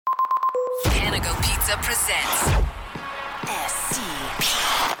Pizza presents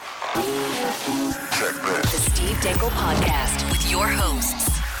SCP. The Steve Dangle Podcast with your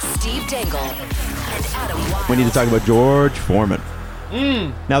hosts, Steve Dangle and Adam Wild. We need to talk about George Foreman.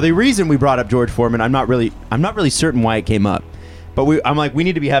 Now, the reason we brought up George Foreman, I'm not really certain why it came up, but I'm like, we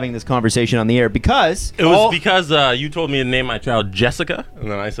need to be having this conversation on the air because it was because you told me to name my child Jessica, and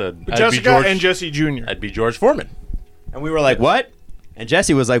then I said Jessica and Jesse Jr. I'd be George Foreman, and we were like, what? And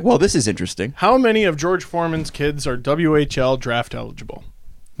Jesse was like, well, this is interesting. How many of George Foreman's kids are WHL draft eligible?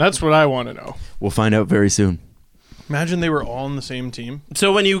 That's what I want to know. We'll find out very soon. Imagine they were all on the same team.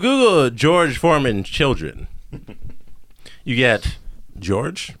 So when you Google George Foreman children, you get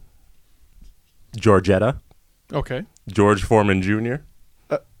George, Georgetta, Okay. George Foreman Jr.,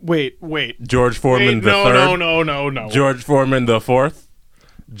 Wait. George Foreman the third, No. George Foreman the fourth,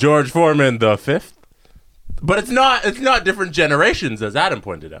 George Foreman the fifth. But it's not different generations, as Adam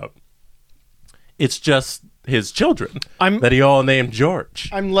pointed out. It's just his children that he all named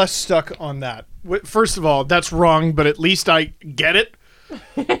George. I'm less stuck on that. First of all, that's wrong, but at least I get it.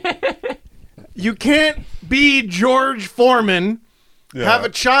 You can't be George Foreman, have a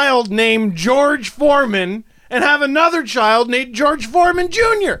child named George Foreman, and have another child named George Foreman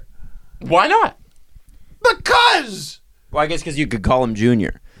Jr. Why not? Because! Well, I guess because you could call him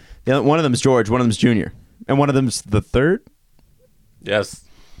Junior. One of them's George, one of them's Junior. And one of them's the third? Yes.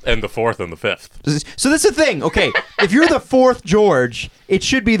 And the fourth and the fifth. So that's the thing. Okay, if you're the fourth George, it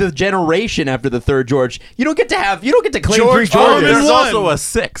should be the generation after the third George. You don't get to claim George three Foreman Georges. There's one. also a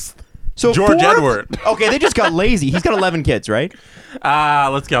sixth. So George fourth? Edward. Okay, they just got lazy. He's got 11 kids, right?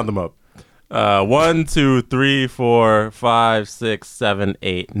 Let's count them up. 1, 2, 3, 4, 5, 6, 7,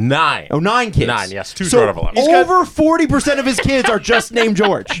 8, 9. Oh, 9 kids. 9, yes. 2 short of 11. Over 40% of his kids are just named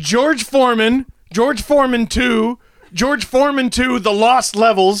George. George Foreman 2, George Foreman 2, The Lost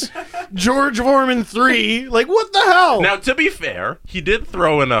Levels, George Foreman 3. Like, what the hell? Now, to be fair, he did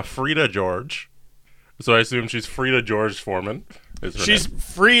throw in a Frida George. So I assume she's Frida George Foreman. She's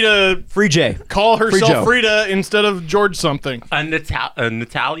free to Free J. call Joe. herself Frida instead of George something.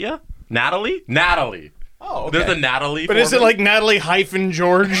 Natalia? Natalie. Oh, okay. There's a Natalie But is it Foreman. like Natalie hyphen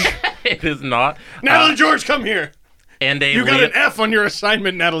George? It is not. Natalie George, come here. And You got an F on your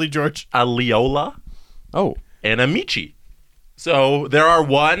assignment, Natalie George. a Leola Oh, and a Michi. So there are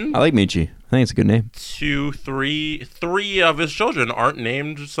I like Michi. I think it's a good name. 2, 3 of his children aren't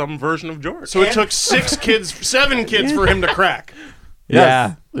named some version of George. So it took 7 kids for him to crack.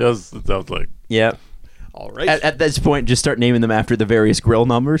 Yeah. Yes, it sounds like. Yeah. All right. At this point, just start naming them after the various grill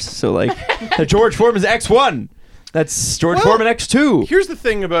numbers. So, like, George Foreman's X1. That's George Foreman X2. Here's the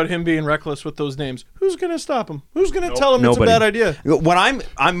thing about him being reckless with those names. Who's going to stop him? Who's going to tell him Nobody. it's a bad idea? What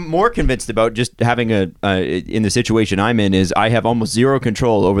I'm more convinced about just having in the situation I'm in is I have almost zero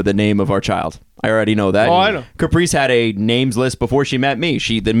control over the name of our child. I already know that. Oh, I know. Caprice had a names list before she met me.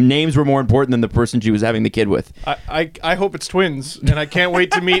 The names were more important than the person she was having the kid with. I hope it's twins, and I can't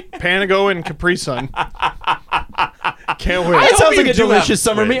wait to meet Panago and Capri Sun. Can't wait. That sounds like a do delicious have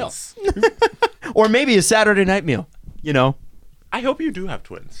summer meal. twins. Or maybe a Saturday night meal. You know. I hope you do have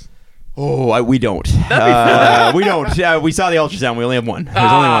twins. Oh, we don't. We don't. Yeah, we saw the ultrasound. We only have one. There's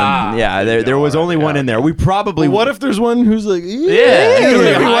only one. Yeah, there was only one in there. We probably. What if there's one who's like,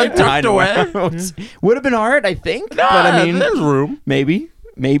 I tucked away. Would have been hard, I think. Nah, but I mean, there's room. maybe,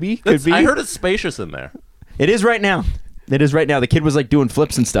 could be. I heard it's spacious in there. It is right now. The kid was like doing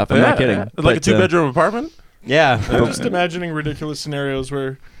flips and stuff. I'm not kidding. Like a 2-bedroom apartment? Yeah. I'm just imagining ridiculous scenarios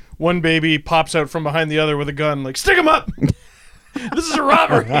where one baby pops out from behind the other with a gun, like, stick him up! This is a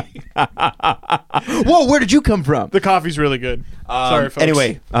robbery! Whoa, where did you come from? The coffee's really good. Sorry, folks.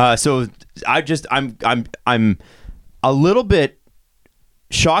 Anyway, so I'm a little bit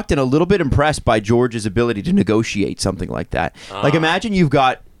shocked and a little bit impressed by George's ability to negotiate something like that. Like, imagine you've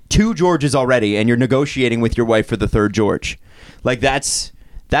got 2 Georges already and you're negotiating with your wife for the 3rd George. Like, that's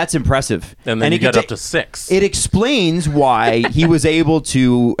impressive. And then you get up to 6. It explains why he was able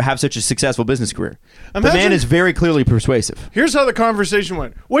to have such a successful business career. The man Imagine- is very clearly persuasive. Here's how the conversation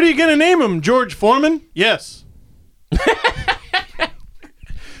went. What are you going to name him, George Foreman? Yes.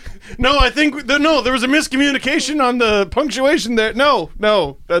 No, I think there was a miscommunication on the punctuation there.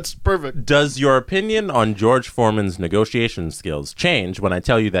 No, that's perfect. Does your opinion on George Foreman's negotiation skills change when I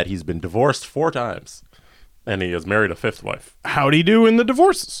tell you that he's been divorced 4 times and he has married a 5th wife? How'd he do in the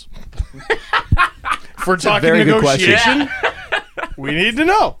divorces? If we're talking very good question. negotiation, we need to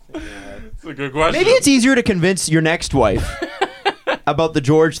know. That's a good question. Maybe it's easier to convince your next wife about the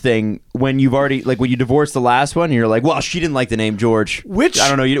George thing when you've already when you divorced the last one and you're like, well, she didn't like the name George. I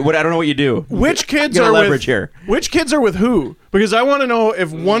don't know. I don't know what you do. Which kids You gotta are leverage with here? Which kids are with who? Because I want to know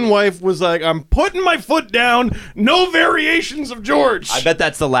if one wife was like, I'm putting my foot down, no variations of George. I bet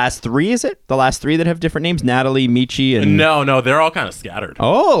that's the last three. Is it the last three that have different names? Natalie, Michi, and No, they're all kind of scattered.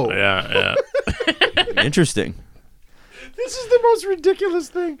 Oh, Yeah. interesting. This is the most ridiculous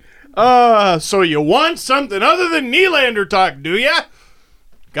thing. So you want something other than Nylander talk, do ya?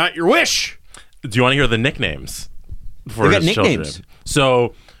 Got your wish. Do you want to hear the nicknames for They got his nicknames. children?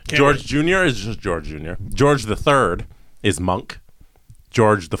 So George Jr. is just George Jr. George the Third is Monk.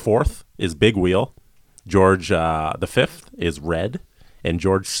 George the Fourth is Big Wheel. George the Fifth is Red, and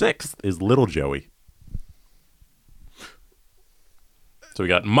George Sixth is Little Joey. So we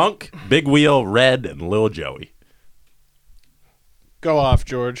got Monk, Big Wheel, Red, and Little Joey. Go off,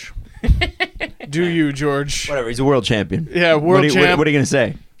 George. Do you, George? Whatever. He's a world champion. Yeah, world champ. What are you gonna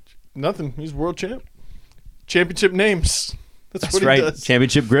say? Nothing. He's world champ. Championship names. That's what right. he does.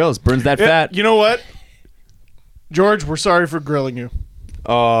 Championship grills burns that Yeah, fat. you know what? George, we're sorry for grilling you.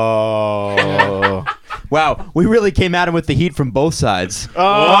 Oh. Wow. We really came at him with the heat from both sides. Oh.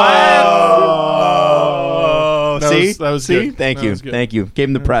 See? That was See? good. Thank That you. was good. Thank you. Gave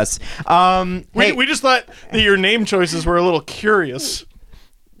him the press. Hey, We just thought that your name choices were a little curious.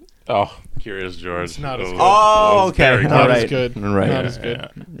 Oh, Curious George. It's not as good. Oh, okay. Not All right. as good. All right. Not as good.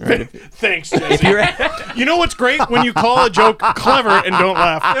 Right. Thanks, Jesse. You know what's great? When you call a joke clever and don't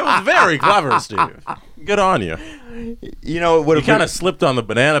laugh. It was very clever, Steve. Good on you. You know what? You kind of slipped on the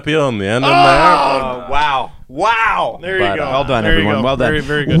banana peel in the end Oh, in there. wow. Wow. There you But, go. Well done, There you everyone. go. Well done. Very,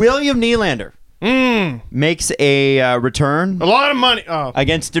 very good. William Nylander makes a return A lot of money. Oh.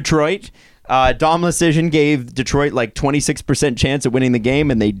 against Detroit. Dom Lucian gave Detroit 26% chance of winning the game,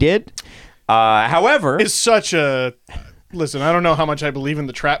 and they did. However, It's such a... Listen, I don't know how much I believe in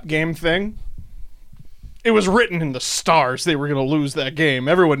the trap game thing. It was written in the stars they were going to lose that game.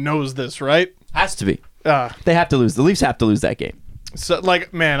 Everyone knows this, right? has to be. They have to lose. The Leafs have to lose that game. So,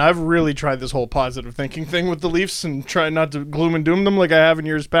 man, I've really tried this whole positive thinking thing with the Leafs and trying not to gloom and doom them like I have in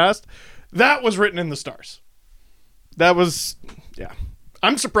years past. That was written in the stars. That was, yeah.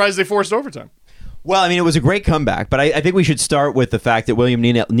 I'm surprised they forced overtime. Well, I mean, it was a great comeback, but I think we should start with the fact that William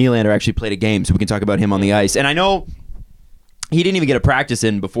Nylander actually played a game, so we can talk about him on the ice. And I know he didn't even get a practice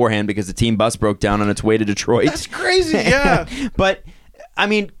in beforehand because the team bus broke down on its way to Detroit. That's crazy, yeah. But, I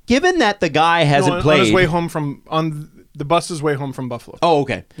mean, given that the guy hasn't played... On his way home on the bus's way home from Buffalo. Oh,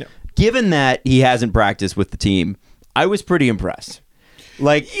 okay. Yeah. Given that he hasn't practiced with the team, I was pretty impressed.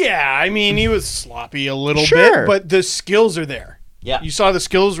 Yeah, I mean, he was sloppy a little Sure. bit, but the skills are there. Yeah. You saw the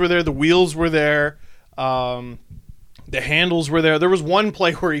skills were there, the wheels were there, the handles were there. There was one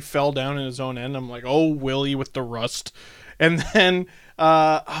play where he fell down in his own end. I'm like, oh, Willie with the rust. And then,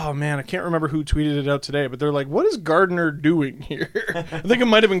 oh man, I can't remember who tweeted it out today, but they're like, what is Gardner doing here? I think it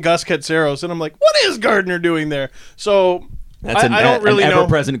might have been Gus Katsaros. And I'm like, what is Gardner doing there? So That's I don't really an know.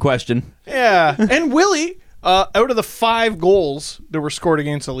 ever-present question. Yeah. And Willie, out of the 5 goals that were scored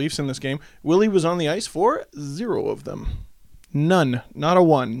against the Leafs in this game, Willie was on the ice for 0 of them. None. Not a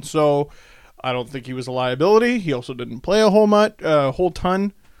 1. So I don't think he was a liability. He also didn't play a whole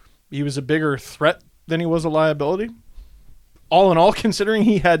ton. He was a bigger threat than he was a liability. All in all, considering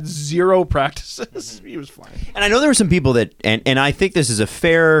he had 0 practices, he was fine. And I know there were some people that, and I think this is a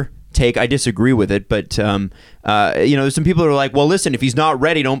fair take. I disagree with it, but there's some people that are like, well, listen, if he's not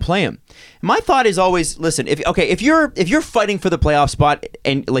ready, don't play him. My thought is always, listen, if you're fighting for the playoff spot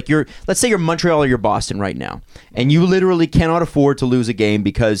and let's say you're Montreal or you're Boston right now, and you literally cannot afford to lose a game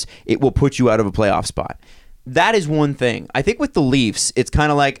because it will put you out of a playoff spot. That is one thing. I think with the Leafs, it's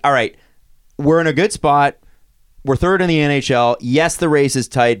kind of like, all right, we're in a good spot. We're third in the NHL. Yes, the race is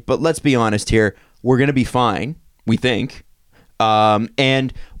tight, but let's be honest here. We're going to be fine, we think.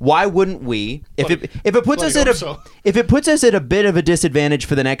 And why wouldn't we? If it puts us at a bit of a disadvantage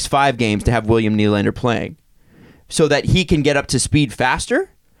for the next 5 games to have William Nylander playing, so that he can get up to speed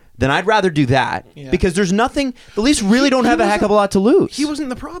faster, then I'd rather do that because there's nothing. The Leafs really don't have a heck of a lot to lose. He wasn't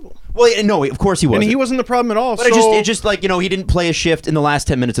the problem. Well, no, of course he wasn't. And he wasn't the problem at all. But it just he didn't play a shift in the last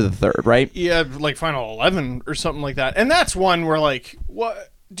 10 minutes of the third, right? Yeah, like final 11 or something like that. And that's one where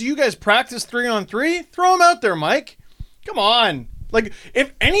what? Do you guys practice 3-on-3? Throw him out there, Mike. Come on.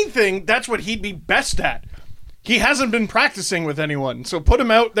 If anything, that's what he'd be best at. He hasn't been practicing with anyone, so put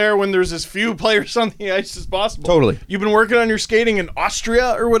him out there when there's as few players on the ice as possible. Totally. You've been working on your skating in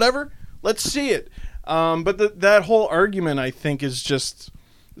Austria or whatever? Let's see it. But that whole argument, I think, is just,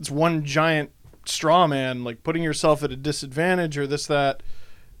 it's one giant straw man, putting yourself at a disadvantage or this, that.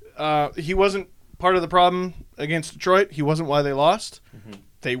 He wasn't part of the problem against Detroit. He wasn't why they lost.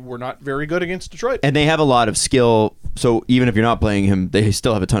 They were not very good against Detroit. And they have a lot of skill, so even if you're not playing him, they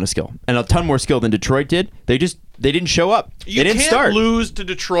still have a ton of skill. And a ton more skill than Detroit did. They didn't show up. You they didn't can't start. lose to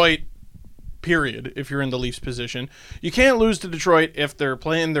Detroit, period, if you're in the Leafs position. You can't lose to Detroit if they're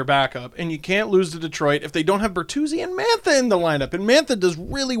playing their backup. And you can't lose to Detroit if they don't have Bertuzzi and Mantha in the lineup. And Mantha does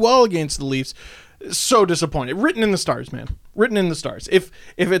really well against the Leafs. So disappointed. Written in the stars, man. Written in the stars. If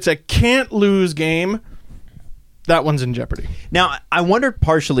it's a can't-lose game, that one's in jeopardy. Now, I wonder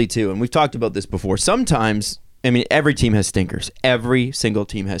partially, too, and we've talked about this before, sometimes, I mean, every team has stinkers. Every single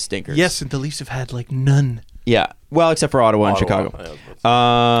team has stinkers. Yes, and the Leafs have had, like, none. Yeah. Well, except for Ottawa and Chicago.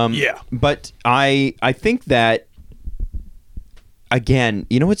 Yeah. But I think that, again,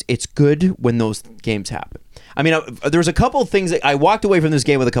 you know, it's good when those games happen. I mean, there's a couple of things that I walked away from this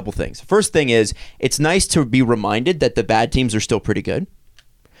game with a couple things. First thing is, it's nice to be reminded that the bad teams are still pretty good.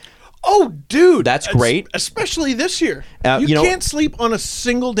 Oh, dude. That's great. Especially this year. You know, can't sleep on a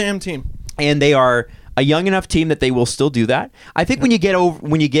single damn team. And they are a young enough team that they will still do that. I think when you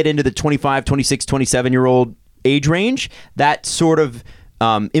get into the 25, 26, 27-year-old age range, that sort of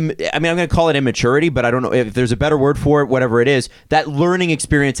I'm going to call it immaturity, but I don't know if there's a better word for it, whatever it is. That learning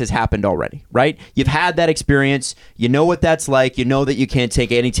experience has happened already, right? You've had that experience. You know what that's like. You know that you can't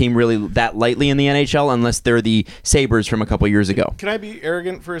take any team really that lightly in the NHL unless they're the Sabres from a couple years ago. Can I be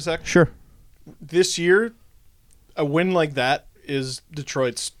arrogant for a sec? Sure. This year, a win like that is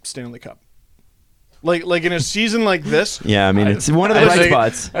Detroit's Stanley Cup. Like in a season like this. Yeah, I mean, it's one of the bright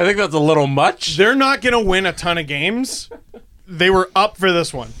spots. I think that's a little much. They're not going to win a ton of games. They were up for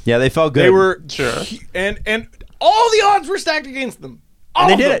this one. Yeah, they felt good. They were Sure. And all the odds were stacked against them.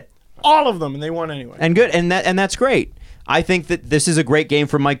 And they did it. All of them, and they won anyway. And good, and that's great. I think that this is a great game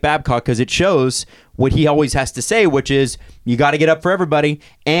for Mike Babcock because it shows what he always has to say, which is you got to get up for everybody,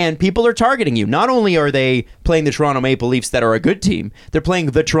 and people are targeting you. Not only are they playing the Toronto Maple Leafs that are a good team, they're playing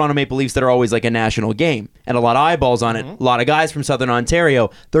the Toronto Maple Leafs that are always like a national game and a lot of eyeballs on it. A lot of guys from Southern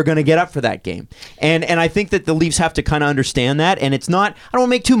Ontario, they're going to get up for that game. And I think that the Leafs have to kind of understand that, and it's not, I don't want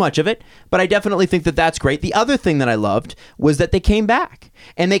to make too much of it, but I definitely think that that's great. The other thing that I loved was that they came back.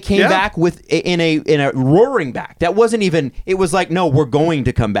 And they came back in a roaring back. That wasn't even, it was like, no, we're going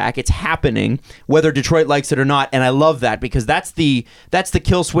to come back. It's happening, whether Detroit likes it or not. And I love that because that's the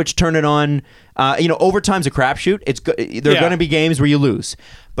kill switch, turn it on. Overtime's a crapshoot. There are going to be games where you lose.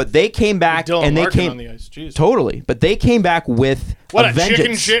 But they came back and they came on the ice. Jeez. Totally. But they came back with a vengeance.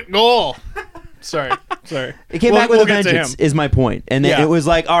 chicken shit goal. Sorry. It came back with a vengeance, is my point. And it was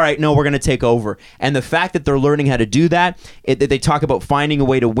like, all right, no, we're going to take over. And the fact that they're learning how to do that, they talk about finding a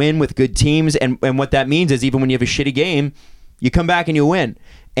way to win with good teams. And what that means is even when you have a shitty game, you come back and you win.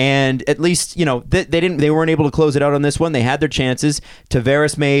 And at least, they weren't able to close it out on this one. They had their chances.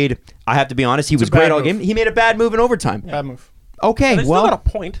 Tavares made, I have to be honest, he was great all game. He made a bad move in overtime. Bad move. Okay, They still got a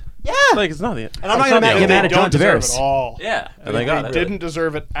point. Yeah. Like, it's not the And I'm not going to get mad at John Tavares. Yeah. And They got it. didn't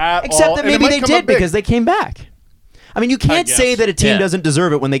deserve it at all. Except that maybe they did because they came back. I mean, you can't guess. say that a team Yeah. doesn't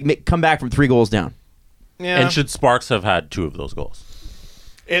deserve it when they come back from 3 goals down. Yeah. And should Sparks have had 2 of those goals?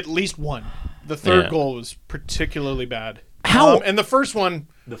 At least one. The third Yeah. goal was particularly bad. How? And the first one,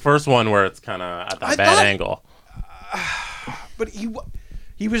 The first one where it's kind of at that I bad thought- angle. but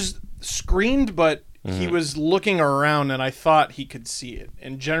he was screened, but he was looking around, and I thought he could see it.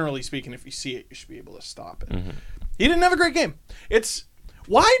 And generally speaking, if you see it, you should be able to stop it. He didn't have a great game.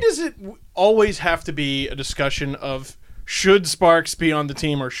 Why does it always have to be a discussion of should Sparks be on the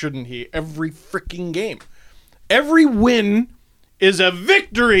team or shouldn't he? Every freaking game, every win is a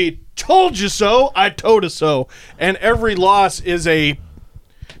victory. Told you so. I told you so. And every loss is a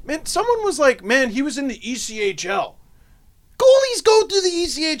man. Someone was like, man, he was in the ECHL. Goalies go through the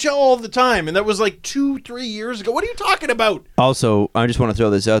ECHL all the time, and that was like 2-3 years ago. What are you talking about? Also, I just want to throw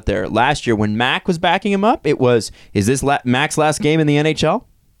this out there. Last year, when Mac was backing him up, is this Mac's last game in the NHL?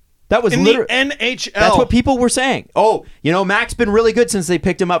 That was In literally the NHL. That's what people were saying. Oh, Mac's been really good since they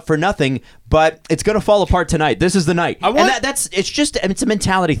picked him up for nothing, but it's going to fall apart tonight. This is the night. It's a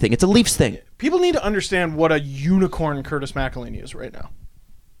mentality thing. It's a Leafs thing. People need to understand what a unicorn Curtis McElhinney is right now.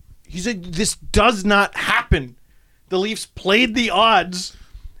 This does not happen. The Leafs played the odds,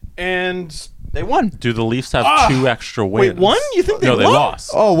 and They won. Do the Leafs have 2 extra wins? wait, one? You think they No, won? they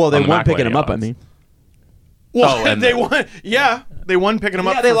lost. Oh, well, they On the won picking McElhinney him up, I odds. mean. Well, and they won. Yeah, they won picking him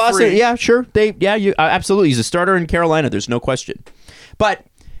up. Yeah, they for lost free. it. Yeah, sure. Absolutely. He's a starter in Carolina. There's no question. But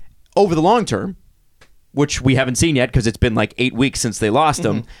over the long term, which we haven't seen yet because it's been like 8 weeks since they lost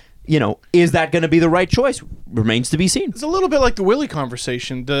him, is that going to be the right choice? Remains to be seen. It's a little bit like the Willie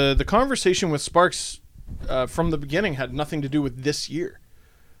conversation. The conversation with Sparks from the beginning had nothing to do with this year.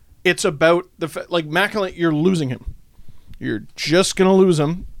 It's about like McElhinney. You're losing him. You're just gonna lose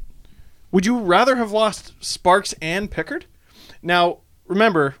him. Would you rather have lost Sparks and Pickard? Now,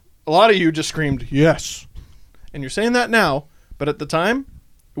 remember, a lot of you just screamed yes, and you're saying that now, but at the time,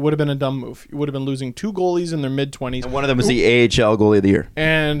 it would have been a dumb move. You would have been losing 2 goalies in their mid-20s. And one of them was the AHL goalie of the year.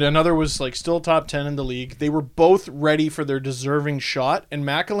 And another was like still top 10 in the league. They were both ready for their deserving shot. And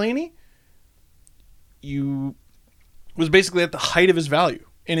McElhinney, was basically at the height of his value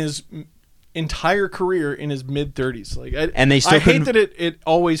in his entire career in his mid-30s. And they still I hate that it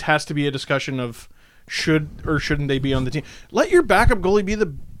always has to be a discussion of should or shouldn't they be on the team. Let your backup goalie be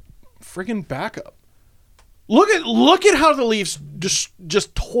the friggin' backup. Look at how the Leafs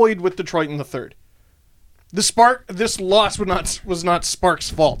just toyed with Detroit in the third. This loss was not Sparks'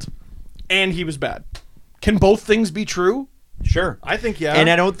 fault, and he was bad. Can both things be true? Sure, I think yeah. And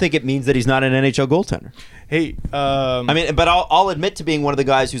I don't think it means that he's not an NHL goaltender. Hey, I mean, but I'll admit to being one of the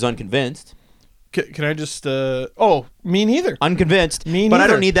guys who's unconvinced. Can I just? Me neither. Unconvinced. Me but I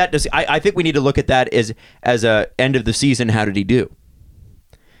neither. don't need that. I think we need to look at that as a end of the season. How did he do?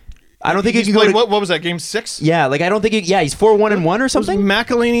 I don't think he can played, go. what was that, game 6? Yeah, like I don't think. He's 4-1-1 or something.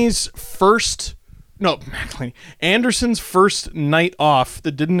 McElhinney's Anderson's first night off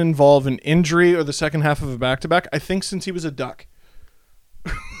that didn't involve an injury or the second half of a back-to-back, I think, since he was a Duck.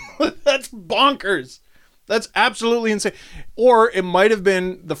 That's bonkers. That's absolutely insane. Or it might have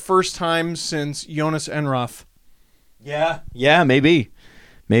been the first time since Jonas Enroth. Yeah, maybe.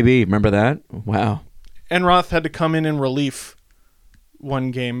 Remember that? Wow. Enroth had to come in relief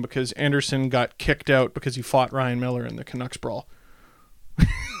one game because Anderson got kicked out because he fought Ryan Miller in the Canucks brawl.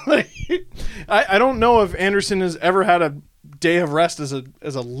 I don't know if Anderson has ever had a day of rest as a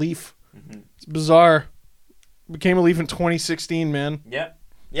Leaf. Mm-hmm. It's bizarre. Became a Leaf in 2016, man. Yeah.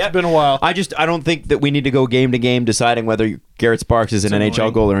 It's been a while. I don't think that we need to go game to game deciding whether Garrett Sparks is an annoying.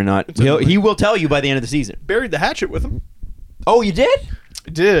 NHL goaler or not. He will tell you by the end of the season. Buried the hatchet with him. Oh, you did? I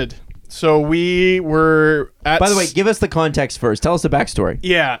did. So we were at... By the way, give us the context first. Tell us the backstory.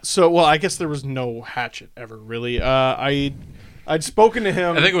 Yeah. So, well, I guess there was no hatchet ever, really. I'd spoken to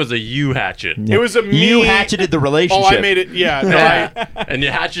him. I think it was a you hatchet. It was a me. You hatcheted the relationship. Oh, I made it. Yeah. No, And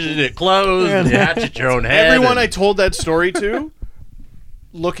you hatcheted it closed, and you hatcheted your own head. Everyone I told that story to,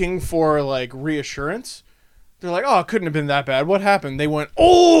 looking for, like, reassurance, they're like, oh, it couldn't have been that bad. What happened? They went,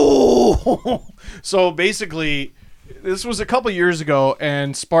 oh! So, basically, this was a couple years ago,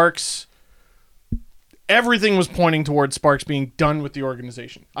 and Sparks... Everything was pointing towards Sparks being done with the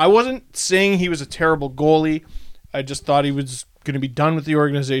organization. I wasn't saying he was a terrible goalie. I just thought he was going to be done with the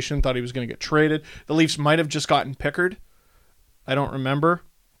organization, thought he was going to get traded. The Leafs might have just gotten Pickard. I don't remember.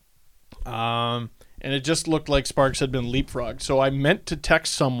 And it just looked like Sparks had been leapfrogged. So I meant to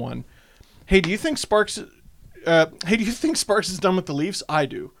text someone, hey, do you think Sparks is done with the Leafs? I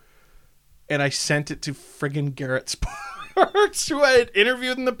do. And I sent it to friggin' Garrett Sparks, who I had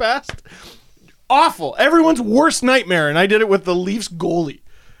interviewed in the past. Awful. Everyone's worst nightmare, and I did it with the Leafs goalie.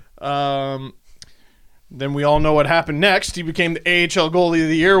 Then we all know what happened next. He became the AHL goalie of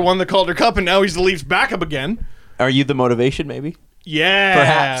the year, won the Calder Cup, and now he's the Leafs backup again. Are you the motivation, maybe? Yeah.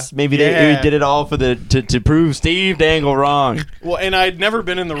 Perhaps. Maybe they did it all to prove Steve Dangle wrong. Well, and I'd never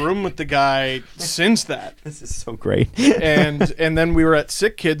been in the room with the guy since that. This is so great. and then we were at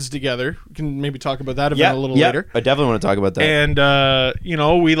Sick Kids together. We can maybe talk about that event a little later. I definitely want to talk about that.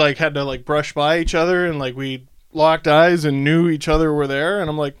 And we like had to like brush by each other, and like we locked eyes and knew each other were there. And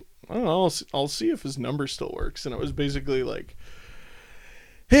I'm like, I don't know, I'll see if his number still works. And it was basically like,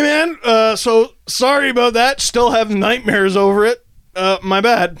 hey man, so sorry about that. Still have nightmares over it. My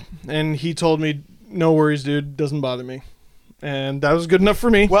bad. And he told me, no worries, dude. Doesn't bother me. And that was good enough for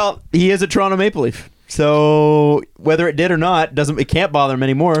me. Well, he is a Toronto Maple Leaf. So whether it did or not, it can't bother him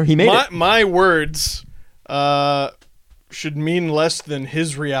anymore. He made it. My words should mean less than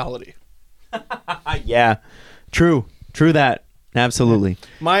his reality. Yeah. True that. Absolutely.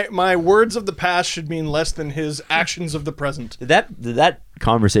 My words of the past should mean less than his actions of the present. Did that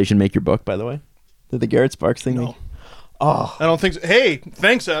conversation make your book, by the way? Did the Garrett Sparks thing No. I don't think so. Hey,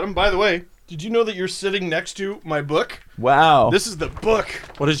 thanks, Adam. By the way, did you know that you're sitting next to my book? Wow. This is the book.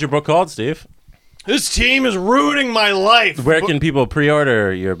 What is your book called, Steve? This team is ruining my life. Where can people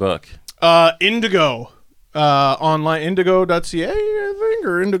pre-order your book? Indigo. Online, indigo.ca, I think,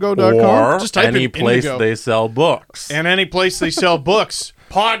 or indigo.com. Or just type any in place Indigo. they sell books. And any place they sell books.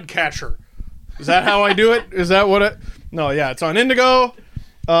 Podcatcher. Is that how I do it? Is that what it... No, yeah, it's on Indigo.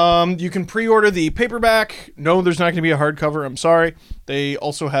 You can pre-order the paperback. No, there's not going to be a hardcover. I'm sorry. They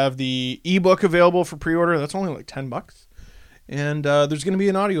also have the ebook available for pre-order. That's only like $10. And there's going to be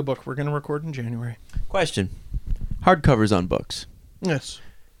an audiobook we're going to record in January. Question. Hardcovers on books. Yes.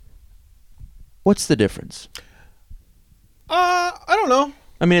 What's the difference? I don't know.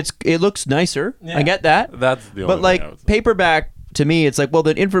 I mean, it looks nicer. Yeah. I get that. That's the only But thing like I would say. paperback, to me, it's like, well,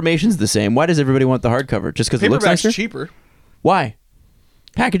 the information's the same. Why does everybody want the hardcover? Just because it looks Paperback's nicer? cheaper. Why?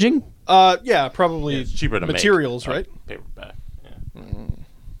 Packaging? Yeah, probably It's cheaper to materials, make. right? Paperback. Yeah.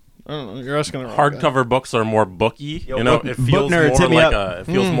 I don't know. You're asking the wrong guy. Hardcover books are more booky. Yo, You know, book- it book feels nerds, hit me more like up. it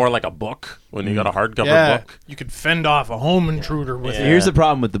feels more like a book when you got a hardcover Yeah, book. you could fend off a home intruder with Yeah. it. Here's the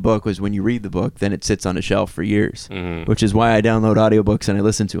problem with the book was when you read the book, then it sits on a shelf for years, Mm-hmm. which is why I download audiobooks and I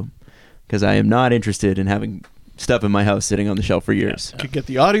listen to them because I am not interested in having stuff in my house sitting on the shelf for years. You could get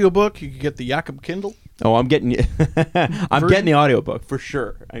the audiobook. You could get the Jakob Kindle. Oh, I'm getting I'm getting the audiobook for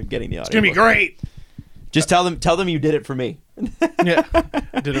sure. I'm getting the audiobook. It's gonna be great. Just tell them you did it for me. Yeah,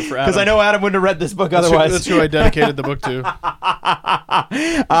 did it for Adam. Because I know Adam wouldn't have read this book That's who- otherwise. That's who I dedicated the book to.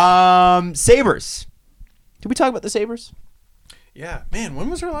 Sabres. Did we talk about the Sabres? Yeah, man. When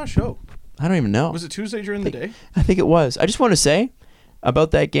was our last show? I don't even know. Was it Tuesday during the day? I think it was. I just want to say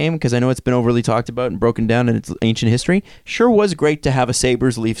about that game, because I know it's been overly talked about and broken down in its ancient history. Sure was great to have a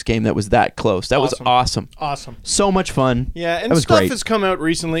Sabres-Leafs game that was that close. That was awesome. Awesome. So much fun. Yeah, and that was stuff great. has come out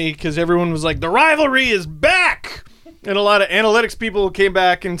recently because everyone was like, the rivalry is back. And a lot of analytics people came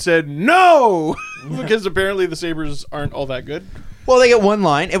back and said, no, because apparently the Sabres aren't all that good. Well, they get one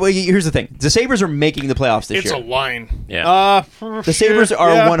line. Well, here's the thing. The Sabres are making the playoffs this It's year. a line. Yeah. The Sabres are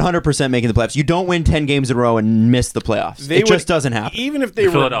 100% making the playoffs. You don't win 10 games in a row and miss the playoffs. It just doesn't happen. Even if they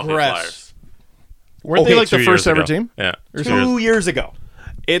The Philadelphia regress. Flyers. Weren't Okay, they like the 2 first years ever ago. team? Yeah. 2 years ago.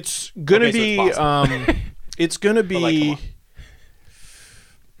 It's gonna Okay, so be. it's possible. It's gonna be. like, come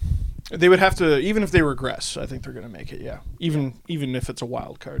they would have to, even if they regress. I think they're gonna make it. Yeah, even if it's a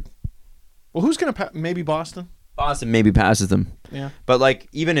wild card. Well, who's gonna maybe Boston? Boston maybe passes them. Yeah. But like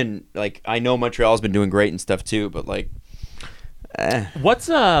even in like I know Montreal's been doing great and stuff too, but like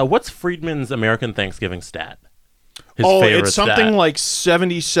What's Friedman's American Thanksgiving stat? His Oh, favorite it's something stat. like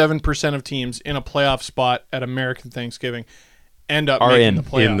 77% of teams in a playoff spot at American Thanksgiving end up Are making in. the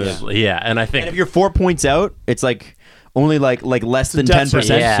playoffs. And I think and if you're 4 points out, it's like only like less than death 10%. sentence.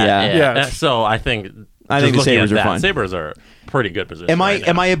 yeah. So I think I just think the looking Sabres at are that, fine. Sabres are pretty good position. Am I right now.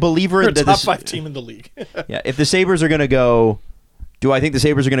 am I a believer They're a that top this, 5 team in the league. Yeah, if the Sabres are going to go, do I think the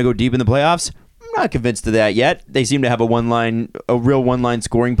Sabres are going to go deep in the playoffs? I'm not convinced of that yet. They seem to have a real one-line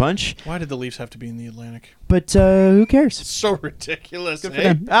scoring punch. Why did the Leafs have to be in the Atlantic? But who cares? So ridiculous. Good for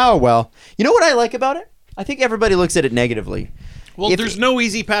them. Oh, well. You know what I like about it? I think everybody looks at it negatively. Well, If- there's no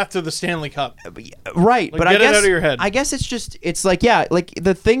easy path to the Stanley Cup. Right, Like, but I get it guess out of your head. I guess it's like like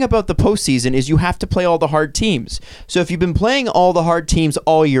the thing about the postseason is you have to play all the hard teams. So if you've been playing all the hard teams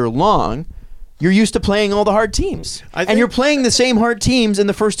all year long, you're used to playing all the hard teams, I and think- you're playing the same hard teams in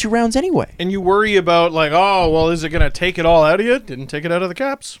the first 2 rounds anyway. And you worry about like, oh, well, is it going to take it all out of you? Didn't take it out of the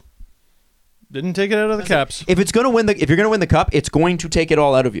Caps. Didn't take it out of the Caps. If you're going to win the cup, it's going to take it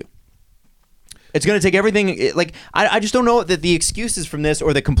all out of you. It's going to take everything. Like I just don't know that the excuses from this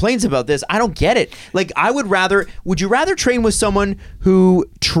or the complaints about this. I don't get it. Like would you rather train with someone who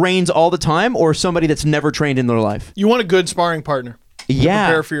trains all the time or somebody that's never trained in their life? You want a good sparring partner. To Yeah,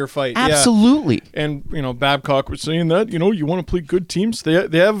 prepare for your fight. Yeah. Absolutely. And Babcock was saying that you want to play good teams. They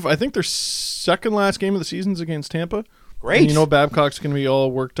have, I think, their second last game of the season's against Tampa. Great. And Babcock's going to be all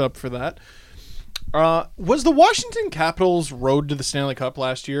worked up for that. Was the Washington Capitals' road to the Stanley Cup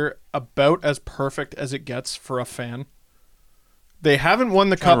last year about as perfect as it gets for a fan? They haven't won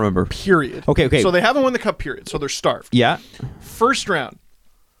the cup. remember. Period. Okay. So they haven't won the cup. Period. So they're starved. Yeah. First round,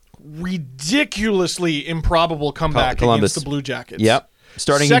 ridiculously improbable comeback Columbus. against the Blue Jackets. Yep.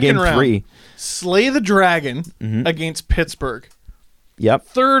 Starting Second in game round, 3. slay the Dragon Mm-hmm. against Pittsburgh. Yep.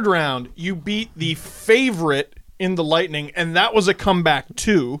 Third round, you beat the favorite in the Lightning, and that was a comeback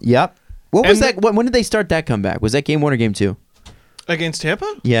too Yep. What was And that? When did they start that comeback? Was that game 1 or game 2? against Tampa.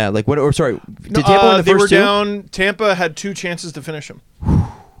 Yeah. Like what? Or sorry, did Tampa win the they first were 2? down. Tampa had 2 chances to finish them,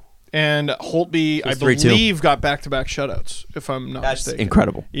 and Holtby, I It's 3-2. believe, got back-to-back shutouts. If I'm not That's mistaken.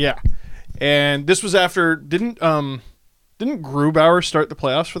 incredible. Yeah, and this was after didn't Grubauer start the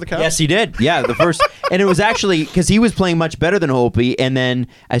playoffs for the Caps? Yes, he did. Yeah, the first, and it was actually because he was playing much better than Holtby, and then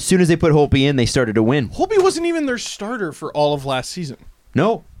as soon as they put Holtby in, they started to win. Holtby wasn't even their starter for all of last season.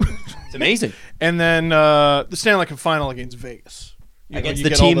 No, it's amazing And then the Stanley Cup final against Vegas. against You the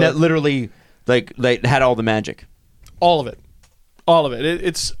get all team that literally like had all the magic. all of it. All of it.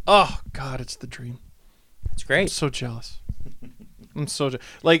 It's oh god, it's the dream. It's I'm great. so jealous. I'm so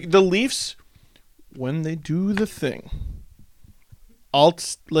like the Leafs when they do the thing.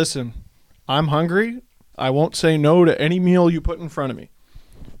 Listen. I'm hungry. I won't say no to any meal you put in front of me.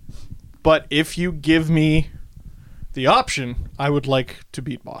 But if you give me the option, I would like to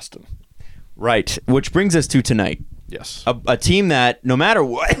beat Boston. Right. Which brings us to tonight. Yes. A team that, no matter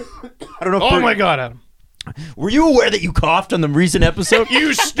what, I don't know. Oh my God, Adam! Were you aware that you coughed on the recent episode?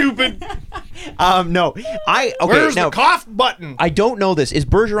 You stupid! No. Where's now, the cough button? I don't know this. Is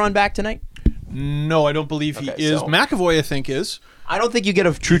Bergeron back tonight? No, I don't believe he is. so- McAvoy, I think, is. I don't think you get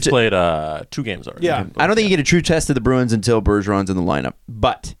a true. Played 2 games already. Yeah. I don't think you get a true test of the Bruins until Bergeron's in the lineup.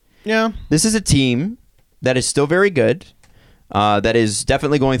 But Yeah. this is a team that is still very good. That is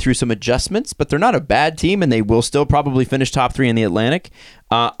definitely going through some adjustments, but they're not a bad team, and they will still probably finish top 3 in the Atlantic.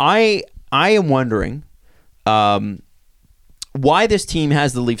 I am wondering why this team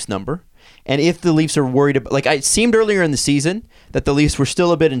has the Leafs number, and if the Leafs are worried about. Like, it seemed earlier in the season that the Leafs were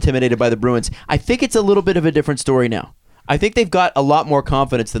still a bit intimidated by the Bruins. I think it's a little bit of a different story now. I think they've got a lot more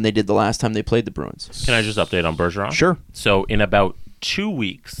confidence than they did the last time they played the Bruins. Can I just update on Bergeron? Sure. So in about 2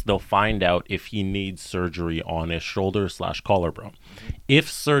 weeks, they'll find out if he needs surgery on his shoulder/collarbone. If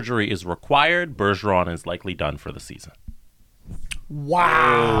surgery is required, Bergeron is likely done for the season.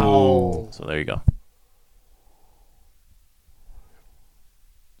 Wow. So there you go.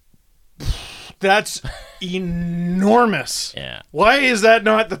 That's enormous. Yeah. Why is that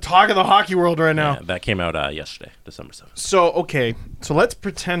not the talk of the hockey world right now? Yeah, that came out yesterday, December 7th. So, okay. So let's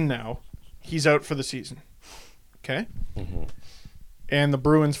pretend now he's out for the season. Okay? Mm-hmm. And the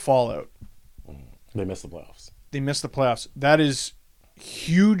Bruins fall out. They missed the playoffs. They miss the playoffs. That is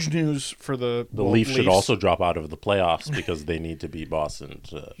huge news for the Leafs should also drop out of the playoffs because they need to beat Boston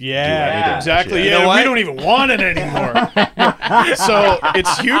to do Yeah, anything. exactly. You know Yeah, what? we don't even want it anymore. So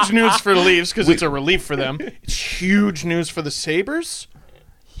it's huge news for the Leafs because it's a relief for them. It's huge news for the Sabres.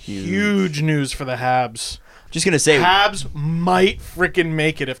 Huge news for the Habs. Just going to say, Habs might freaking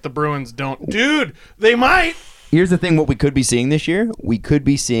make it if the Bruins don't. Dude, they might. here's the thing, what we could be seeing this year, we could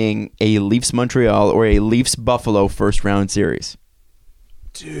be seeing a Leafs Montreal or a Leafs Buffalo first round series.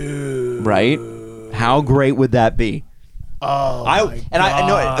 Dude. Right? How great would that be? Oh, I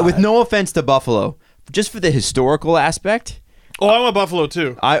know, with no offense to Buffalo, just for the historical aspect, Oh, I want Buffalo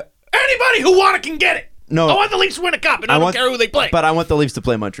too. Anybody who want it can get it. No. I want the Leafs to win a cup, and I don't care who they play. But I want the Leafs to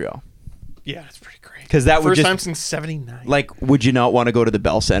play Montreal. Yeah, it's pretty great. 'Cause that would First just- time since '79. Like, would you not want to go to the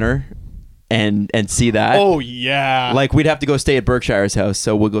Bell Center and see that? Oh yeah. Like, we'd have to go stay at Berkshire's house,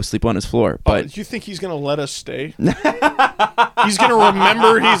 so we'll go sleep on his floor. But But you think he's gonna let us stay? He's gonna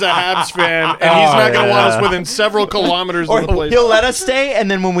remember he's a Habs fan, and he's not gonna want us within several kilometers or of the place. he'll let us stay,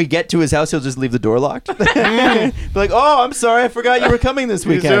 and then when we get to his house, he'll just leave the door locked. Be like, oh, I'm sorry, I forgot you were coming this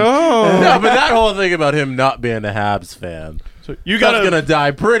weekend. Oh. No, but that whole thing about him not being a Habs fan, So you that's gotta. gonna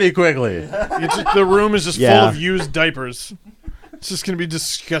die pretty quickly. The room is just Yeah. full of used diapers. It's just gonna be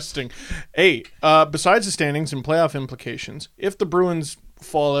disgusting. Hey, besides the standings and playoff implications, if the Bruins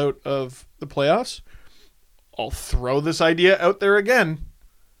fall out of the playoffs, I'll throw this idea out there again.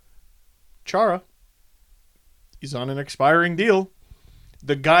 Chara, he's on an expiring deal.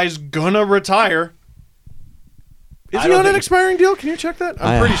 The guy's gonna retire. Is I he don't on an think- expiring deal? Can you check that?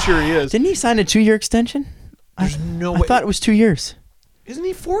 I'm pretty sure he is. Didn't he sign a 2-year extension? There's no I way. thought it was 2 years. Isn't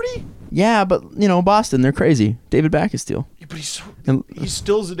he 40? Yeah, but, Boston, they're crazy. David Backesteel. Yeah, but he's And-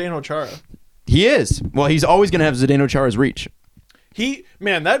 still Zdeno Chara. He is. Well, he's always going to have Zdeno Chara's reach.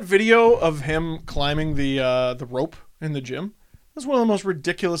 That video of him climbing the rope in the gym, that's one of the most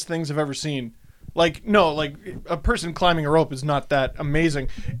ridiculous things I've ever seen. Like a person climbing a rope is not that amazing.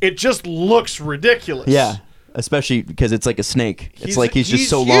 It just looks ridiculous. Yeah, especially because it's like a snake. It's like he's just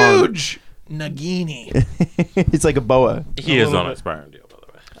so huge. Nagini. long. It's like a boa. He is little on an bit. expiring deal, by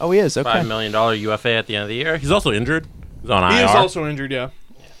the way. Oh, he is. Okay. $5 million UFA at the end of the year. He's also injured. He's on IR. He is also injured, yeah.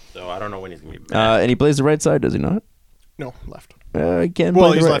 So I don't know when he's going to be back. And he plays the right side, does he not? No, left. Can Well,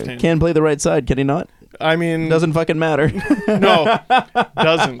 play he's the left-handed. Can play the right side, can he not? I mean, Doesn't fucking matter. no,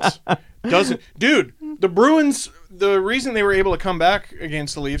 doesn't. Dude, the Bruins, the reason they were able to come back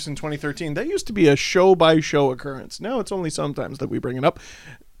against the Leafs in 2013, that used to be a show-by-show occurrence. Now it's only sometimes that we bring it up.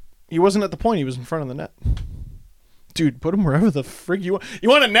 He wasn't at the point. He was in front of the net. Dude, put him wherever the frig you want. You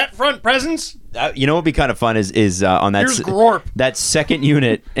want a net front presence? You know what would be kind of fun is on that Here's Grorp. that second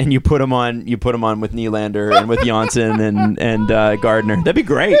unit, and you put him on with Nylander and with Janssen and Gardner. That'd be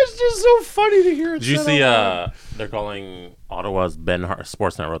great. It's just so funny to hear it. Did you said see out loud. they're calling Ottawa's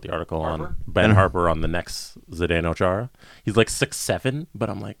Sportsnet wrote the article on Ben Harper on the next Zdeno Chara. He's like 6'7", but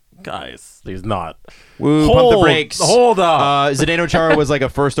I'm like, guys, he's not. Woo, pump the brakes. Hold up. Zdeno Chara was like a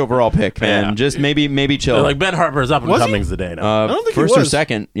first overall pick, man. Yeah. Just maybe chill. They're like, Ben Harper's up and Was he? coming Zdeno. I don't think he first or was.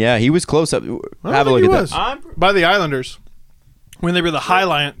 second. Yeah, he was close up. I don't Have a think look he at was. that. By the Islanders. When they were the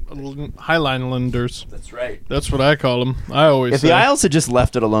Highlanders. That's right. That's what I call them. I always If say. the Isles had just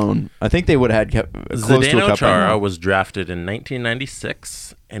left it alone, I think they would have had close to a Zdeno cup. Chara was drafted in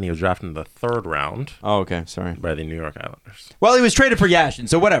 1996, and he was drafted in the 3rd round Oh, okay. Sorry. by the New York Islanders. Well, he was traded for Yashin,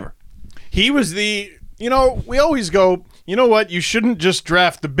 so whatever. He was the, we always go, you know what, you shouldn't just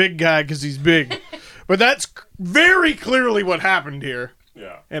draft the big guy because he's big. But that's very clearly what happened here.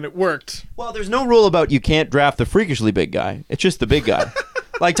 Yeah. And it worked. Well, there's no rule about you can't draft the freakishly big guy. It's just the big guy.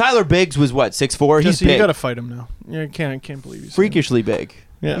 Like Tyler Biggs was what, 6'4"? He's Jesse, big. you got to fight him now. Yeah, I can't believe he's Freakishly big.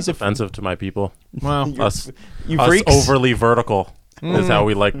 Yeah. He's a Offensive to my people. Wow. Us You freaks. overly vertical is how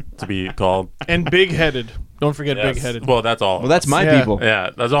we like to be called. And big-headed. Don't forget Yes. big-headed. Well, that's all. Well, that's my Yeah. people. yeah,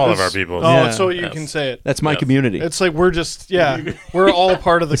 that's all of our people. Oh, Yeah. so you Yes. can say it. That's my Yes. community. It's like we're just, we're all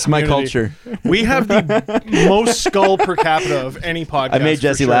part of the It's my community. culture. We have the most skull per capita of any podcast. I made for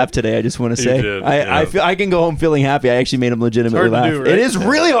Jesse sure. laugh today. I just want to say, did, I yeah. feel I can go home feeling happy. I actually made him legitimately It's hard laugh. to do, right? It is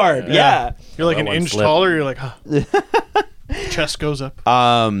really hard. Yeah. You're like That an one inch slipped. taller. You're like, chest goes up.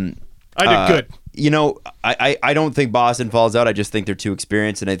 I I did good. I don't think Boston falls out. I just think they're too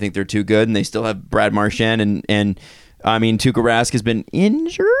experienced, and I think they're too good, and they still have Brad Marchand, and I mean, Tuukka Rask has been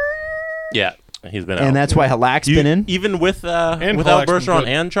injured, Yeah, he's been out. and that's why Halak's been in. Even with without Halak's been Bergeron good.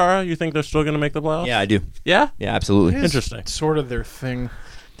 and Chara, you think they're still going to make the playoffs? Yeah, I do. Yeah? Yeah, absolutely. It's Interesting. Sort of their thing.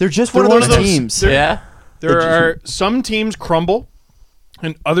 They're just They're one of those those- teams. they're- Yeah? There are some teams crumble,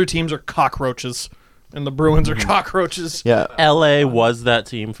 and other teams are cockroaches. And the Bruins are cockroaches. Yeah. LA was that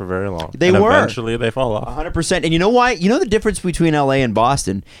team for very long. They and were. Eventually they fall off. 100%. And you know why? You know the difference between LA and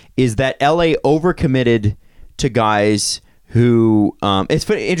Boston is that LA overcommitted to guys who it's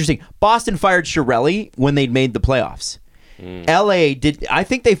interesting. Boston fired Chiarelli when they'd made the playoffs. LA did. I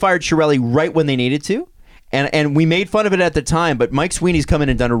think they fired Chiarelli right when they needed to. And we made fun of it at the time, but Mike Sweeney's come in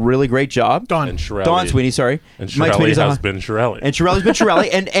and done a really great job. And Chiarelli. Don Sweeney, sorry. And Mike Chiarelli Sweeney's has on- been Chiarelli. And Chiarelli's been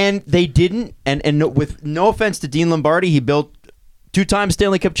Chiarelli, and they didn't. And no, with no offense to Dean Lombardi, he built 2-time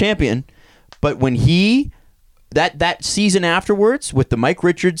Stanley Cup champion, but when he that season afterwards with the Mike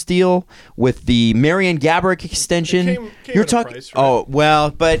Richards deal, with the Marian Gaborik extension, It came you're at a talking. price, right? Oh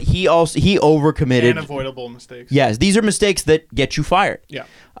well, but he overcommitted. Unavoidable mistakes. Yes, these are mistakes that get you fired. Yeah.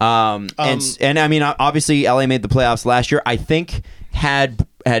 And I mean, obviously, LA made the playoffs last year. I think had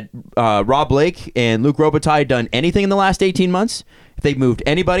Rob Blake and Luc Robitaille done anything in the last 18 months, if they moved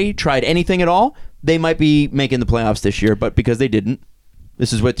anybody, tried anything at all, they might be making the playoffs this year. But because they didn't,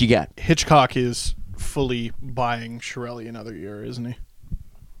 this is what you get. Hitchcock is fully buying Chiarelli another year, isn't he?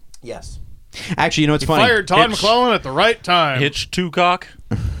 Yes. Actually, you know what's funny? Fired Todd Hitch- McClellan at the right time. Hitch Tucock.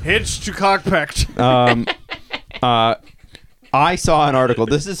 Hitch to cockpecked. I saw an article.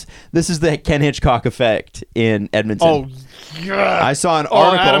 This is the Ken Hitchcock effect in Edmonton. Oh, yeah. I saw an Oh,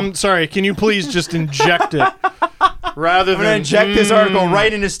 article. Adam, sorry. Can you please just inject it rather I'm than going to inject this article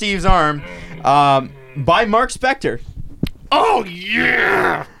right into Steve's arm by Mark Spector. Oh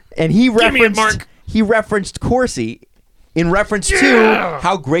yeah. And he me a referenced mark. he referenced Corsi in reference to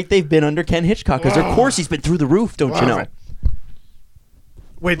how great they've been under Ken Hitchcock, because their Corsi's been through the roof, don't you know? it.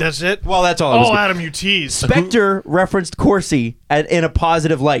 Wait, that's it? Well, that's all. I was Oh, gonna- Adam, you tease. Spector referenced Corsi in a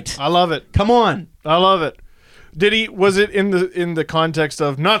positive light. I love it. Come on. I love it. Did he? Was it in the context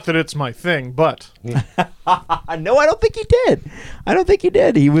of not that it's my thing, but No, I don't think he did. I don't think he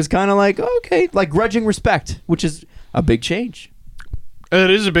did. He was kind of like, okay, like grudging respect, which is a big change. it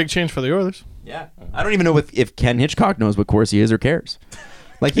is a big change for the Oilers. Yeah. I don't even know if Ken Hitchcock knows what Corsi is or cares.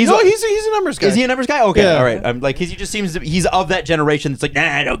 Like he's He's a numbers guy. Is he a numbers guy? Okay, Yeah. all right. I'm like he just seems he's of that generation that's like, nah,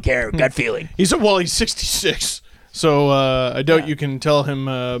 I don't care, gut feeling. He's 66, so I doubt you can tell him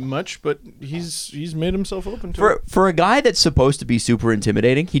much. But he's made himself open to it. For a guy that's supposed to be super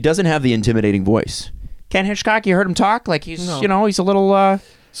intimidating, he doesn't have the intimidating voice. Ken Hitchcock, you heard him talk like he's No. he's a little.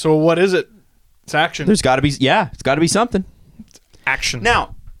 So what is it? It's action. There's got to be it's got to be something. action.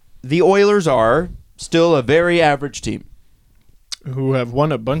 Now, the Oilers are still a very average team. Who have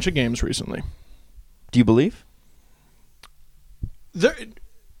won a bunch of games recently. Do you believe?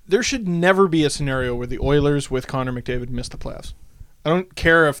 There should never be a scenario where the Oilers with Connor McDavid miss the playoffs. I don't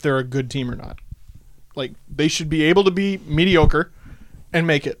care if they're a good team or not. Like, they should be able to be mediocre and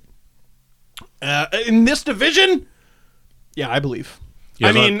make it. In this division, yeah, I believe. You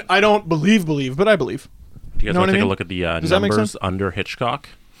I guys mean, I don't believe, but I believe. Do you guys Know want what to I take a mean? look at the Does that make numbers sense? under Hitchcock?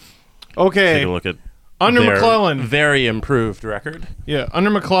 Okay. Take a look at Under their McClellan. very improved record. Yeah, under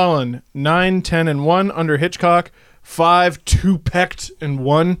McClellan, 9-10-1. Under Hitchcock,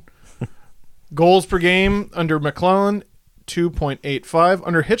 5-2-pecked-1. Goals per game under McClellan, 2.85.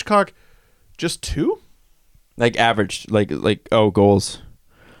 Under Hitchcock, just 2? Like average, like goals.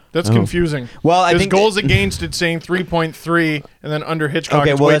 That's confusing. Well, I His think goals against, it's saying 3.3, and then under Hitchcock,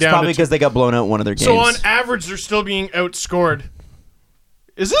 Okay, it's well, way that's down probably to because they got blown out in one of their games. So on average, they're still being outscored.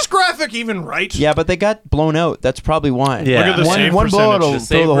 Is this graphic even right? Yeah, but they got blown out. That's probably why. Yeah. Look at the save one blowout percentage. will The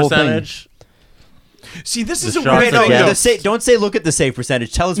throw save the whole thing. percentage. See, this is The a Sharks weird are thing. getting- though. Don't say look at the save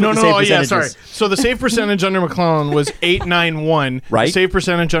percentage. Tell us what the save percentage sorry. is. So the save percentage under McClellan was 891. Right. The save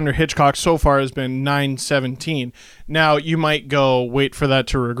percentage under Hitchcock so far has been 917. Now you might go wait for that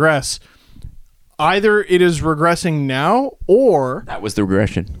to regress. Either it is regressing now, or That was the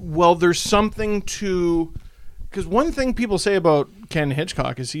regression. well, there's something to, because one thing people say about Ken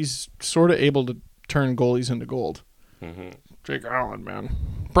Hitchcock is he's sort of able to turn goalies into gold. Jake Allen, man.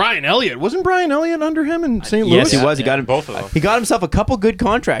 Brian Elliott, wasn't Brian Elliott under him in St. Louis? Yes, he was. He got him both of them. He got himself a couple good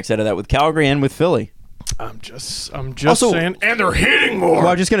contracts out of that with Calgary and with Philly. I'm just Also- saying, and they're hitting more. Well,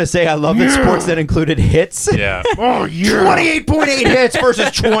 I'm just gonna say I love that sports that included hits. Yeah. Oh yeah, 28.8 hits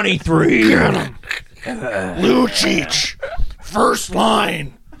versus 23. Lucic, first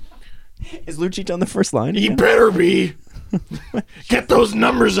line. Is Lucic on the first line? He better be. Get those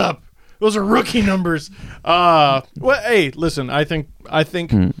numbers up. Those are rookie numbers. Well, hey, listen. I think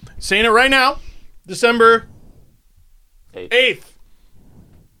saying it right now, December 8th,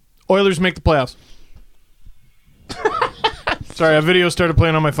 Oilers make the playoffs. Sorry, a video started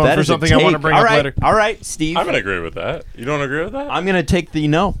playing on my phone That for is a something I want to take. bring All up right. later. All right, Steve. I'm gonna agree with that. You don't agree with that? I'm gonna take the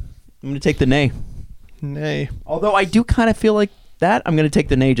no. I'm gonna take the nay. Nay, Although I do kind of feel like that. I'm gonna take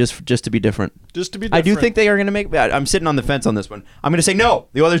the nay just to be different. just to be. I do different. think they are gonna make. I'm sitting on the fence on this one. I'm gonna say no.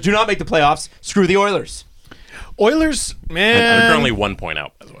 The Oilers do not make the playoffs. Screw the Oilers. Oilers, They're man. currently 1 point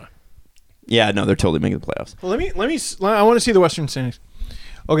out, by the way. Yeah, no, they're totally making the playoffs. Let me. I want to see the Western standings.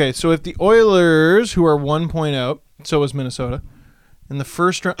 Okay, so if the Oilers, who are 1 point out, so is Minnesota, in the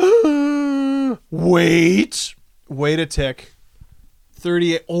first round. Wait a tick.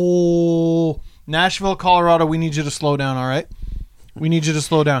 38. Oh, Nashville, Colorado. We need you to slow down. All right, we need you to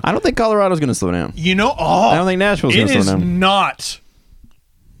slow down. I don't think Colorado's gonna slow down. You know, I don't think Nashville's It gonna slow is down. not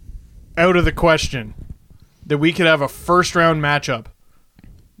out of the question that we could have a first round matchup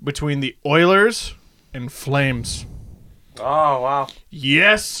between the Oilers and Flames. Oh, wow.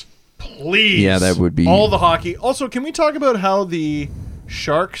 Yes, please. Yeah, that would be- all the hockey. Also, can we talk about how the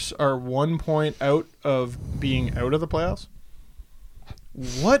Sharks are 1 point out of being out of the playoffs?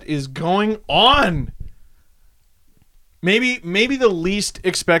 What is going on? Maybe the least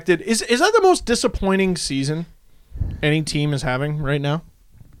expected is that the most disappointing season any team is having right now?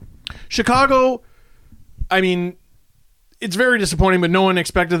 Chicago, I mean, it's very disappointing, but no one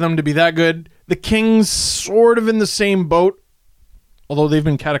expected them to be that good. The Kings sort of in the same boat, although they've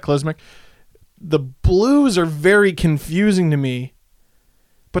been cataclysmic. The Blues are very confusing to me,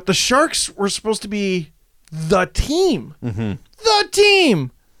 but the Sharks were supposed to be the team. Mm-hmm. The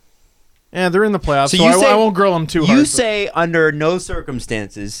team! Yeah, they're in the playoffs, so I won't grill them too hard. You but- say under no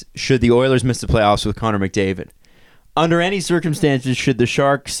circumstances should the Oilers miss the playoffs with Connor McDavid. Under any circumstances should the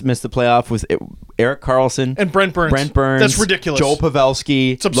Sharks miss the playoff with Erik Karlsson and Brent Burns. That's ridiculous. Joel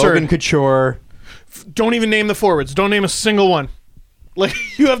Pavelski. It's absurd. Logan Couture. Don't even name the forwards. Don't name a single one. Like,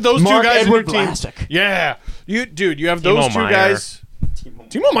 you have those Mark two guys Edward in your team. Vlasic. Yeah. You have those Timo two Meier. guys.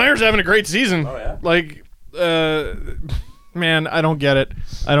 Timo Meyer's having a great season. Oh, yeah? Like, man, I don't get it.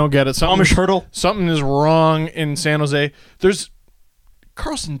 Thomas Hertl. Something is wrong in San Jose.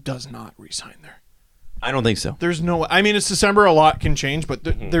 Carlson does not resign there. I don't think so. There's no. I mean, it's December. A lot can change, but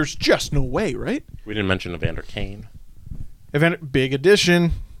there's just no way, right? We didn't mention Evander Kane. Big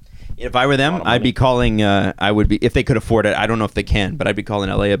addition. If I were them, I'd be calling. I would be if they could afford it. I don't know if they can, but I'd be calling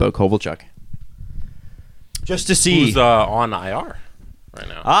LA about Kovalchuk. Just to see. Who's on IR right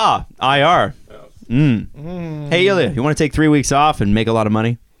now? IR. Hey, Ilya, you want to take 3 weeks off and make a lot of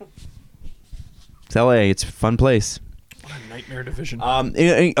money? It's LA. It's a fun place. What a nightmare division.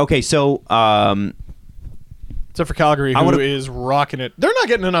 Okay, so Except for Calgary, who wanna- is rocking it. They're not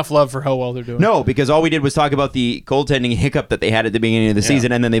getting enough love for how well they're doing. no, because all we did was talk about the goaltending hiccup that they had at the beginning of the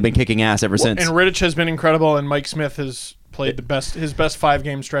season, and then they've been kicking ass ever since. And Rittich has been incredible, and Mike Smith has played his best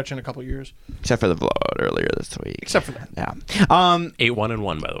 5-game stretch in a couple years. Except for the blowout earlier this week. Except for that. Yeah.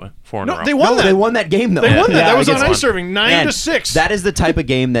 8-1-1, by the way. 4 in a No, row. they won that. They won that game, though. They won that. Yeah, That was on against- ice serving, 9-6. That is the type of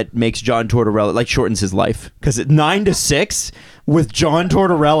game that makes John Tortorella, like, shortens his life. Because 9-6 with John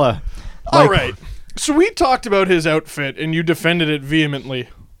Tortorella. All right. So we talked about his outfit, and you defended it vehemently.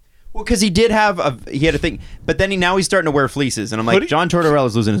 Well, because he had a thing, but then now he's starting to wear fleeces, and I'm like, Hoodie? John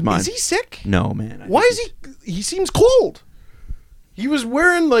Tortorella's losing his mind. Is he sick? No, man. Why is he? He seems cold. He was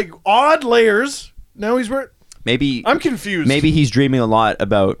wearing like odd layers. Now he's wearing. Maybe I'm confused. Maybe he's dreaming a lot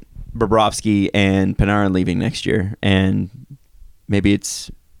about Bobrovsky and Panarin leaving next year, and maybe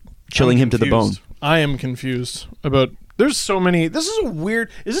it's chilling him to the bone. Confused. I am confused about. There's so many. This is a weird.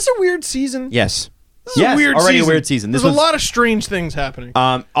 Is this a weird season? Yes. This is a weird already season. a weird season. There's a lot of strange things happening.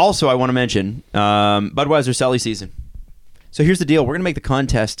 Also, I want to mention Budweiser Selly season. So here's the deal. We're going to make the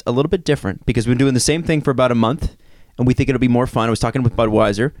contest a little bit different because we've been doing the same thing for about a month, and we think it'll be more fun. I was talking with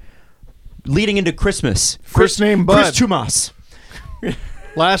Budweiser. Leading into Christmas. First name Bud. Chris Chumas.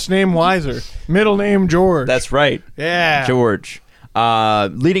 Last name Weiser. Middle name George. That's right. Yeah. George.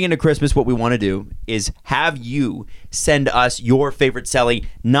 Leading into Christmas, what we want to do is have you send us your favorite Selly,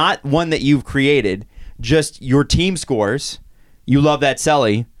 not one that you've created, just your team scores. You love that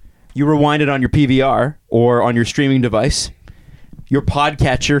Selly. You rewind it on your PVR or on your streaming device, your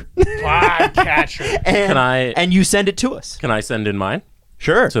podcatcher. And you send it to us. Can I send in mine?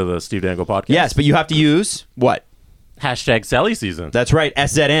 Sure. To the Steve Dangle podcast? Yes, but you have to use what? Hashtag Selly season. That's right,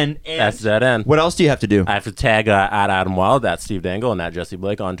 SZN. And SZN. what else do you have to do? I have to tag at Adam Wild, at Steve Dangle, and at Jesse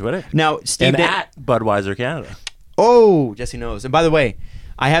Blake on Twitter. Now, Steve And at Budweiser Canada. Oh, Jesse knows. And by the way,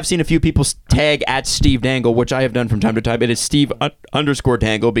 I have seen a few people tag at Steve Dangle, which I have done from time to time. It is Steve _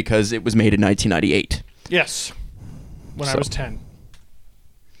 Dangle because it was made in 1998. Yes. When I was 10.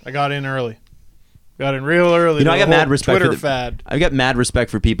 I got in early. Got in real early. You know, I got mad respect Twitter for fad. I got mad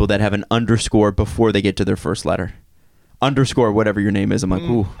respect for people that have an underscore before they get to their first letter. Underscore whatever your name is. I'm like,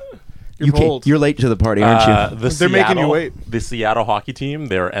 ooh. You're bold. You're late to the party, aren't you? They're making you wait. The Seattle hockey team,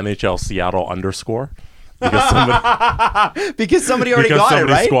 they're NHL Seattle _ Because somebody Because somebody already got it,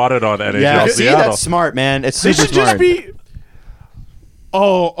 right? squatted on NHL Yeah, see, Seattle. that's smart, man. It's They super should smart. just be.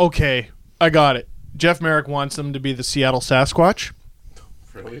 Oh, okay. I got it. Jeff Merrick wants them to be the Seattle Sasquatch.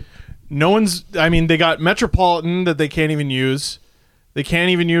 Really? No one's. I mean, they got Metropolitan that they can't even use. They can't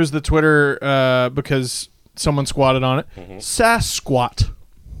even use the Twitter because someone squatted on it. Sasquatch.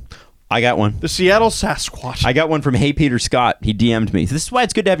 I got one. The Seattle Sasquatch. I got one from Hey Peter Scott. He DM'd me. This is why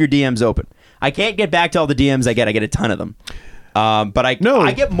it's good to have your DMs open. I can't get back to all the DMs I get. I get a ton of them. But I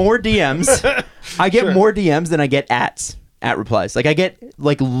get more DMs. I get more DMs than I get at replies. Like I get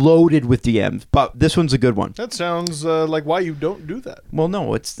loaded with DMs. But this one's a good one. That sounds like why you don't do that. Well,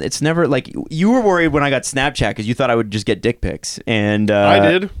 no, it's never like you were worried when I got Snapchat because you thought I would just get dick pics, and I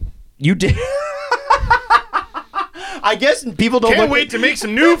did. You did. I guess people don't. Can't wait to make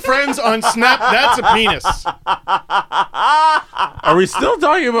some new friends on Snap. That's a penis. Are we still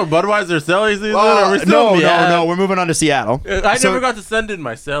talking about Budweiser Selly season? Are we still no. We're moving on to Seattle. I never got to send in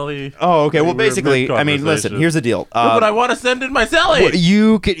my Selly. Oh, okay. Well, We were basically, I mean, listen. mid-conversation. Here's the deal. But I want to send in my Selly.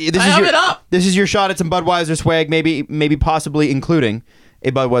 You could. This I is have your. it up. This is your shot at some Budweiser swag. Maybe possibly including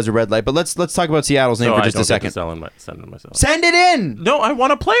a Budweiser Red Light. But let's talk about Seattle's name No, for I just don't a second. get to send in my Selly. Send it in. No, I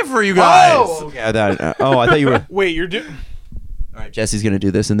want to play for you guys. Oh, okay. I thought you were. Wait, you're doing. All right, Jesse's gonna do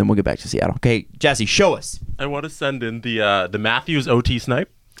this, and then we'll get back to Seattle. Okay, Jesse, show us. I want to send in the Matthews OT snipe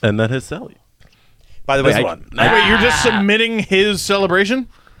and then his Selly. By the way, This one. Wait, you're just submitting his celebration?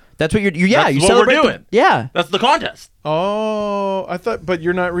 that's what you're That's you what celebrate we're doing. Yeah. That's the contest. Oh, I thought, but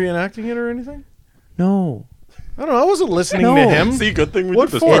you're not reenacting it or anything? No. I don't know. I wasn't listening No. to him. See, good thing we What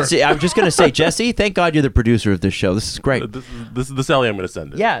did this. for? I'm just gonna say, Jesse, thank God you're the producer of this show. This is great. This is the Selly I'm going to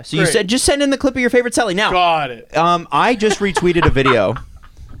send in. Yeah. So you Great. said just send in the clip of your favorite Selly. Now, Got it. I just retweeted a video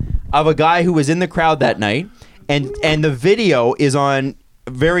of a guy who was in the crowd that night, and the video is on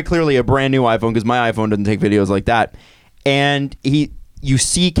very clearly a brand new iPhone because my iPhone doesn't take videos like that. And you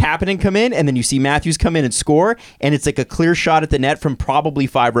see Kapanen come in, and then you see Matthews come in and score, and it's like a clear shot at the net from probably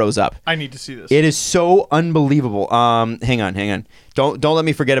 5 rows up. I need to see this. It is so unbelievable. Hang on. Don't let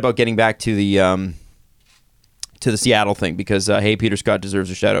me forget about getting back to the Seattle thing because Hey Peter Scott deserves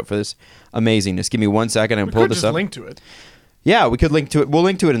a shout out for this amazingness. Give me 1 second and we pull could this just up. link to it. Yeah, we could link to it. We'll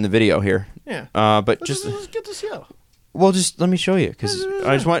link to it in the video here. Yeah. But Let's just get to Seattle. well, just let me show you because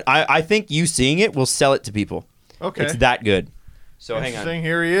I think you seeing it will sell it to people. Okay. It's that good. So hang on. Interesting.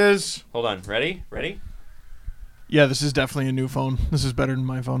 Here he is. Hold on. Ready? Yeah, this is definitely a new phone. This is better than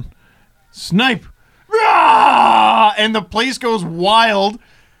my phone. Snipe! Ah! And the place goes wild,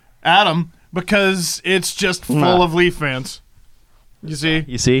 Adam, because it's just full of Leaf fans. You see?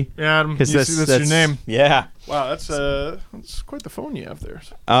 You see? Yeah, Adam, you 'Cause see that's your name. Yeah. Wow, that's quite the phone you have there.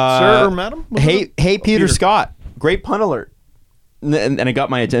 Sir or madam? What was it? Hey, Peter Peter. Scott. Great pun alert. And it got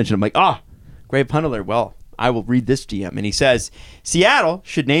my attention. I'm like, great pun alert. Well, I will read this DM. And he says, Seattle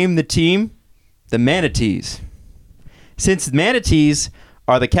should name the team the Manatees. Since manatees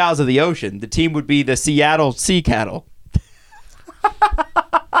are the cows of the ocean, the team would be the Seattle Sea Cattle.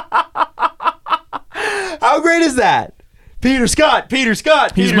 How great is that? Peter Scott.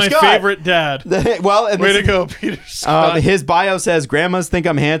 He's my favorite dad. Well, and Way this- to go, Peter Scott. his bio says, "Grandmas think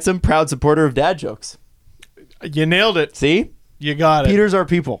I'm handsome, proud supporter of dad jokes." You nailed it. See, You got it. Peter's our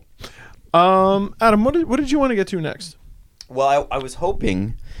people. Adam, what did you want to get to next? Well, I was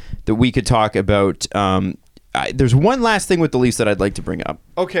hoping that we could talk about. There's one last thing with the Leafs that I'd like to bring up.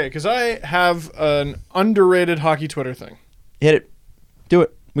 Okay, because I have an underrated hockey Twitter thing. Hit it. Do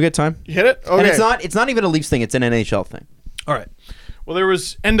it. We got time. You hit it? Okay. And it's not even a Leafs thing. It's an NHL thing. All right. Well, there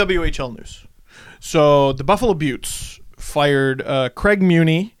was NWHL news. So the Buffalo Beauts fired Craig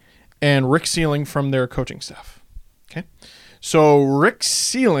Muni and Rick Sealing from their coaching staff. Okay. So Rick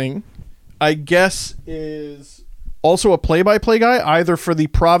Sealing, I guess, is also a play-by-play guy, either for the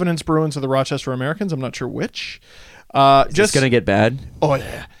Providence Bruins or the Rochester Americans. I'm not sure which. Is this going to get bad? Oh,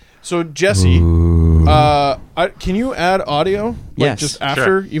 yeah. So, Jesse, can you add audio? Like, yes. Just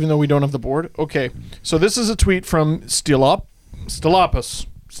after, even though we don't have the board? Okay. So, this is a tweet from Steelopus.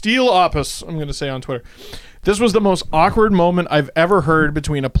 I'm going to say on Twitter. This was the most awkward moment I've ever heard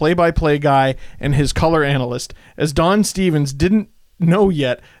between a play-by-play guy and his color analyst, as Don Stevens didn't know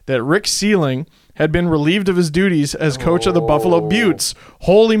yet that Rick Sealing had been relieved of his duties as coach of the Buffalo Beauts.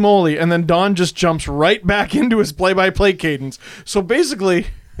 Holy moly. And then Don just jumps right back into his play-by-play cadence. So basically...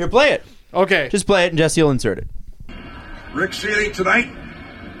 Here, play it. Okay. Just play it and Jesse will insert it. Rick Sealing tonight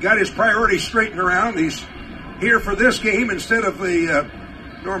got his priorities straightened around. He's here for this game instead of the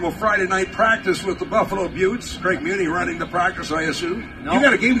normal Friday night practice with the Buffalo Beauts. Craig Muni running the practice, I assume. No. You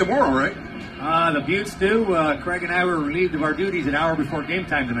got a game tomorrow, right? The Beauts do. Craig and I were relieved of our duties an hour before game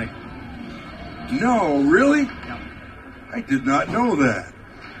time tonight. No, really? Yeah. I did not know that.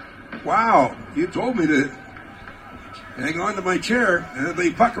 Wow, you told me to hang on to my chair and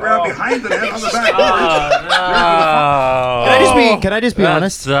they puck around behind the net on the back boards. Can I just be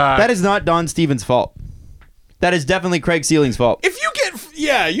honest? That is not Don Stevens' fault. That is definitely Craig Sealing's fault. If you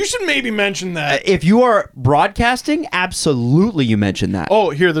get... you should maybe mention that. If you are broadcasting, absolutely you mention that. Oh,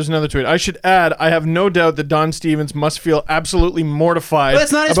 here, there's another tweet. I should add, I have no doubt that Don Stevens must feel absolutely mortified But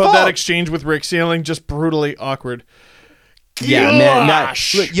that's not his about fault. that exchange with Rick Sealing. Just brutally awkward. Yeah, man.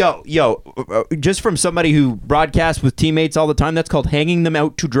 Gosh. Look, just from somebody who broadcasts with teammates all the time, that's called hanging them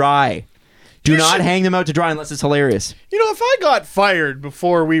out to dry. Do not hang them out to dry unless it's hilarious. You know, if I got fired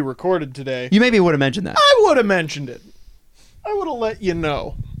before we recorded today, You maybe would have mentioned that. I would have mentioned it. I would have let you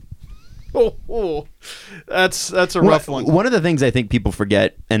know. Oh, that's a rough one. One of the things I think people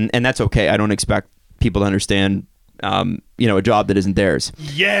forget, and that's okay. I don't expect people to understand, a job that isn't theirs.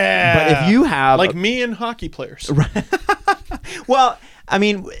 Yeah. But if you have... Like me and hockey players. Well, I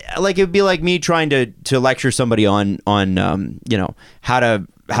mean, like it would be like me trying to lecture somebody on how to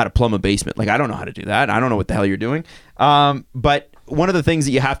plumb a basement. Like I don't know how to do that. I don't know what the hell you're doing. But one of the things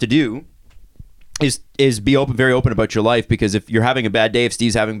that you have to do is be very open about your life, because if you're having a bad day, if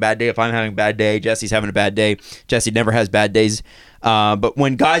Steve's having a bad day, if I'm having a bad day, Jesse's having a bad day. Jesse never has bad days. But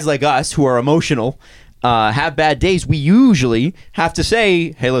when guys like us who are emotional have bad days, we usually have to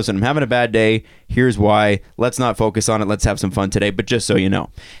say, hey, listen, I'm having a bad day. Here's why. Let's not focus on it. Let's have some fun today. But just so you know,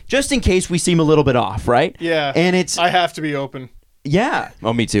 just in case we seem a little bit off, right? Yeah. And I have to be open. Yeah.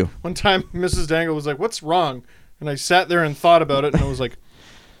 Oh, me too. One time, Mrs. Dangle was like, what's wrong? And I sat there and thought about it, and I was like,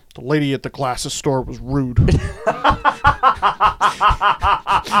 the lady at the glasses store was rude. And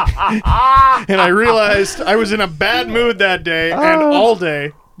I realized I was in a bad mood that day and all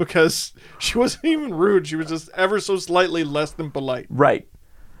day, because she wasn't even rude. She was just ever so slightly less than polite. Right.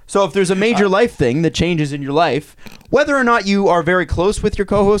 So if there's a major life thing that changes in your life, whether or not you are very close with your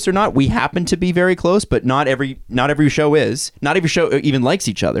co-host or not, we happen to be very close, but not every show is. Not every show even likes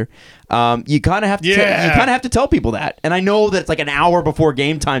each other. You kind of have to tell people that. And I know that it's like an hour before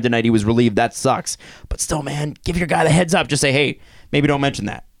game time tonight he was relieved. That sucks. But still, man, give your guy the heads up. Just say, hey, maybe don't mention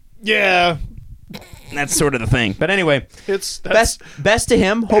that. Yeah. That's sort of the thing. But anyway, That's best to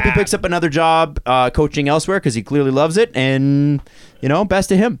him. Hope he picks up another job coaching elsewhere, because he clearly loves it. And, best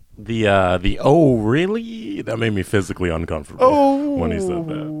to him. The oh really? That made me physically uncomfortable when he said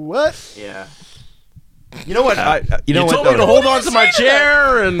that. What? Yeah. You know what? You told me to hold on to my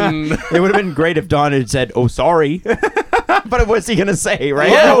chair, and it would have been great if Don had said, "Oh, sorry," but what's he gonna say, right?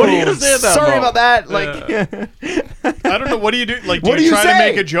 Yeah, what are you gonna say at that Sorry moment? about that. Like, I don't know. What do you do? Like, do What do you you try say? to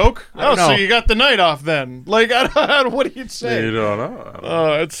make a joke? don't So know. you got the night off then? Like, I don't, what do you say? you don't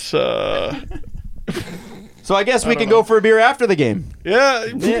know. It's so I guess we can go for a beer after the game. yeah.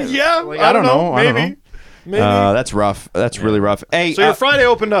 Like, I don't know. I don't Maybe. know. Maybe. That's rough. That's really rough. Hey, So your Friday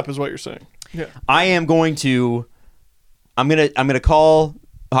opened up, is what you're saying? Yeah. I am going to. I'm gonna call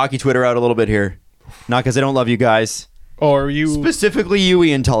hockey Twitter out a little bit here, not because I don't love you guys, Oh, are you? specifically you,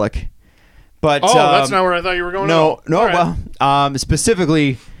 Ian Tulloch. But that's not where I thought you were going. No, at all. All right. well,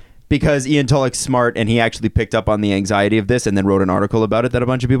 specifically because Ian Tulloch's smart and he actually picked up on the anxiety of this and then wrote an article about it that a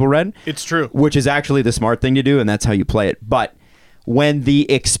bunch of people read. It's true. Which is actually the smart thing to do, and that's how you play it. But when the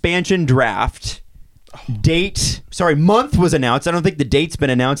expansion draft month was announced. I don't think the date's been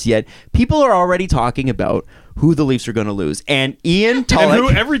announced yet. People are already talking about who the Leafs are going to lose. And Ian Tulloch... and who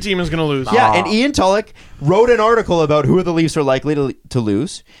every team is going to lose. Yeah, and Ian Tulloch wrote an article about who the Leafs are likely to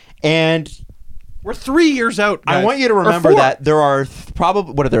lose. And... we're 3 years out, guys. I want you to remember that there are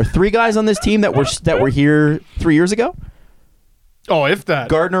probably... what are there, 3 guys on this team that were here 3 years ago? Oh, if that.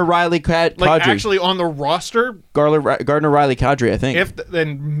 Gardner, Riley, Kadri. Like, actually on the roster? Gardner, Riley, Kadri, I think.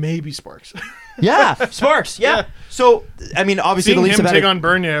 Then maybe Sparks. Yeah, Sparks. Yeah. So, I mean, obviously Seeing the Leafs him have take had on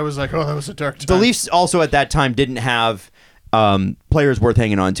Bernier, I was like, oh, that was a dark time. the Leafs also at that time didn't have players worth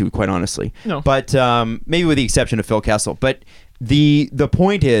hanging on to, quite honestly. No. But maybe with the exception of Phil Kessel. But the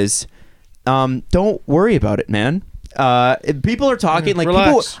point is, don't worry about it, man. People are talking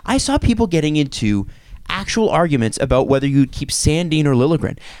relax. I saw people getting into actual arguments about whether you'd keep Sandin or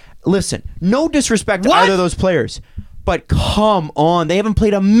Liljegren. Listen, no disrespect to either of those players, but come on, they haven't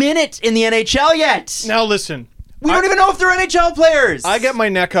played a minute in the NHL yet. Now listen. We don't even know if they're NHL players. I get my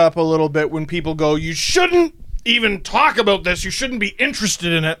neck up a little bit when people go, you shouldn't even talk about this. You shouldn't be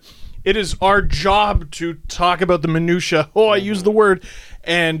interested in it. It is our job to talk about the minutia. Oh, I use the word.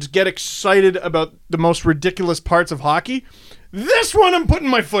 And get excited about the most ridiculous parts of hockey. This one, I'm putting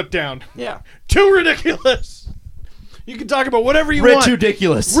my foot down. Yeah. Too ridiculous. You can talk about whatever you want.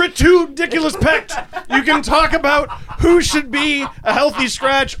 Ridiculous. Ridiculous pecked. You can talk about who should be a healthy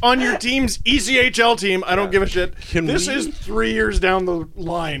scratch on your team's ECHL team. I don't give a shit. This is 3 years down the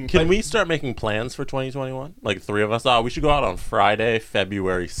line. Can we start making plans for 2021? Like 3 of us? We should go out on Friday,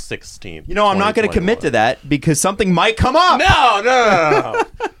 February 16th. You know, I'm not going to commit to that because something might come up. No.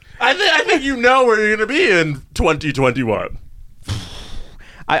 I think you know where you're going to be in 2021.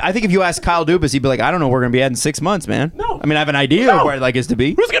 I think if you ask Kyle Dubas, he'd be like, I don't know where we're going to be at in 6 months, man. No. I mean, I have an idea of where I'd like us to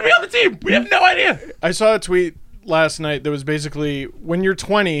be. Who's going to be on the team? We have no idea. I saw a tweet last night that was basically, when you're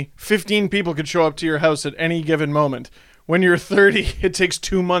 20, 15 people could show up to your house at any given moment. When you're 30, it takes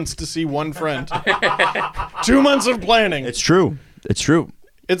 2 months to see one friend. 2 months of planning. It's true.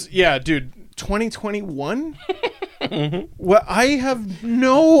 Yeah, dude. 2021? Well, I have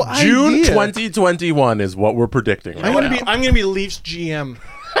no idea. June 2021 is what we're predicting. I'm gonna be Leafs GM.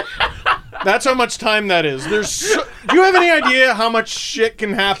 That's how much time that is. Do you have any idea how much shit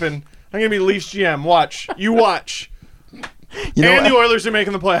can happen? I'm gonna be Leafs GM. Watch. You watch. You know, the Oilers are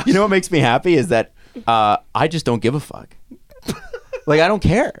making the playoffs. You know what makes me happy is that I just don't give a fuck. Like, I don't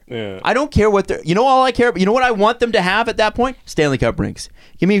care. Yeah. I don't care what they're... You know all I care about? You know what I want them to have at that point? Stanley Cup rings.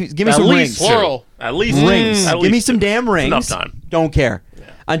 Give me some rings. Plural. At least Rings. At Give me least some damn rings. Enough time. Don't care. Yeah.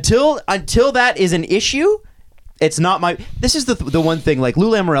 Until that is an issue, it's not my... This is the one thing, like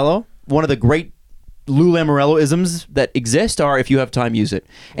Lou Lamoriello, one of the great Lou Lamoriello-isms that exist are, if you have time, use it.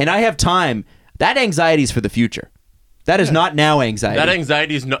 And I have time. That anxiety is for the future. That is not now anxiety. That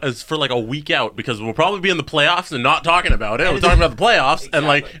anxiety is for like a week out because we'll probably be in the playoffs and not talking about it. We're talking about the playoffs and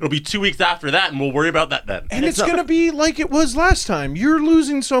like it'll be 2 weeks after that and we'll worry about that then. And it's going to be like it was last time. You're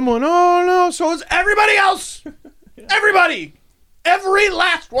losing someone. Oh, no. So is everybody else. Everybody. Every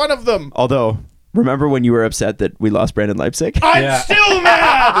last one of them. Although, remember when you were upset that we lost Brandon Leipzig? I'm still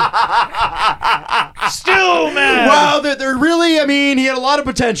mad. Still mad. Wow, they're really, I mean, he had a lot of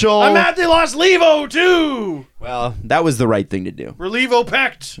potential. I'm mad they lost Levo, too. Well, that was the right thing to do. We're Levo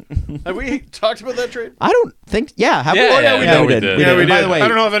pecked. Have we talked about that trade? I don't think, have we? Yeah, yeah, we did. Yeah, we did. By the way, I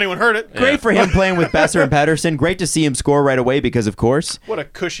don't know if anyone heard it. great for him playing with Besser and Pettersson. Great to see him score right away because, of course, What a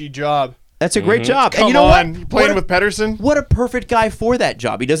cushy job. that's a great job. Come And you know on. what? You playing What a- with Pettersson? What a perfect guy for that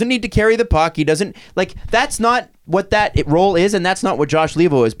job. He doesn't need to carry the puck. He doesn't, like, that's not what that role is, and that's not what Josh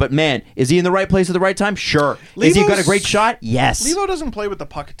Levo is. But, man, is he in the right place at the right time? Sure. Is he got a great shot? Yes. Levo doesn't play with the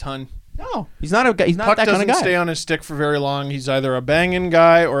puck a ton. No. He's not a guy. He's not Puck that kind doesn't of guy. stay on his stick for very long. He's either a banging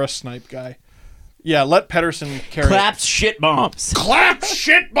guy or a snipe guy. Yeah, let Pettersson carry Claps shit bombs. it. Clap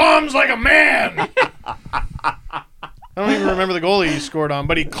shit bombs like a man. I don't even remember the goalie he scored on,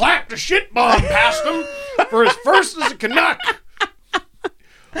 but he clapped a shit bomb past him for his first as a Canuck.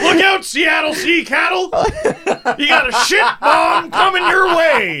 Look out, Seattle Sea Cattle. You got a shit bomb coming your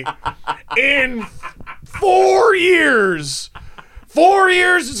way in 4 years. 4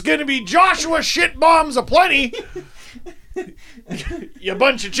 years is going to be Joshua shit bombs aplenty. You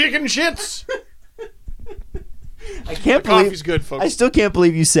bunch of chicken shits. I can't The believe coffee's good, folks. I still can't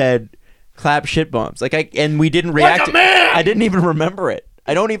believe you said clap shit bombs. Like and we didn't react. a man! I didn't even remember it.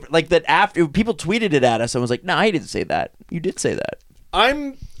 I don't even like that after people tweeted it at us. I was like, no, I didn't say that. You did say that.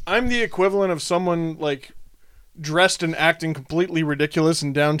 I'm the equivalent of someone like dressed and acting completely ridiculous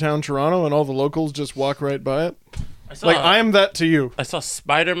in downtown Toronto, and all the locals just walk right by it. Like, I am that to you. I saw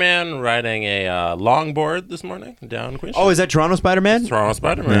Spider-Man riding a longboard this morning down Queen Street. Oh, is that Toronto Spider-Man? Toronto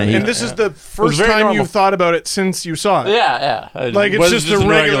Spider-Man. Yeah, And this is the first very time normal. you've thought about it since you saw it. Yeah. Like, it's was just a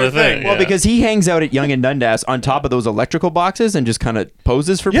regular thing. Well, because he hangs out at Yonge and Dundas on top of those electrical boxes and just kind of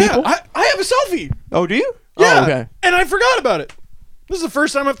poses for Yeah, people. I have a selfie. Oh, do you? Yeah. Oh, okay. And I forgot about it. This is the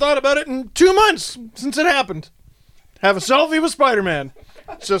first time I've thought about it in 2 months since it happened. Have a selfie with Spider-Man.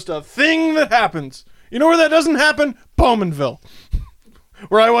 It's just a thing that happens. You know where that doesn't happen? Bowmanville.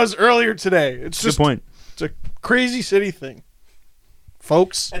 Where I was earlier today. It's just Good point. It's a crazy city thing.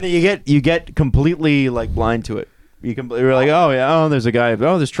 Folks. And then you get completely like blind to it. You're like, oh yeah, oh there's a guy,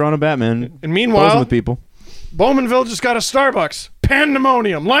 oh there's Toronto Batman. And posing meanwhile, with people. Bowmanville just got a Starbucks.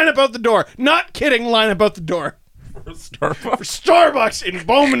 Pandemonium. Line up out the door. Not kidding, line up out the door. Starbucks in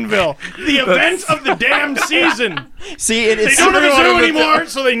Bowmanville. The event of the damn season. See, They it's don't have a everyone zoo in the anymore,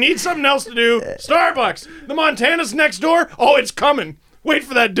 so they need something else to do. Starbucks. The Montana's next door. Oh, it's coming. Wait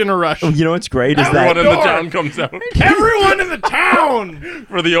for that dinner rush. you know what's great is Everyone that in the door. town comes out Everyone in the town.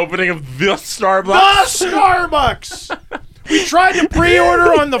 for the opening of the The Starbucks. Starbucks. We tried to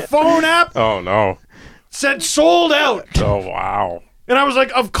pre-order on the phone app. Oh, no. Said sold out. Oh, wow. And I was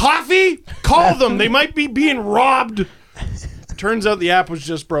like, of coffee? Call them. They might be being robbed. Turns out the app was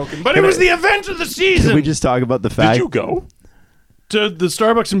just broken. But it was the event of the season. Can we just talk about the fact? Did you go To the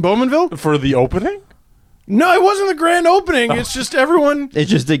Starbucks in Bowmanville? for the opening? No, it wasn't the grand opening. It's just everyone. It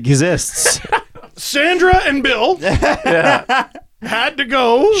just exists. Sandra and Bill had to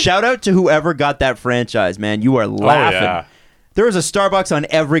go. Shout out to whoever got that franchise, man. You are laughing. yeah. There is a Starbucks on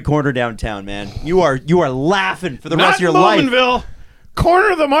every corner downtown, man. You are laughing for the Not rest of your in life. Bowmanville. Corner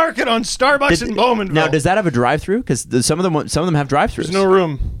of the market on Starbucks in Bowmanville. Now, does that have a drive-through? Because some of them have drive-throughs. There's no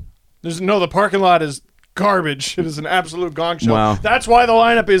room. The parking lot is garbage. It is an absolute gong show. Wow. That's why the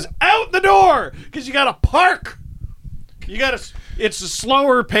lineup is out the door, because you got to park. It's a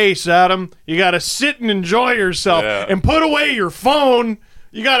slower pace, Adam. You got to sit and enjoy yourself and put away your phone.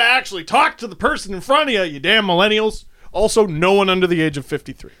 You got to actually talk to the person in front of you, you damn millennials. Also, no one under the age of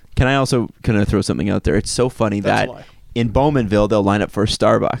 53. Can I throw something out there? It's so funny That's a that lie. in Bowmanville, they'll line up for a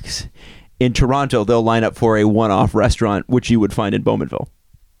Starbucks. In Toronto, they'll line up for a one-off restaurant, which you would find in Bowmanville.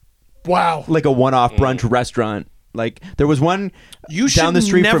 Wow. Like a one-off brunch restaurant. Like, there was one You down the should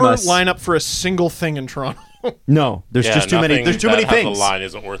street never from us. line up for a single thing in Toronto. No, there's just too many. There's too many Has things. The line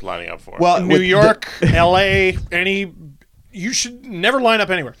isn't worth lining up for. Well, New York, LA, you should never line up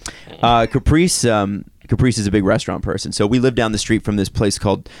anywhere. Caprice is a big restaurant person, so we live down the street from this place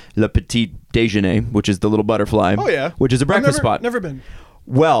called Le Petit Déjeuner, which is the Little Butterfly. Oh yeah, which is a breakfast spot. Never been.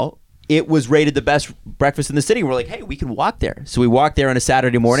 Well, it was rated the best breakfast in the city. We're like, hey, we can walk there. So we walk there on a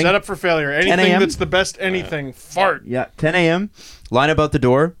Saturday morning. Set up for failure. Anything 10 a.m.? that's the best anything. Fart. Yeah, 10 a.m. Line up out the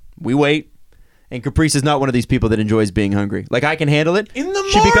door. We wait. And Caprice is not one of these people that enjoys being hungry. Like, I can handle it. In the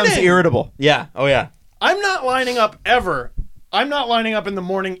She becomes morning! irritable. Yeah. Oh, yeah. I'm not lining up ever. I'm not lining up in the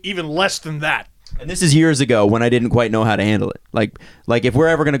morning even less than that. And this is years ago when I didn't quite know how to handle it. Like if we're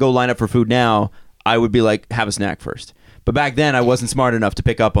ever going to go line up for food now, I would be like, have a snack first. But back then, I wasn't smart enough to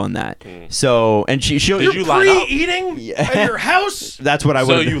pick up on that. So, and she'll... Did you line up? Pre-eating at your house? That's what I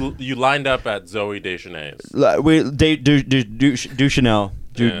So would... you lined up at Zoe Deschanel's. Do Chanel.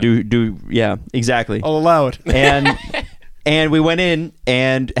 Yeah, exactly. I'll allow it. And we went in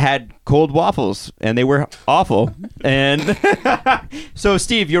and had cold waffles, and they were awful. And so,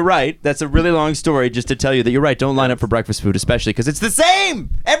 Steve, you're right. That's a really long story just to tell you that you're right. Don't line up for breakfast food, especially because it's the same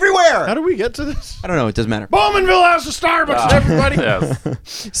everywhere. How do we get to this? I don't know. It doesn't matter. Bowmanville has a Starbucks, everybody.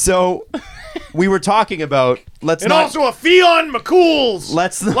 Yes. So we were talking about And also a Fionn McCool's.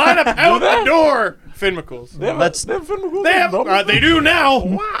 Let's line up out the door. Finn McCool's. They do now.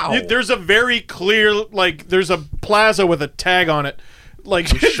 Wow. There's a very clear, there's a plaza with a tag on it.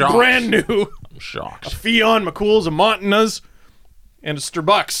 shocked. Brand new. I'm shocked. Fionn McCool's, a Montanas, and a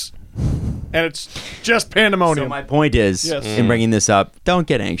Starbucks. And it's just pandemonium. So my point is, Yes. in bringing this up, don't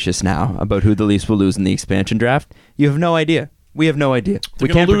get anxious now about who the Leafs will lose in the expansion draft. You have no idea. We have no idea. We're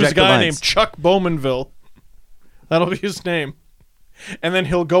We going can't to lose a project the guy lines. named Chuck Bowmanville. That'll be his name. And then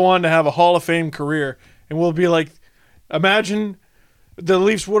he'll go on to have a Hall of Fame career. And we'll be like, imagine the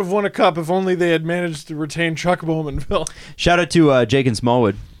Leafs would have won a cup if only they had managed to retain Chuck Bowmanville. Shout out to Jake and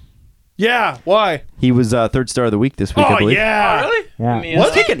Smallwood. Yeah, why? He was third star of the week this week, I Oh, believe. yeah. Really?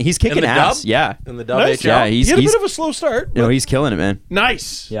 Yeah. He's kicking In the ass. dub? Yeah. In the Nice. WHL? Yeah, He he's had a bit of a slow start. no, he's killing it, man.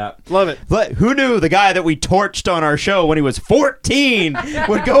 Nice. Yeah. Love it. But who knew the guy that we torched on our show when he was 14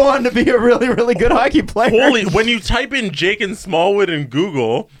 would go on to be a really, really good hockey player? Holy! When you type in Jake and Smallwood in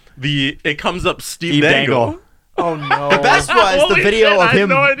Google, it comes up Steve Dangle. Oh no. The best was the Holy video shit, of I had him.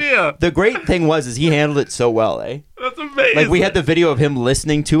 no idea. The great thing was he handled it so well, eh? That's amazing. Like we had the video of him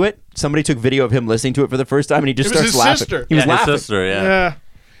listening to it. Somebody took video of him listening to it for the first time, and he just It was starts his laughing. sister. He was his laughing. sister, Yeah.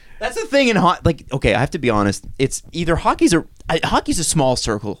 That's the thing in like okay, I have to be honest. It's either hockey's a small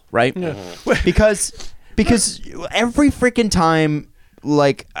circle, right? Because every freaking time.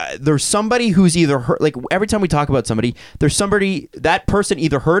 Like there's somebody who's either heard, like every time we talk about somebody, there's somebody that person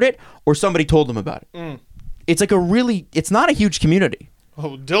either heard it or somebody told them about it. It's like it's not a huge community.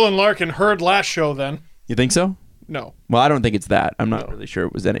 Oh, Dylan Larkin heard last show then. You think so? No. Well, I don't think it's that. I'm not really sure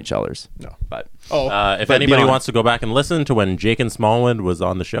it was NHLers. No. But If But anybody beyond- wants to go back and listen to when Jake and Smallwood was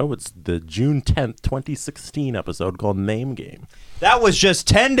on the show, it's the June 10th, 2016 episode called Name Game. that was just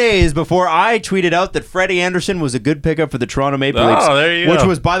 10 days before I tweeted out that Freddie Anderson was a good pickup for the Toronto Maple Leafs. Oh, there you go. Which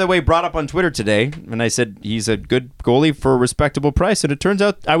was, by the way, brought up on Twitter today. And I said he's a good goalie for a respectable price. And it turns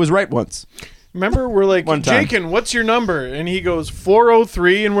out I was right once. Remember, we're like, One time. Jakin, what's your number? And he goes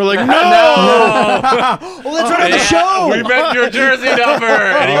 403, and we're like, no. Well, that's right on the show. We meant your jersey number.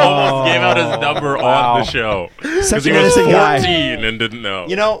 And he almost gave out his number on the show. Such Because he an was innocent 14 guy. and didn't know.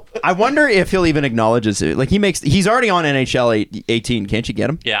 You know, I wonder if he'll even acknowledge it. Like he's already on NHL 18. Can't you get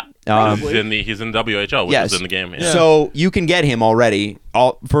him? Yeah. He's in WHL, which is in the game. Yeah. So you can get him already.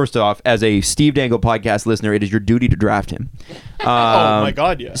 First off, as a Steve Dangle podcast listener, it is your duty to draft him. Oh my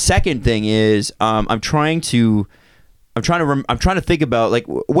God, yeah. Second thing is, I'm trying to think about like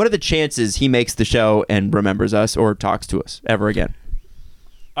what are the chances he makes the show and remembers us or talks to us ever again.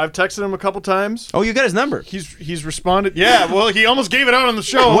 I've texted him a couple times. Oh, you got his number. He's responded. Yeah, well, he almost gave it out on the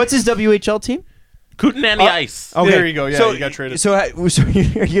show. What's his WHL team? Kootenai Ice. Okay. There you go. Yeah, you got traded. So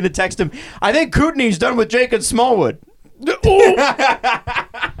you're gonna text him. I think Kootenai's done with Jake and Smallwood.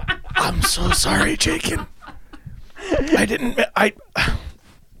 I'm so sorry, Jakin. I didn't.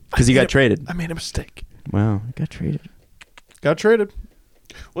 Because he got traded. I made a mistake. Wow, he got traded. Got traded.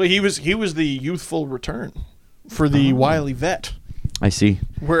 Well, he was the youthful return for the wily vet. I see.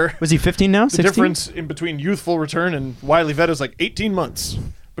 Where Was he 15 now? the 16? difference in between youthful return and wily vet is like 18 months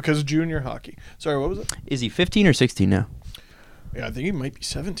because of junior hockey. Sorry, what was it? Is he 15 or 16 now? Yeah, I think he might be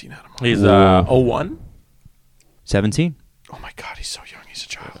 17 Adam. He's 01. 17. Oh my God, he's so young. He's a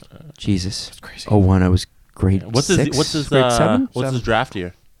child. Jesus. That's crazy. Oh, one. I was grade What's six, his grade seven? what's his draft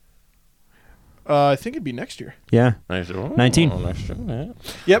year? I think it'd be next year. Yeah. 19. Next year, Yeah.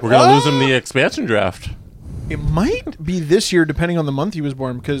 Yep. We're gonna lose him the expansion draft. It might be this year, depending on the month he was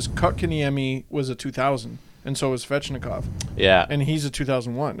born, because Kotkaniemi was a 2000, and so was Svechnikov, Yeah, and he's a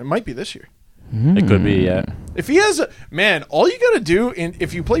 2001. It might be this year. it could be. Yeah, If he has all you got to do,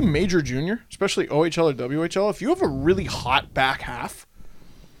 if you play major junior, especially OHL or WHL, if you have a really hot back half,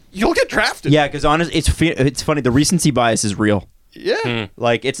 you'll get drafted. Yeah, because honestly, it's funny. The recency bias is real. Yeah.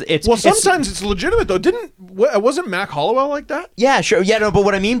 Like it's Well, sometimes it's legitimate though. Wasn't Mac Hollowell like that? yeah, sure. Yeah, no, but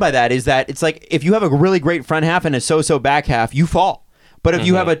what I mean by that is that it's like if you have a really great front half and a so-so back half, you fall. But if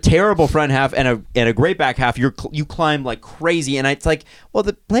you have a terrible front half and a great back half, you climb like crazy. And it's like, well,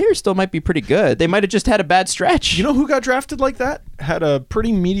 the players still might be pretty good. They might have just had a bad stretch. You know who got drafted like that? Had a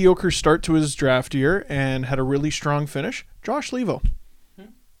pretty mediocre start to his draft year and had a really strong finish. Josh Levo.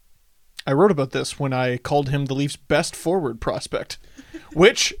 I wrote about this when I called him the Leafs' best forward prospect,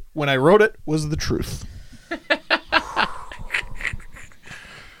 which, when I wrote it, was the truth.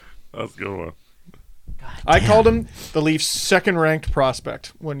 that's a good one. I called him the Leafs' second-ranked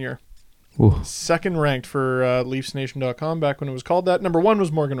prospect one year. Ooh. Second-ranked for LeafsNation.com back when it was called that. Number one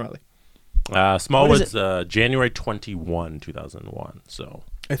was Morgan Riley. Smallwood's January 21, 2001. So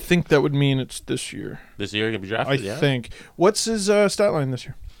I think that would mean it's this year. this year he'll be I drafted. Yeah. think. What's his stat line this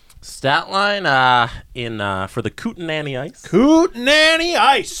year? Stat line for the Kootenai Ice. Kootenai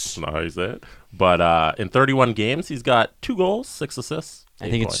Ice. That's not how you say it. But in 31 games, he's got 2 goals, 6 assists. I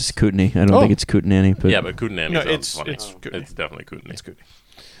 8 think points. it's just Kootenai. I don't think it's Kootenai. But Yeah, but Kootenai No, sounds it's- funny. it's Kootenai. It's definitely Kootenai. It's Kootenai.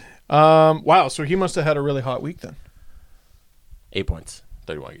 Wow, so he must have had a really hot week then. 8 points,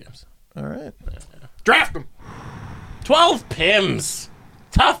 31 games. All right. Draft him. 12 pims.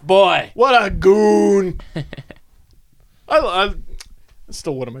 Tough boy. What a goon. It's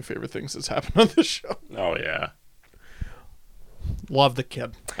still one of my favorite things that's happened on this show. Oh, yeah. Love the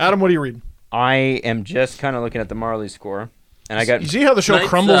kid. Adam, what are you reading? I am just kind of looking at the Marley score, and I got You see how the show Tonight's,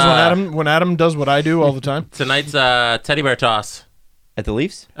 crumbles when Adam does what I do all the time? Tonight's teddy bear toss at the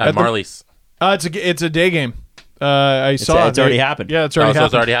Leafs. at At the- Marley's. It's a day game. I saw it's already happened. Yeah, it's already happened.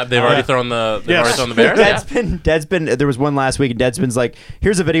 It's already happened. They've already thrown the. They've already thrown the bears. Deadspin. There was one last week, and Deadspin's like,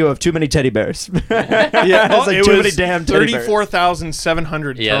 "Here's a video of too many teddy bears." Yeah, it's like it too was many damn teddy bears.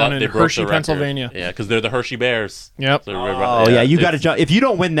 34,700 thrown in Hershey, the record. Pennsylvania. Yeah, because they're the Hershey Bears. Yep. So Oh yeah, you got to jump. If you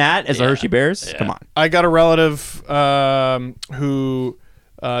don't win that as the Hershey Bears, Yeah. come on. I got a relative who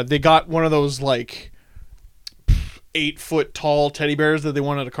they got one of those like 8-foot tall teddy bears that they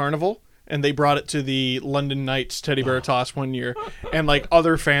won at a carnival. And they brought it to the London Knights teddy bear toss one year, and like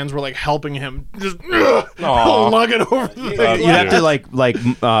other fans were like helping him just lug it over the thing. You'd have to like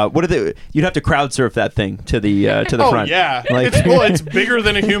what are they? You'd have to crowd surf that thing to the front. Yeah, Like- it's bigger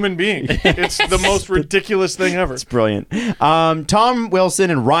than a human being. It's the most ridiculous thing ever. It's brilliant. Tom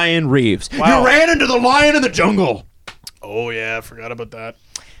Wilson and Ryan Reeves. Wow. You ran into the lion in the jungle. Oh yeah, I forgot about that.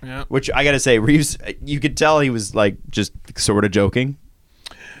 Yeah. Which I gotta say, Reeves, you could tell he was like just sort of joking.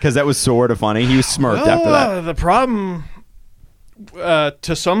 Because that was sort of funny. He was smirked after that. The problem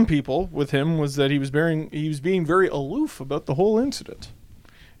to some people with him was that he was being very aloof about the whole incident.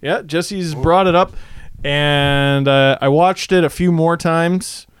 Yeah, Jesse's brought it up, and I watched it a few more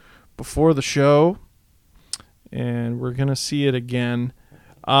times before the show, and we're gonna see it again.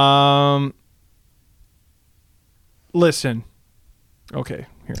 Listen, okay,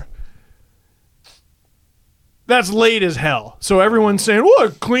 here. That's late as hell. So everyone's saying, "What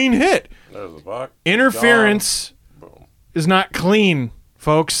a clean hit." There's the puck. Interference is not clean,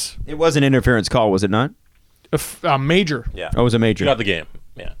 folks. It was an interference call, was it not? A major. Yeah. Oh, it was a major. You got the game.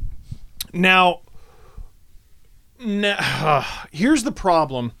 Yeah. Now, here's the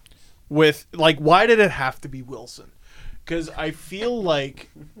problem with, like, why did it have to be Wilson? Because I feel like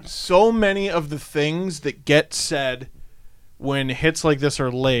so many of the things that get said when hits like this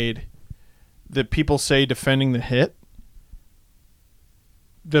are laid that people say defending the hit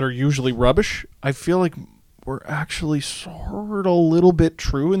that are usually rubbish, I feel like we're actually sort of a little bit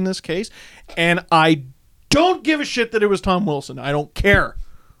true in this case. And I don't give a shit that it was Tom Wilson. I don't care.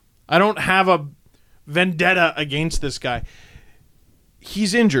 I don't have a vendetta against this guy.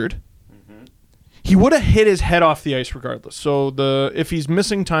 He's injured. He would have hit his head off the ice regardless. So if he's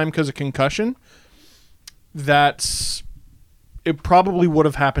missing time because of concussion, it probably would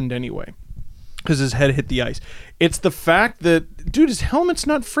have happened anyway because his head hit the ice. It's the fact that, dude, his helmet's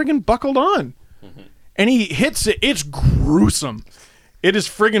not friggin' buckled on. And he hits it. It's gruesome. It is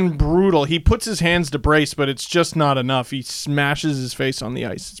friggin' brutal. He puts his hands to brace, but it's just not enough. He smashes his face on the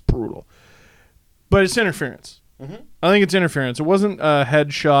ice. It's brutal. But it's interference. I think it's interference. It wasn't a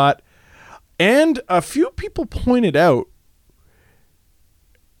headshot. And a few people pointed out,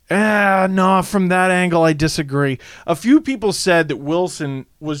 no, from that angle, I disagree. A few people said that Wilson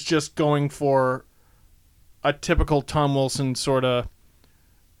was just going for a typical Tom Wilson sort of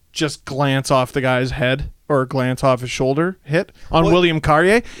just glance off the guy's head or glance off his shoulder hit on William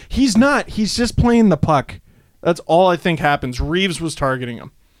Carrier. He's not. He's just playing the puck. That's all I think happens. Reeves was targeting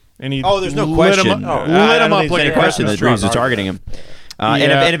him. And he there's no lit question. him up, lit him up like a question that Christmas Reeves tree. was targeting him. Yeah.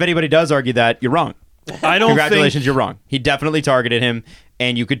 And if anybody does argue that, you're wrong. I don't Congratulations, think, you're wrong. He definitely targeted him,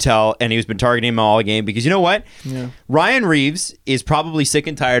 and you could tell, and he's been targeting him all game because you know what? Yeah. Ryan Reeves is probably sick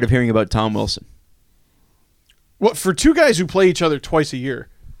and tired of hearing about Tom Wilson. What, for two guys who play each other twice a year?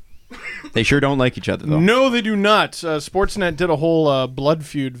 They sure don't like each other, though. No, they do not. Sportsnet did a whole blood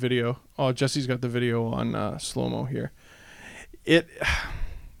feud video. Oh, Jesse's got the video on slow-mo here.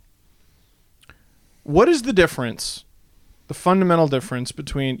 What is the difference, the fundamental difference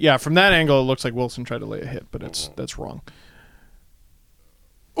between... Yeah, from that angle, it looks like Wilson tried to lay a hit, but that's wrong.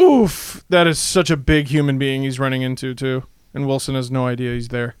 Oof, that is such a big human being he's running into, too. And Wilson has no idea he's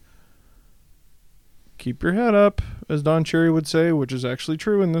there. Keep your head up, as Don Cherry would say, which is actually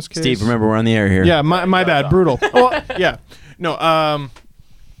true in this case. Steve, remember, we're on the air here. Yeah, my bad. Brutal. Oh, yeah. No,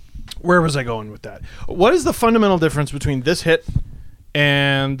 where was I going with that? What is the fundamental difference between this hit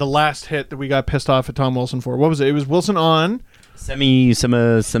and the last hit that we got pissed off at Tom Wilson for? What was it? It was Wilson on...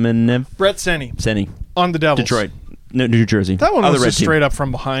 Semenev? Brett Seney. Seney. On the Devils. Detroit. No, New Jersey. That one Other was red just team. straight up from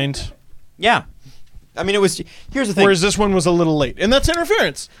behind. Yeah. I mean, it was... Here's the thing. Whereas this one was a little late. And that's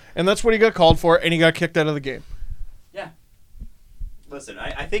interference. And that's what he got called for, and he got kicked out of the game. Yeah. Listen,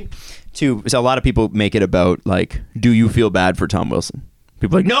 I think, too, so a lot of people make it about, like, do you feel bad for Tom Wilson?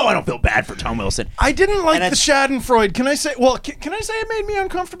 People are like, no, I don't feel bad for Tom Wilson. I didn't like And the Schadenfreude. Can I say... Well, can I say it made me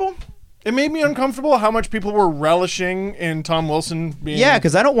uncomfortable? It made me uncomfortable how much people were relishing in Tom Wilson being... Yeah,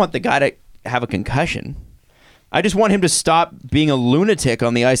 because I don't want the guy to have a concussion. I just want him to stop being a lunatic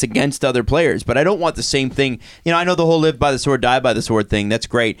on the ice against other players. But I don't want the same thing. You know, I know the whole live by the sword, die by the sword thing. That's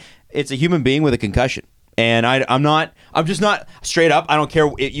great. It's a human being with a concussion. And I'm just not straight up. I don't care.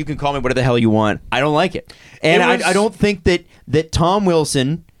 You can call me whatever the hell you want. I don't like it. And I don't think that Tom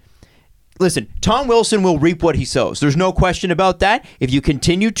Wilson. Listen, Tom Wilson will reap what he sows. There's no question about that. If you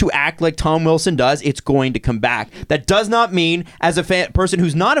continue to act like Tom Wilson does, it's going to come back. That does not mean, as a person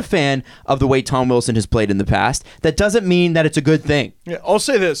who's not a fan of the way Tom Wilson has played in the past, that doesn't mean that it's a good thing. Yeah, I'll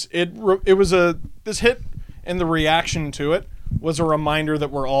say this: it was this hit and the reaction to it was a reminder that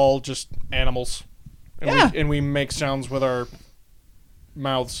we're all just animals, and we make sounds with our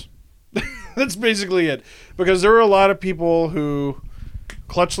mouths. That's basically it. Because there were a lot of people who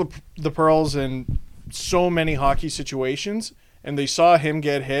clutch the pearls in so many hockey situations, and they saw him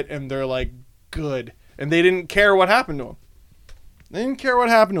get hit, and they're like, good. And they didn't care what happened to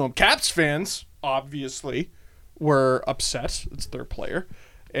him. Caps fans, obviously, were upset. It's their player.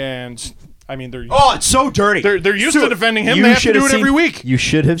 And, I mean, they're... Oh, it's so dirty. They're used to defending him. They have to do it every week. You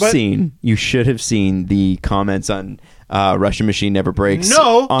should have seen the comments on Russian Machine Never Breaks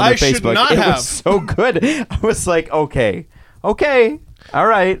No, on I Facebook. should not it have. Was so good. I was like, okay. All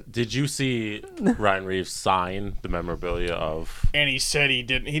right. Did you see Ryan Reeves sign the memorabilia of? And he said he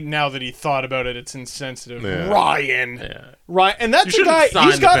didn't. Now that he thought about it, it's insensitive. Yeah. Ryan. Yeah. Ryan. And that's You a guy, shouldn't sign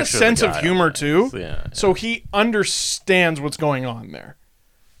he's the got a picture of the sense of guy humor on too. this. Yeah. So he understands what's going on there.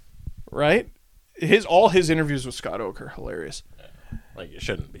 Right? All his interviews with Scott Oak are hilarious. Like, it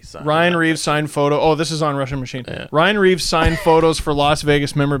shouldn't be signed. Ryan Reeves signed photo. Oh, this is on Russian Machine. Yeah. Ryan Reeves signed photos for Las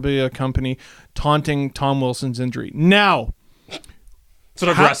Vegas memorabilia company taunting Tom Wilson's injury. Now, It's an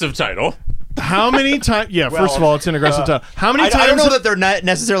aggressive title. how many times? Yeah, first of all, it's an aggressive title. How many times? I don't know that they're not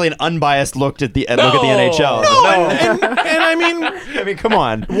necessarily an unbiased look at the NHL. No, and I mean, I mean, come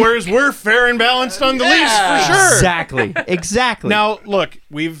on. whereas we're fair and balanced on the Leafs for sure. Exactly. Now, look,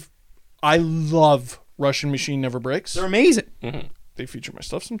 I love Russian Machine Never Breaks. they're amazing. They feature my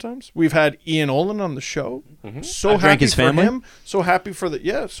stuff sometimes. We've had Ian Olin on the show. So I drank happy his for family. him. So happy for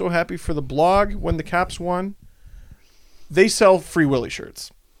the blog when the Caps won. They sell Free Willy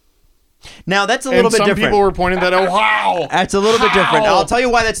shirts. Now that's a And little bit some different. people were pointing that out. Wow. That's a little bit different. How? I'll tell you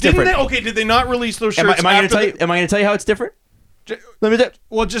why that's different. Did they not release those Am shirts? I going to after tell you? Am I going to tell you how it's different? Let me.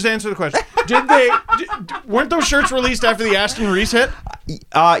 Well, just answer the question. Weren't those shirts released after the Aston Reese hit?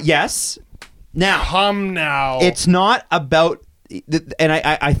 Yes. Now, Come now. it's not about, and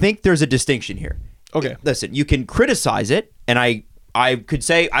I think there's a distinction here. Okay. Listen, you can criticize it, and I could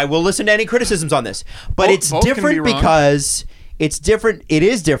say I will listen to any criticisms on this, but Both it's can be different wrong. because it's different. It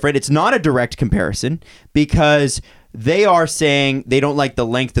is different. It's not a direct comparison because they are saying they don't like the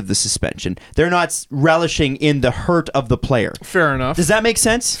length of the suspension. They're not relishing in the hurt of the player. Fair enough. Does that make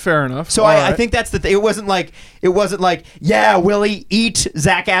sense? Fair enough. So All I right. think that's the thing. It wasn't like, yeah, Willie, eat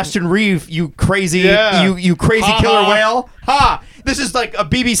Zach Aston Reeve, you crazy, Yeah. you crazy Ha killer ha. whale. Ha! This is like a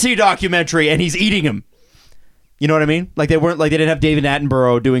BBC documentary, and he's eating him. You know what I mean? Like they didn't have David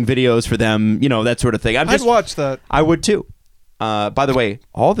Attenborough doing videos for them. You know, that sort of thing. I'd watch that. I would too. By the way,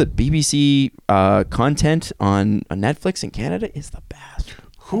 all the BBC content on Netflix in Canada is the best.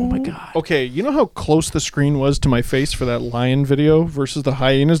 Oh my god. Okay, you know how close the screen was to my face for that lion video versus the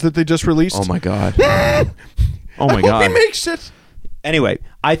hyenas that they just released? Oh my god. Oh my I hope god. he makes it. Anyway,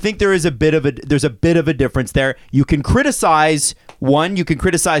 I think there's a bit of a difference there. You can criticize one, you can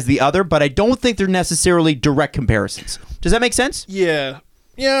criticize the other, but I don't think they're necessarily direct comparisons. Does that make sense? Yeah.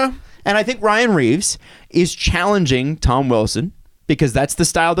 Yeah. And I think Ryan Reeves is challenging Tom Wilson because that's the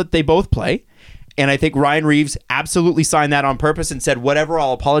style that they both play. And I think Ryan Reeves absolutely signed that on purpose and said, whatever,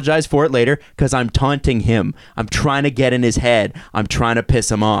 I'll apologize for it later because I'm taunting him. I'm trying to get in his head. I'm trying to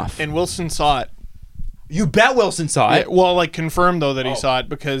piss him off. And Wilson saw it. You bet Wilson saw it. Yeah, well, like confirmed though that he saw it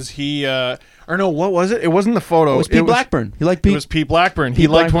because he or no, what was it? It wasn't the photo. It was Pete Blackburn. He liked It Pete. was Pete Blackburn. He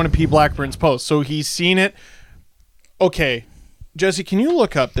liked one of Pete Blackburn's posts, so he's seen it. Okay, Jesse, can you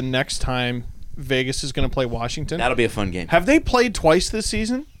look up the next time Vegas is going to play Washington? That'll be a fun game. Have they played twice this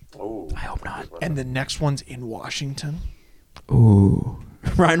season? I hope not. And the next one's in Washington. Ooh.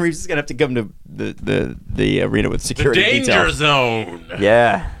 Ryan Reeves is going to have to come to the arena with The security danger detail. zone.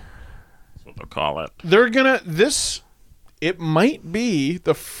 Yeah. That's what they'll call it. They're gonna it might be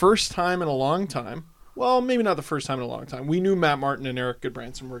the first time in a long time. Well, maybe not the first time in a long time. We knew Matt Martin and Eric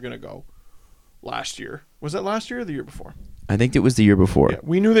Goodbranson were gonna go last year. Was that last year or the year before? I think it was the year before. Yeah,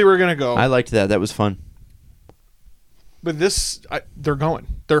 we knew they were gonna go. I liked that. That was fun. But they're going.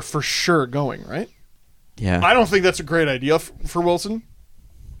 They're for sure going, right? Yeah. I don't think that's a great idea for Wilson.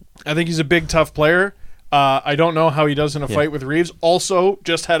 I think he's a big, tough player. I don't know how he does in a fight with Reeves. Also,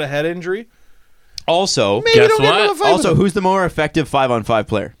 just had a head injury. Also, Maybe Guess don't get into what? a fight with him. who's the more effective 5-on-5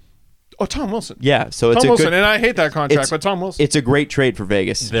 player? Oh, Tom Wilson. Yeah, so it's Tom a Wilson, good. and I hate that contract, it's- but Tom Wilson. It's a great trade for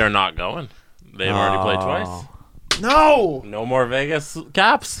Vegas. They're not going. They've already played twice. No. No more Vegas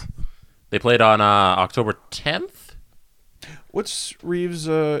Caps. They played on October 10th. What's Reeves?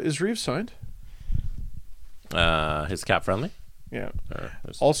 Is Reeves signed? His cap friendly. Yeah.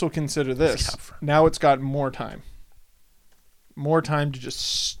 His- Also consider this. Scaffer. Now it's got more time. More time to just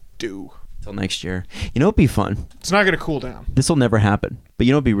stew. Till next year. You know what'd be fun? It's not going to cool down. This will never happen. But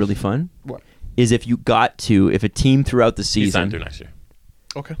you know what'd be really fun? What? Is if a team throughout the He's signed season, through next year.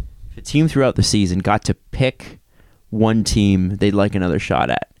 Okay. if a team throughout the season got to pick one team they'd like another shot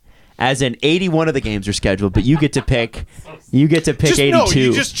at. As in 81 of the games are scheduled, but you get to pick 82. No,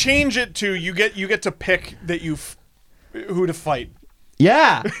 you just change it to you get to pick that who to fight.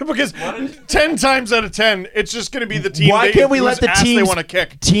 Yeah. Because 10 times out of 10, it's just going to be the team. Why can't we let the teams they teams want to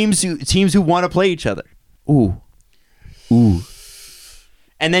kick? teams who want to play each other? Ooh.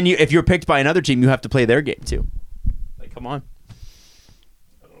 And then if you're picked by another team, you have to play their game too. Like, come on.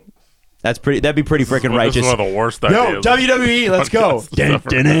 That'd be pretty freaking righteous. This is one of the worst Yo, ideas. WWE, let's go.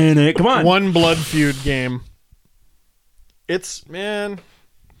 Come on. One blood feud game. It's, man.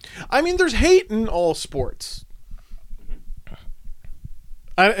 I mean, there's hate in all sports.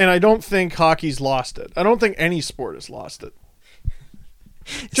 And I don't think hockey's lost it. I don't think any sport has lost it.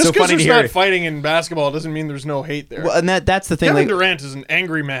 Just so because funny to there's hear not it. fighting in basketball doesn't mean there's no hate there. Well, and that's the thing. Kevin Like, Durant is an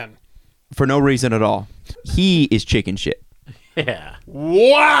angry man. for no reason at all. He is chicken shit. Yeah.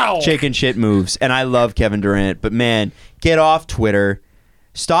 Wow. Chicken shit moves. And I love Kevin Durant. But man, get off Twitter.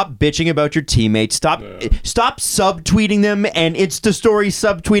 Stop bitching about your teammates. Stop subtweeting them and Insta story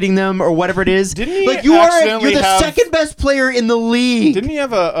subtweeting them or whatever it is. Didn't he you're accidentally the have- second best player in the league. Didn't he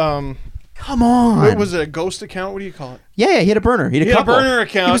have a Come on. what was it, a ghost account? What do you call it? Yeah, he had a burner. He had a had a couple. burner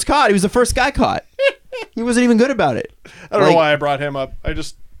account. He was caught. He was the first guy caught. He wasn't even good about it. I don't know why I brought him up.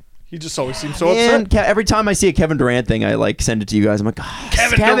 He just always seems so upset. Every time I see a Kevin Durant thing, I like send it to you guys. I'm like,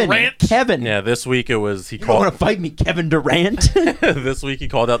 Kevin Durant? Kevin. Yeah, this week it was he You don't want called to fight me, Kevin Durant? this week he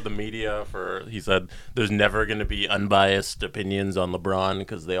called out the media he said there's never going to be unbiased opinions on LeBron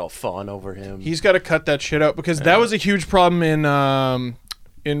because they all fawn over him. He's got to cut that shit out because that was a huge problem in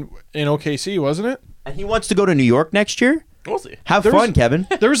OKC, wasn't it? And he wants to go to New York next year? We'll see. Have fun, Kevin.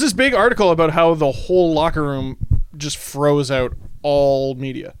 There was this big article about how the whole locker room just froze out all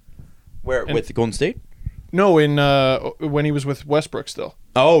media. Where with Golden State? No, in when he was with Westbrook still.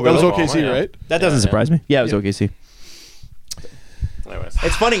 Oh, That was really? OKC, yeah. right? That doesn't surprise me. Yeah, it was OKC. Anyways.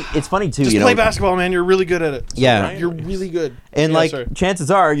 It's funny. It's funny too. Just you play know, basketball, man. You're really good at it. Yeah. You're really good. and Yeah, like sorry. chances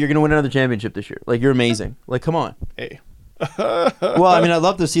are you're gonna win another championship this year. Like you're amazing. Like come on. Hey. Well, I mean, I'd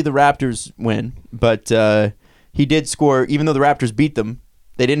love to see the Raptors win, but he did score. Even though the Raptors beat them,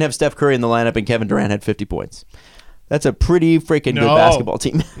 they didn't have Steph Curry in the lineup, and Kevin Durant had 50 points. That's a pretty freaking good No. basketball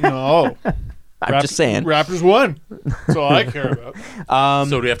team. No. I'm just saying. Raptors won. That's all I care about.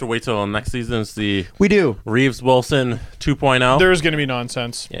 So do we have to wait till next season to see We do. Reeves Wilson 2.0? There's going to be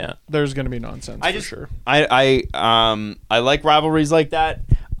nonsense. Yeah. There's going to be nonsense I for just sure. I like rivalries like that.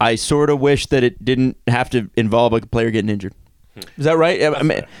 I sort of wish that it didn't have to involve like a player getting injured. Is that right?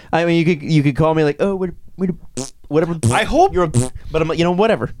 I mean, you could call me like, oh, whatever. I hope you're, but I'm like,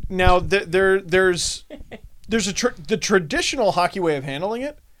 whatever. Now there's the traditional hockey way of handling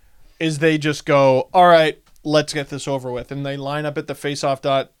it is they just go, all right, let's get this over with, and they line up at the face-off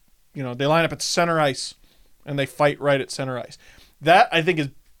dot. They line up at center ice, and they fight right at center ice. That I think is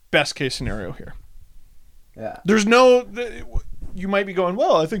best case scenario here. Yeah. There's no. You might be going,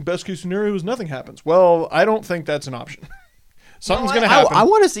 well, I think best case scenario is nothing happens. Well, I don't think that's an option. Something's going to happen. I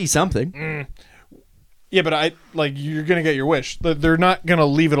want to see something. Yeah, but you're going to get your wish. They're not going to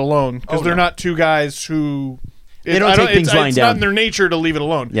leave it alone because they're not two guys who. They don't take things lying It's down. not in their nature to leave it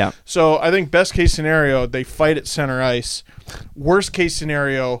alone. Yeah. So I think best case scenario, they fight at center ice. Worst case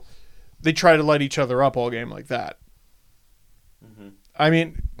scenario, they try to light each other up all game like that. Mm-hmm. I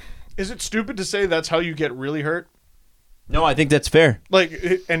mean, is it stupid to say that's how you get really hurt? No, I think that's fair.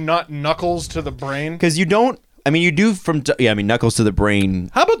 And not knuckles to the brain? Because you don't. I mean, you do from. Knuckles to the brain.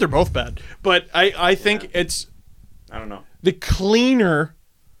 How about they're both bad? But I think it's I don't know. the cleaner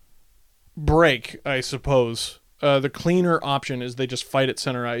break, I suppose. The cleaner option is they just fight at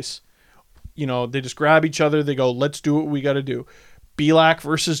center ice. They just grab each other. They go, let's do what we got to do. Belak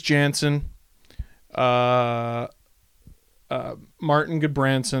versus Jansen. Martin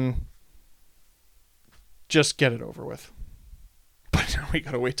Goodbranson. Just get it over with. But now we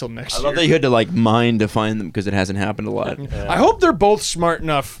got to wait till next year. I love that you had to mine to find them because it hasn't happened a lot. I hope they're both smart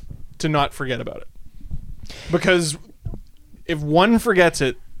enough to not forget about it. Because if one forgets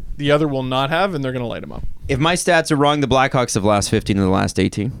it, the other will not have, and they're going to light them up. If my stats are wrong, the Blackhawks have lost 15 in the last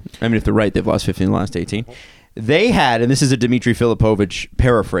 18. I mean, if they're right, they've lost 15 in the last 18. They had, and this is a Dmitry Filipovich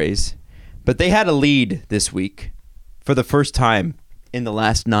paraphrase, but they had a lead this week for the first time in the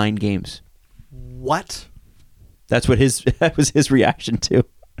last 9 games. What? That was his reaction to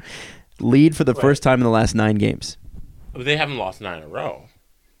lead for the first time in the last 9 games. They haven't lost 9 in a row.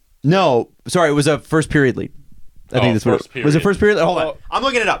 No, sorry, it was a first period lead. I think that's what it was. A first period. Hold on, I'm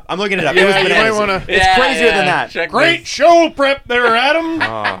looking it up. Yeah, it was you bananas. might wanna- It's crazier than that. Great show prep there, Adam.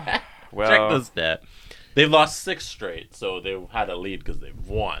 Check the stat. They've lost 6 straight, so they had a lead because they've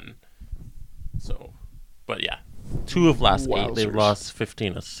won. So, but yeah, 2 of last 8. They've lost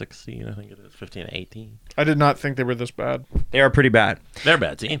 15 of 16. I think it is 15 of 18. I did not think they were this bad. They are pretty bad. They're a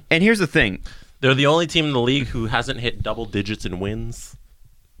bad team. And here's the thing: They're the only team in the league who hasn't hit double digits in wins.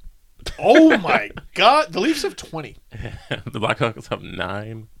 Oh my God! The Leafs have 20. The Blackhawks have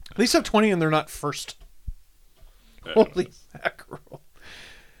 9. The Leafs have 20, and they're not first. Holy mackerel!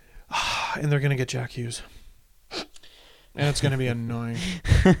 And they're gonna get Jack Hughes, and it's gonna be annoying.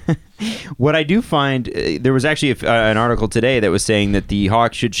 what I do find, there was actually an article today that was saying that the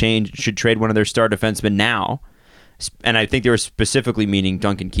Hawks should trade one of their star defensemen now, and I think they were specifically meaning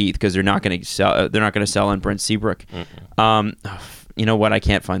Duncan Keith because they're not going to sell. They're not going to sell on Brent Seabrook. You know what? I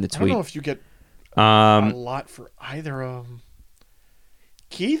can't find the tweet. I don't know if you get a lot for either of them.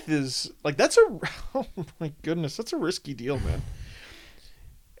 Keith is like that's a oh my goodness, that's a risky deal, man.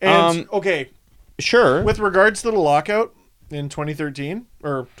 And okay, sure. With regards to the lockout in 2013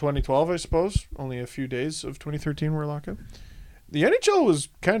 or 2012, I suppose, only a few days of 2013 were lockout. The NHL was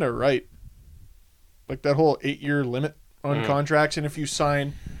kind of right. Like that whole 8-year limit on contracts, and if you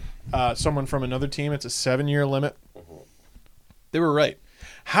sign someone from another team, it's a 7-year limit. They were right.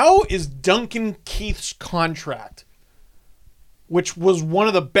 How is Duncan Keith's contract, which was one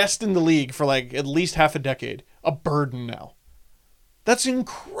of the best in the league for like at least half a decade, a burden now? That's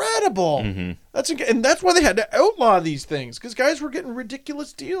incredible. And that's why they had to outlaw these things, because guys were getting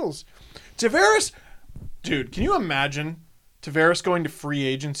ridiculous deals. Tavares, dude, can you imagine Tavares going to free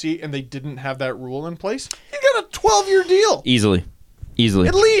agency and they didn't have that rule in place? He got a 12-year deal. Easily.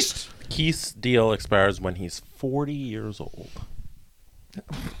 At least. Keith's deal expires when he's 40 years old.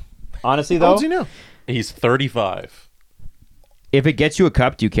 Honestly, How though, old's he now? He's 35. if it gets you a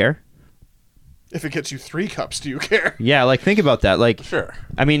cup, do you care? If it gets you 3 cups, do you care? Yeah, like think about that. Like, Sure.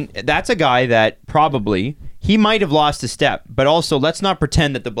 I mean, that's a guy that probably he might have lost a step, but also let's not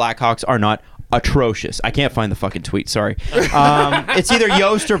pretend that the Blackhawks are not atrocious. I can't find the fucking tweet. Sorry. It's either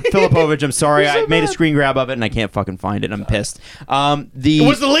Yost or Filipovich. I'm sorry. I made a screen grab of it and I can't fucking find it. I'm pissed. Was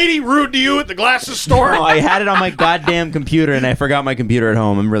the lady rude to you at the glasses store? No, I had it on my goddamn computer and I forgot my computer at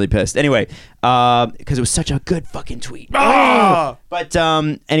home. I'm really pissed. Anyway, because it was such a good fucking tweet. Ah! But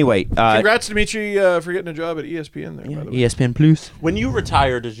anyway, Congrats, Dimitri, for getting a job at ESPN there, by the way. ESPN Plus. When you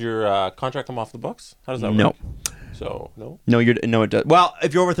retire, does your contract come off the books? How does that No. work? So, no? No, it does. Well,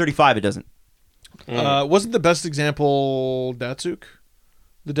 if you're over 35, it doesn't. Wasn't the best example Datsuk?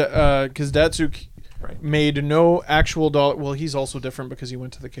 Because Datsuk made no actual dollar. Well, he's also different because he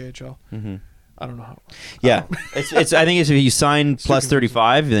went to the KHL. I don't know how. Yeah, it's. I think it's if you sign plus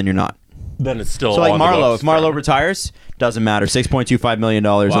 35, then you're not. Then it's still So like on the Marlowe, books if Marlowe forever. retires, doesn't matter. $6.25 million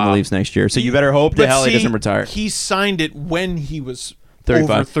on the Wow. Leafs next year. So you better hope to But hell he see, doesn't retire. He signed it when he was 35.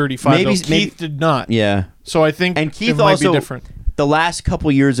 over 35. Maybe- Keith maybe- did not. Yeah, So I think and Keith it might also be different. the last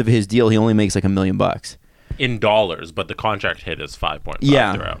couple years of his deal, he only makes like $1 million. in dollars, but the contract hit is 5.5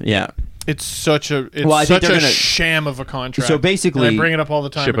 Yeah, throughout. yeah. It's such a Well, I think such they're a gonna- sham of a contract. So basically- and I bring it up all the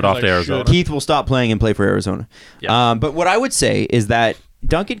time. Ship it because off to I Arizona. should. Keith will stop playing and play for Arizona. Yeah. But what I would say is that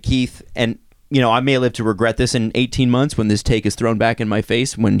Duncan Keith, and I may live to regret this in 18 months when this take is thrown back in my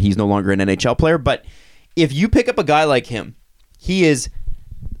face when he's no longer an NHL player. But if you pick up a guy like him, he is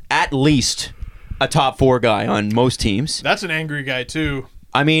at least a top 4 guy on most teams. That's an angry guy too.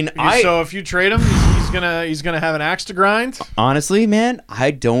 I mean, So if you trade him, he's gonna have an axe to grind. honestly, man, I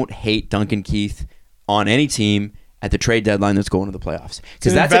don't hate Duncan Keith on any team at the trade deadline that's going to the playoffs. It's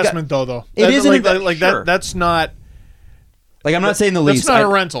an investment, though. It is an like, inve- like sure. that. That's not. Like, I'm not saying the Leafs. That's not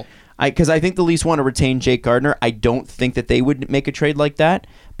a rental. Because I think the Leafs want to retain Jake Gardiner. I don't think that they would make a trade like that,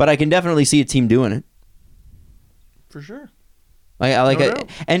 but I can definitely see a team doing it. For sure. I like No it, doubt.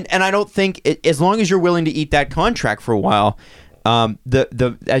 and I don't think as long as you're willing to eat that contract for a while,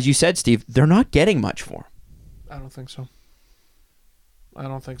 the as you said, Steve, they're not getting much for him. I don't think so.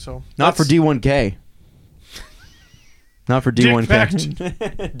 Not for D1K. Not for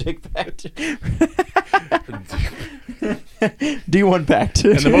D1K. Dick Pact. D1 Pact.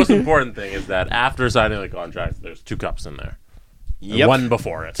 And the most important thing is that after signing the contract, there's 2 cups in there. And Yep. one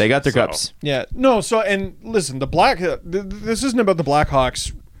before it. They got their So, cups. Yeah. No. So and listen, this isn't about the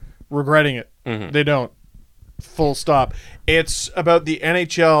Blackhawks regretting it. Mm-hmm. They don't. full stop. It's about the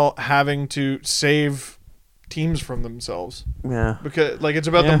NHL having to save teams from themselves. Yeah. Because it's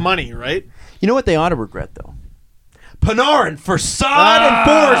about the money, right? You know what they ought to regret, though? Panarin for Sod and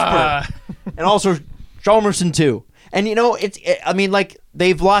Forsberg. And also Chalmerson, too. And,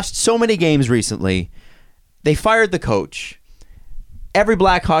 they've lost so many games recently. They fired the coach. Every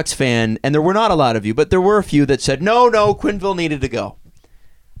Blackhawks fan, and there were not a lot of you, but there were a few that said, no, Quenneville needed to go.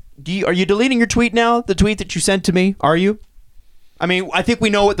 Are you deleting your tweet now? The tweet that you sent to me? Are you? I mean, I think we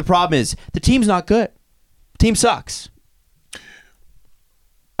know what the problem is. The team's not good. The team sucks.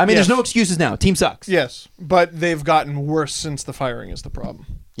 I mean, Yes. There's no excuses now. Team sucks. Yes, but they've gotten worse since the firing is the problem.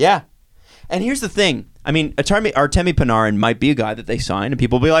 Yeah. And here's the thing. I mean, Artemi Panarin might be a guy that they sign, and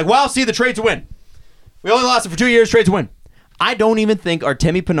people will be like, well, see, the trade's a win. We only lost it for 2 years. Trade's a win. I don't even think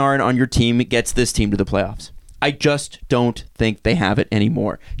Artemi Panarin on your team gets this team to the playoffs. I just don't think they have it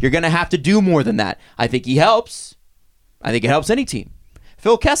anymore. You're going to have to do more than that. I think he helps. I think it helps any team.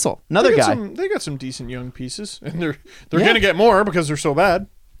 Phil Kessel, another guy. They got some decent young pieces, and they're going to get more because they're so bad.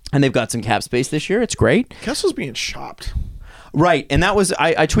 And they've got some cap space this year. It's great. Kessel's being shopped. Right, and that was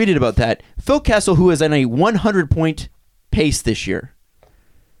I tweeted about that. Phil Kessel, who is on a 100-point pace this year,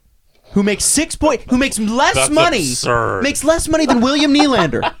 who makes 6 points, who makes less That's money, absurd. makes less money than William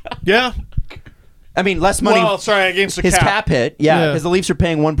Nylander. Yeah. I mean, less money. Well, sorry, against the his cap hit, Yeah. because the Leafs are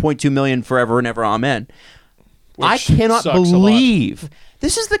paying $1.2 million forever and ever. Amen. I Which cannot sucks a lot. believe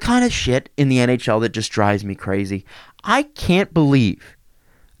this is the kind of shit in the NHL that just drives me crazy. I can't believe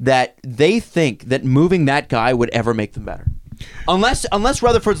that they think that moving that guy would ever make them better. Unless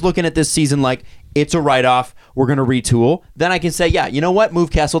Rutherford's looking at this season like it's a write-off, we're going to retool, then I can say, yeah, you know what? Move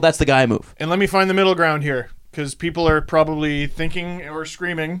Kessel. That's the guy I move. And let me find the middle ground here, because people are probably thinking or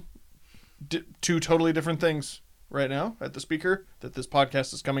screaming two totally different things right now at the speaker that this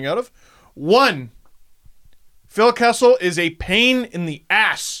podcast is coming out of. One, Phil Kessel is a pain in the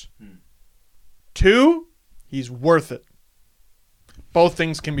ass. Two, he's worth it. Both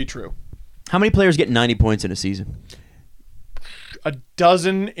things can be true. How many players get 90 points in a season? A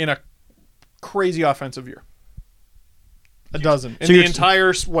dozen in a crazy offensive year. A dozen. In So the you're-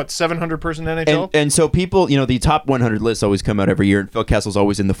 entire, 700-person NHL? And so people, the top 100 lists always come out every year, and Phil Kessel's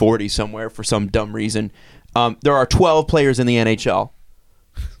always in the 40s somewhere for some dumb reason. There are 12 players in the NHL.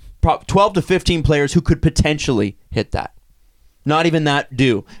 12 to 15 players who could potentially hit that. Not even that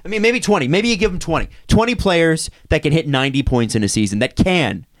do. I mean, maybe 20. Maybe you give them 20. 20 players that can hit 90 points in a season. That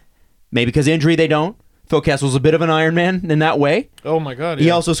can. Maybe because of injury they don't. Phil Kessel's a bit of an Iron Man in that way. Oh, my God. He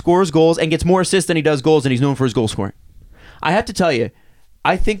yeah. also scores goals and gets more assists than he does goals, and he's known for his goal scoring. I have to tell you,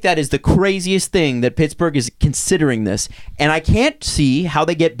 I think that is the craziest thing that Pittsburgh is considering this, and I can't see how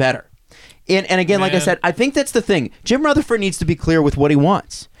they get better. And again, like I said, I think that's the thing. Jim Rutherford needs to be clear with what he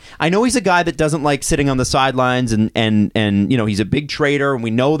wants. I know he's a guy that doesn't like sitting on the sidelines, and he's a big trader, and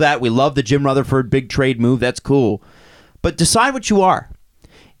we know that. We love the Jim Rutherford big trade move. That's cool. But decide what you are.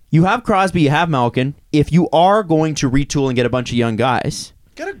 You have Crosby, you have Malkin. If you are going to retool and get a bunch of young guys,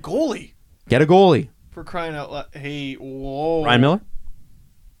 Get a goalie. get a goalie. For crying out loud. Hey, whoa. Ryan Miller?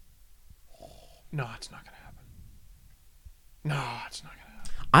 No, it's not going to happen. No, it's not going to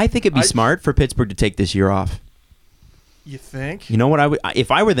happen. I think it'd be smart for Pittsburgh to take this year off. You think? You know what I would,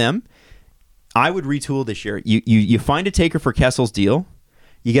 if I were them, I would retool this year. You find a taker for Kessel's deal.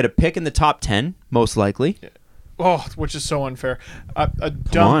 You get a pick in the top 10, most likely. Oh, which is so unfair. A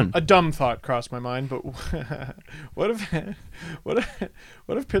dumb thought crossed my mind, but what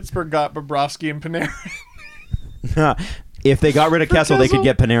if Pittsburgh got Bobrovsky and Panarin? If they got rid of Kessel, they could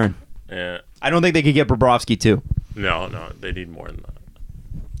get Panarin. Yeah. I don't think they could get Bobrovsky too. No, they need more than that.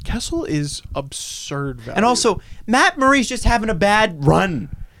 Kessel is absurd value. And also, Matt Murray's just having a bad run.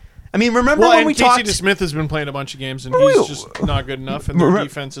 I mean, remember well, when and we Casey talked? DeSmith has been playing a bunch of games, and he's just not good enough, and their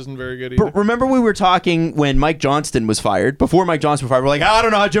defense isn't very good either. Remember we were talking when Mike Johnston was fired? Before Mike Johnston was fired, we're like, I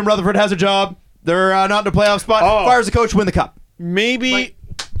don't know. Jim Rutherford has a job. They're not in a playoff spot. Fires the coach, win the cup. Maybe.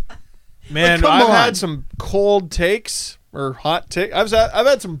 Man, come I've on. had some cold takes or hot takes. I've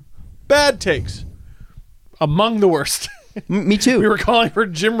had some bad takes. Among the worst. Me too. We were calling for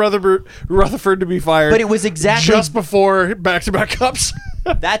Jim Rutherford to be fired. But it was exactly just before back-to-back cups.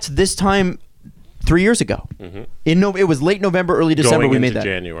 That's this time 3 years ago. Mm-hmm. It was late November, early December. Going we into made that.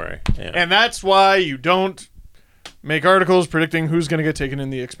 January. Yeah. And that's why you don't make articles predicting who's going to get taken in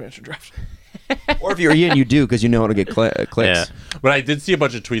the expansion draft. Or if you're Ian, you do because you know how to get clicks. Yeah. But I did see a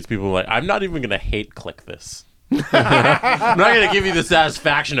bunch of tweets. People were like, I'm not even going to hate click this. I'm not going to give you the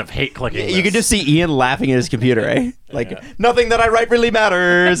satisfaction of hate clicking this. You can just see Ian laughing at his computer, eh? Like, nothing that I write really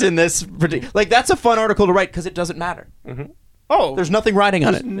matters in this. Like, that's a fun article to write because it doesn't matter. Oh, There's nothing writing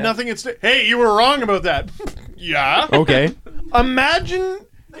on it. nothing. Hey, you were wrong about that. Yeah. Okay. Imagine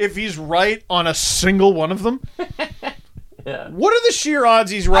if he's right on a single one of them. What are the sheer odds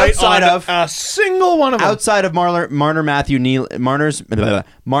he's right Outside on of- a single one of them? Outside of Marner, Matthews,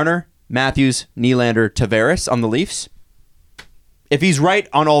 Nylander, Tavares on the Leafs, if he's right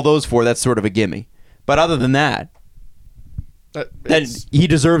on all those four, that's sort of a gimme. But other than that, then he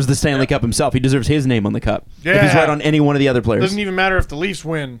deserves the Stanley Cup himself. He deserves his name on the cup. If he's Yeah. right on any one of the other players. Doesn't even matter if the Leafs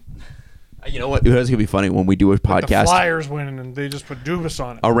win. You know what? That's going to be funny when we do a The podcast. Flyers win and they just put Dubas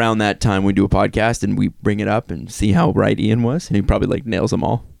on it. Around that time, we do a podcast and we bring it up and see how right Ian was. And he probably like nails them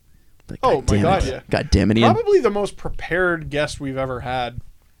all. Like, Oh, my damn God, it. yeah. God damn it, Ian. Probably the most prepared guest we've ever had.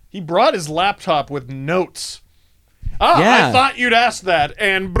 He brought his laptop with notes. Yeah. I thought you'd ask that.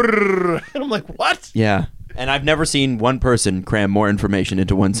 And brrr. And I'm like, what? Yeah. And I've never seen one person cram more information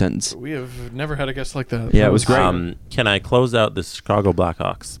into one sentence. We have never had a guest like that. Yeah, it was great. Can I close out the Chicago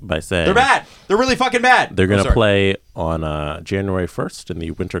Blackhawks by saying They're bad. They're really fucking bad. they're going Oh, to sorry. play on January 1st in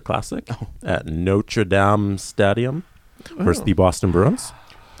the Winter Classic at Notre Dame Stadium versus the Boston Bruins.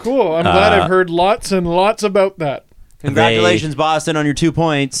 Cool. I'm glad I've heard lots and lots about that. Congratulations, Boston, on your 2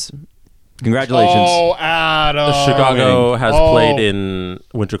 points. Congratulations. Oh, Adam. Chicago has Oh. played in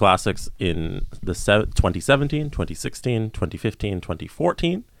Winter Classics in the 2017, 2016, 2015,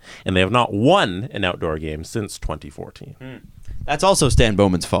 2014, and they have not won an outdoor game since 2014. That's also Stan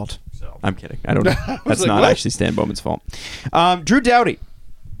Bowman's fault. I'm kidding. I don't know. That's like, not what? actually Stan Bowman's fault. Drew Doughty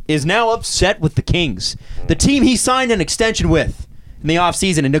is now upset with the Kings, the team he signed an extension with in the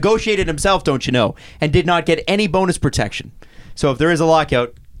offseason and negotiated himself, don't you know, and did not get any bonus protection. So if there is a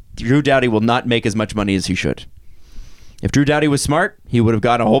lockout, Drew Doughty will not make as much money as he should. If Drew Doughty was smart, he would have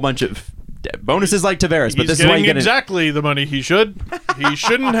got a whole bunch of bonuses like Tavares. But He's this is why getting you get exactly the money he should. He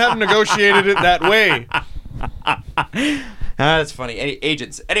shouldn't have negotiated it that way. That's funny.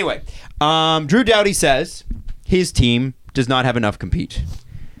 Agents. Anyway, Drew Doughty says his team does not have enough compete.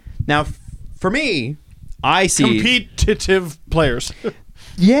 Now, for me, I see. Competitive players.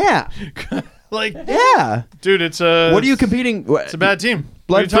 Yeah. Like, Yeah. dude, it's a... What are you competing? It's a bad team.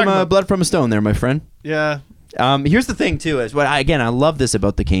 What are you Blood from talking about? blood from a stone, there, my friend. Yeah. Here's the thing, too. Is I love this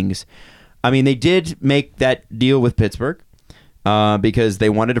about the Kings. I mean, they did make that deal with Pittsburgh because they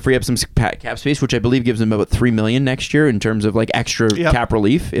wanted to free up some cap space, which I believe gives them about $3 million next year in terms of like extra Yep. cap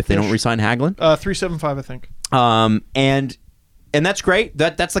relief if they don't re-sign Hagelin. 375, I think. And that's great.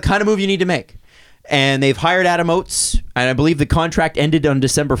 That's the kind of move you need to make. And they've hired Adam Oates, and I believe the contract ended on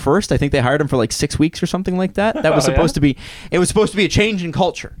December 1st. I think they hired him for like 6 weeks or something like that. That was supposed to be. It was supposed to be a change in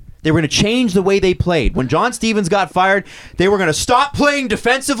culture. They were going to change the way they played. When John Stevens got fired, they were going to stop playing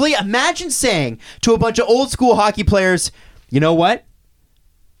defensively. Imagine saying to a bunch of old school hockey players, "You know what?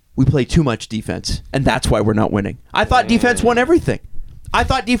 We play too much defense, and that's why we're not winning." I thought defense won everything. I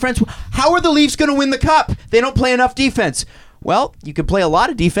thought defense. How are the Leafs going to win the cup? They don't play enough defense. Well, you can play a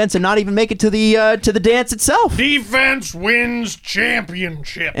lot of defense and not even make it to the dance itself. Defense wins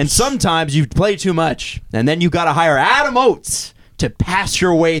championships. And sometimes you play too much, and then you got to hire Adam Oates to pass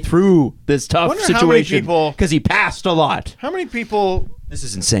your way through this tough Wonder how many situation people- because he passed a lot. How many people... This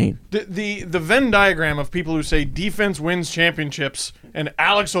is insane. The Venn diagram of people who say defense wins championships and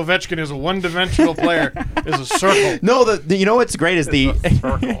Alex Ovechkin is a one-dimensional player is a circle. No, you know what's great is the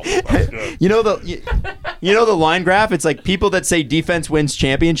you know the line graph. It's like people that say defense wins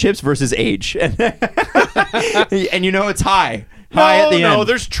championships versus age, and you know it's high at the end.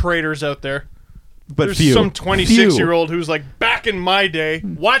 There's traitors out there. But There's few. some Few. 26-year-old who's like, back in my day,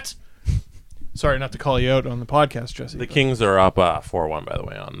 what? Sorry, not to call you out on the podcast, Jesse. The Kings are up 4-1, by the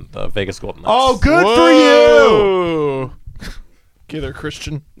way, on the Vegas Golden Knights. Oh, good for you. Whoa. Okay, there,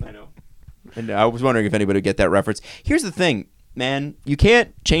 Christian. I know. And I was wondering if anybody would get that reference. Here's the thing, man. You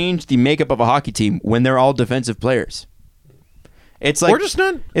can't change the makeup of a hockey team when they're all defensive players. It's like Or just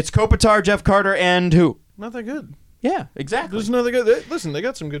none. It's Kopitar, Jeff Carter, and who? Not that good. Yeah, exactly. There's another good. Listen, they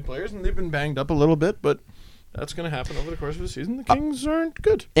got some good players, and they've been banged up a little bit, but that's going to happen over the course of the season. The Kings aren't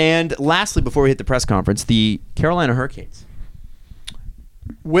good. And lastly, before we hit the press conference, the Carolina Hurricanes.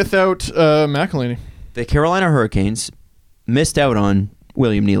 Without McElhinney. The Carolina Hurricanes missed out on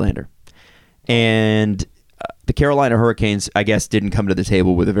William Nylander. And the Carolina Hurricanes, I guess, didn't come to the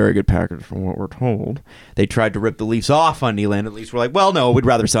table with a very good package from what we're told. They tried to rip the Leafs off on Nylander. At least we're like, well, no, we'd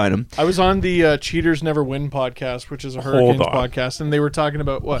rather sign him. I was on the Cheaters Never Win podcast, which is a Hurricanes on. podcast, and they were talking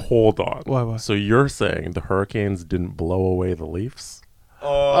about what? Hold on. Why? So you're saying the Hurricanes didn't blow away the Leafs? Oh.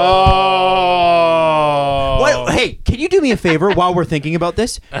 What? Hey, can you do me a favor while we're thinking about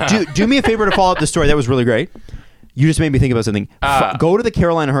this? Do me a favor to follow up the story. That was really great. You just made me think about something. Go to the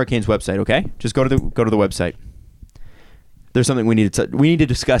Carolina Hurricanes website, okay? Just go to the website. There's something we need to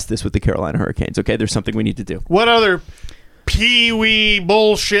discuss this with the Carolina Hurricanes. Okay, there's something we need to do. What other pee-wee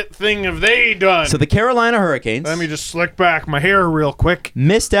bullshit thing have they done? So the Carolina Hurricanes. Let me just slick back my hair real quick.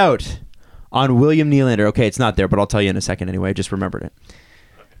 Missed out on William Nylander. Okay, it's not there, but I'll tell you in a second anyway. I just remembered it.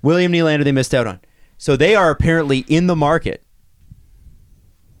 William Nylander, they missed out on. So they are apparently in the market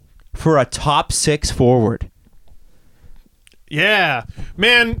for a top 6 forward. Yeah.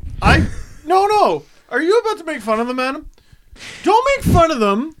 Man, No. Are you about to make fun of them, Adam? Don't make fun of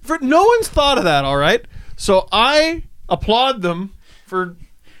them. No one's thought of that, all right? So I applaud them for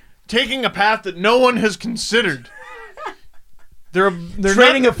taking a path that no one has considered. They're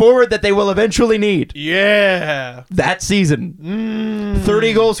Trading a forward that they will eventually need. Yeah. That season.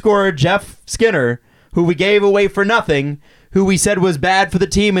 30-goal scorer Jeff Skinner, who we gave away for nothing, who we said was bad for the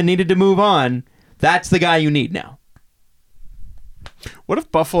team and needed to move on. That's the guy you need now. What if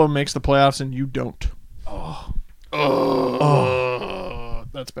Buffalo makes the playoffs and you don't? Oh.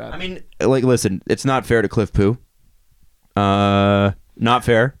 That's bad. I mean, like, listen, it's not fair to Cliff Poo. Not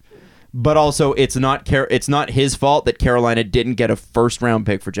fair. But also, it's not his fault that Carolina didn't get a first-round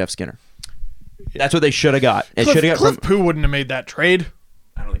pick for Jeff Skinner. That's what they should have got. Cliff Poo wouldn't have made that trade.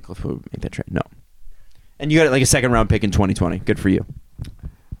 I don't think Cliff Poo would make that trade. No. And you got like a second-round pick in 2020. Good for you.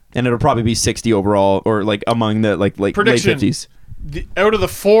 And it'll probably be 60 overall, or like among the like late Prediction. 50s. Out of the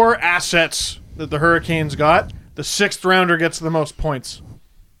 4 assets that the Hurricanes got, the 6th rounder gets the most points.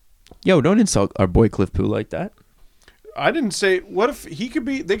 Yo, don't insult our boy Cliff Poo like that. I didn't say. What if he could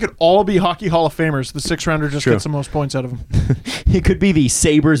be? They could all be Hockey Hall of Famers. The 6th rounder just True. gets the most points out of him. He could be the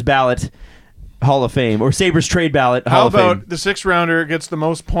Sabres ballot Hall of Fame or Sabres trade ballot Hall of Fame. How about the 6th rounder gets the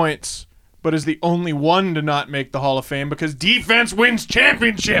most points, but is the only one to not make the Hall of Fame because defense wins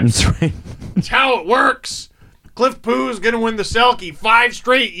championships? That's right. That's how it works. Cliff Pooh's going to win the Selke 5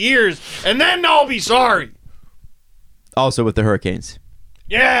 straight years, and then I'll be sorry. Also with the Hurricanes.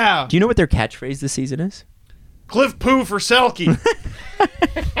 Yeah. Do you know what their catchphrase this season is? Cliff Pooh for Selke.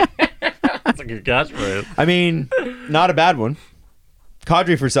 That's a good catchphrase. I mean, not a bad one.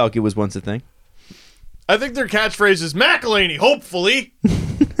 Kadri for Selke was once a thing. I think their catchphrase is McElhaney, hopefully.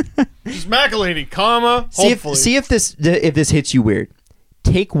 Just McElhaney, comma, hopefully. See if this hits you weird.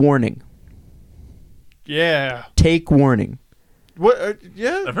 Take warning. Yeah. Take warning. What?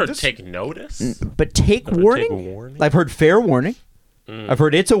 Yeah. I've heard take notice. But take warning? Take a warning? I've heard fair warning. I've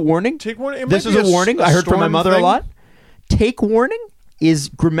heard it's a warning. Take warning. This is a warning. I heard from my mother a lot. Take warning is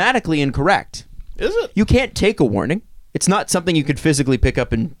grammatically incorrect. Is it? You can't take a warning. It's not something you could physically pick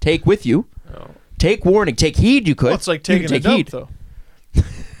up and take with you. Oh. Take warning. Take heed, you could. Well, it's like taking you a dump, though.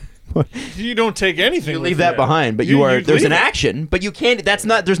 You don't take anything. You leave that behind, but there's an action, but you can't. There's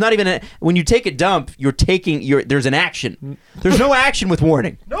not even when you take a dump, there's an action. There's no action with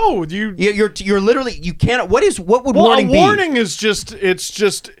warning. No, you're literally, you can't. What would well, warning be? A warning is just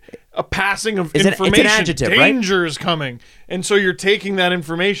a passing of information. It's an adjective, Danger right? is coming, and so you're taking that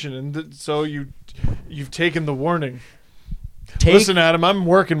information, and so you've taken the warning. Listen, Adam, I'm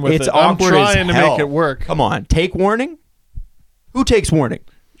working with it. I'm trying to make it work. Come on, take warning. Who takes warning?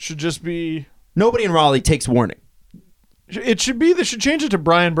 Should just be nobody in Raleigh takes warning. It should be. They should change it to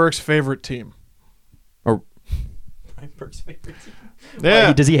Brian Burke's favorite team. Or Brian Burke's favorite team.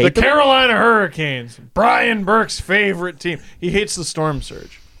 Yeah, does he hate the them? Carolina Hurricanes? Brian Burke's favorite team. He hates the Storm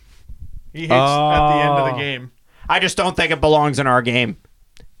Surge. He hates at the end of the game. I just don't think it belongs in our game.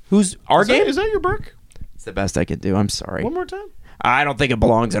 Who's our game? Is that your Burke? It's the best I can do. I'm sorry. One more time. I don't think it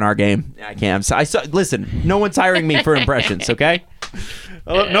belongs in our game. I can't. Listen, no one's hiring me for impressions, okay?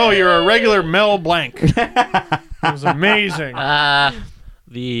 No, you're a regular Mel Blanc. It was amazing.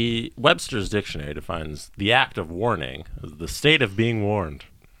 The Webster's Dictionary defines the act of warning as the state of being warned.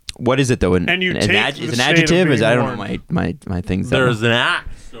 What is it, though? And you take the an state of adjective? being I don't know warned. my things. There's an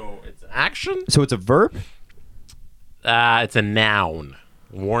act, so it's action. So it's a verb? It's a noun.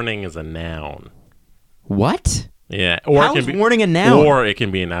 Warning is a noun. What? Yeah. Or How it is can be, warning a noun? Or it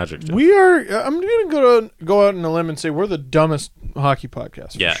can be an adjective. We are. I'm going to go out on a limb and say we're the dumbest hockey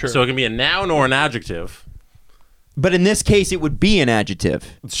podcast. Yeah. For sure. So it can be a noun or an adjective. But in this case, it would be an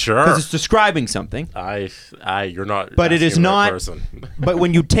adjective. Sure. Because it's describing something. You're not. But it is asking the right not. person. But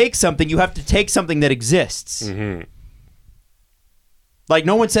when you take something, you have to take something that exists. Mm-hmm. Like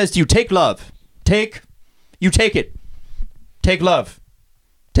no one says to you, take love. You take it. Take love.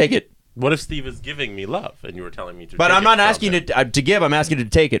 Take it. What if Steve is giving me love and you were telling me to? But take I'm not it from asking him? you to give. I'm asking you to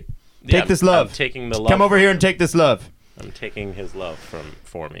take it. Yeah, Take this love. I'm taking the love. Come over from here him. and take this love. I'm taking his love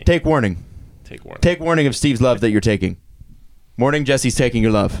for me. Take warning. Take warning. Take warning of Steve's love that you're taking. Morning, Jesse's taking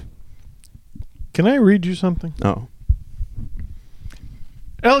your love. Can I read you something? Oh.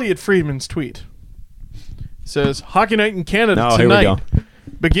 Elliot Friedman's tweet. says Hockey Night in Canada Oh, here we tonight go.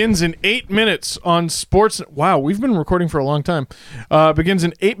 begins in 8 minutes on Sports. Wow, we've been recording for a long time. Begins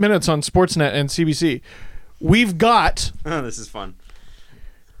in 8 minutes on Sportsnet and CBC. We've got Oh, this is fun.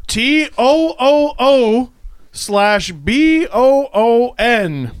 TOOO/BOON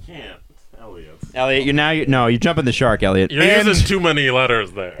Can't. Elliot. Elliot, you're jumping the shark, Elliot. You're And- using too many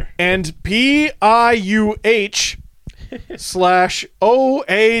letters there. and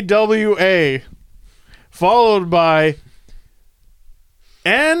PIUH/OAWA, followed by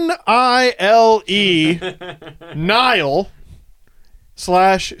NILE Nile/CAAY.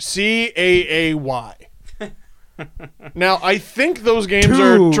 Now, I think those games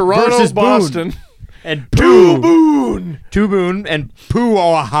Two are Toronto, versus Boone. Boston. And Boone. Boone and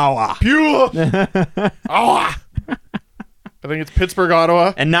Puahawa. Pure. I think it's Pittsburgh,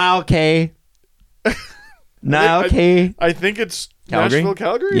 Ottawa. And Niall K. Niall K. I think it's Calgary? Nashville,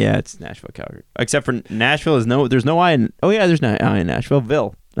 Calgary. Yeah, it's Nashville, Calgary. Except for Nashville there's no I in. Oh yeah, there's no I in Nashville.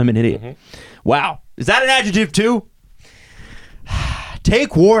 Ville. I'm an idiot. Wow. Is that an adjective too?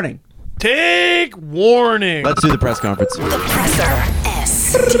 Take warning. Take warning. Let's do the press conference. You The Presser.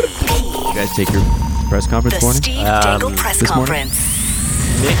 SDP. guys take your press conference The warning? Steve Dangle Press this morning?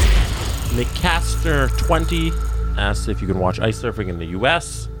 Conference. Nick Caster 20 asks if you can watch ice surfing in the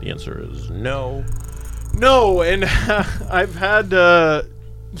U.S. The answer is no. No, and I've had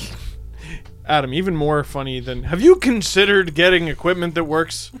Adam, even more funny than have you considered getting equipment that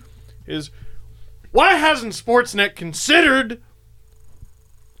works is why hasn't Sportsnet considered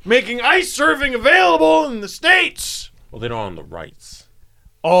making ice surfing available in the States? Well, they don't own the rights.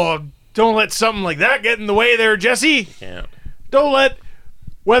 Oh, don't let something like that get in the way there, Jesse. Can't. Don't let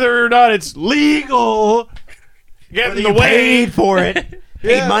whether or not it's legal get in the You way. paid for it.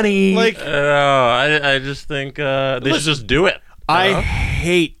 Paid Yeah, money. Like I just think they should just do it. I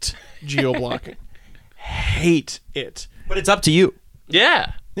hate geo-blocking. Hate it. but it's up to you.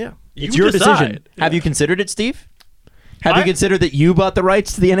 Yeah. Yeah. It's You your decide. decision. Have you considered it, Steve? Have you I- considered that you bought the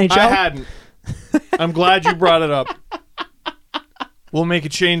rights to the NHL? I hadn't. I'm glad you brought it up. We'll make a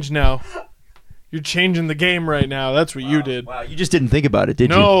change now. You're changing the game right now. That's what you did. Wow, you just didn't think about it, did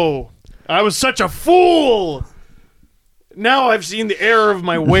you? No. I was such a fool. Now I've seen the error of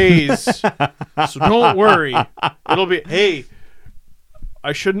my ways. So don't worry. It'll be, hey,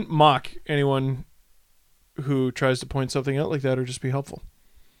 I shouldn't mock anyone who tries to point something out like that or just be helpful.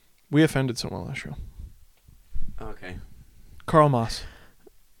 We offended someone last show. Okay. Carl Moss.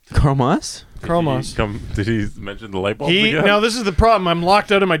 Carl Moss? Carl Moss. Did he mention the light bulbs He again? now this is the problem. I'm locked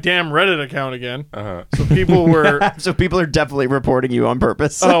out of my damn Reddit account again. Uh-huh. So people were So people are definitely reporting you on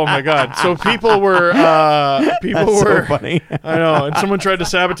purpose. oh my god. So people were That's so funny. I know, and someone tried to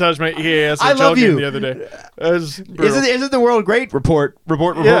sabotage my EASHL I love game you. the other day. It was brutal. Isn't the world great? Report.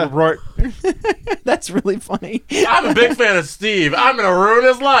 Yeah. That's really funny. I'm a big fan of Steve. I'm going to ruin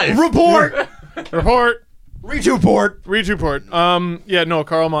his life. Report. Report. Retuport. Yeah, no,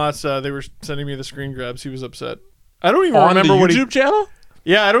 Carl Moss, they were sending me the screen grabs. He was upset. I don't even On remember the what YouTube channel?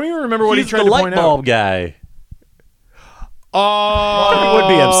 Yeah, I don't even remember what He's he tried the to light point bulb out. guy. Oh, He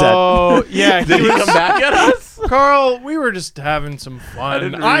would be upset. Oh, yeah. Did he come back at us? Carl, we were just having some fun.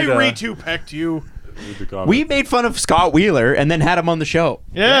 didn't I read, retupecked you. We made fun of Scott Wheeler and then had him on the show.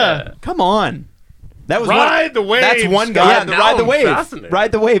 Yeah. Come on. That was Ride the wave, That's one guy. Scott. Yeah, Now ride the I'm wave. fascinated.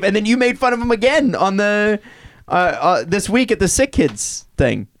 Ride the wave. And then you made fun of him again on the this week at the Sick Kids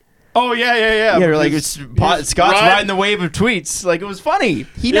thing. Oh, yeah. Yeah, you're like Because Scott's riding the wave of tweets. Like it was funny.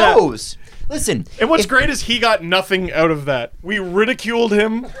 He Yeah. knows. Listen. And what's great is he got nothing out of that. We ridiculed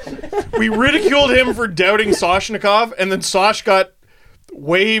him. We ridiculed him for doubting Soshnikov, and then Sosh got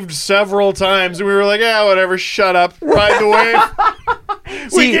waved several times, and we were like, yeah, whatever, shut up, ride the wave.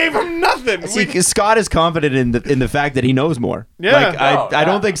 We See- gave him nothing. See, 'cause Scott is confident in the fact that he knows more. Yeah. Like, I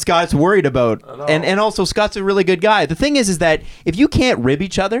don't think Scott's worried about, and also Scott's a really good guy. The thing is that if you can't rib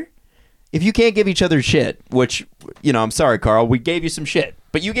each other, if you can't give each other shit, which I'm sorry, Carl, we gave you some shit,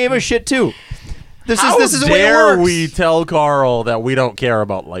 but you gave us shit too. This is the way it dare works. we tell Carl that we don't care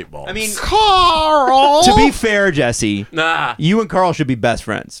about light bulbs? I mean, Carl. to be fair, Jesse, nah. you and Carl should be best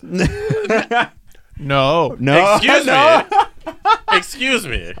friends. No. No, Excuse no. me. Excuse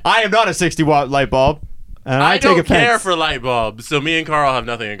me. I am not a 60-watt light bulb, and I, I take don't offense. care for light bulbs, so me and Carl have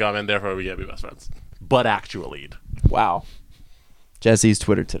nothing in common, therefore we can't be best friends. But actually. Wow. Jesse's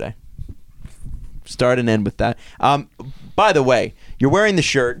Twitter today. Start and end with that. By the way, you're wearing the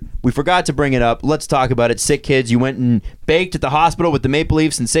shirt. We forgot to bring it up. Let's talk about it. Sick Kids. You went and baked at the hospital with the Maple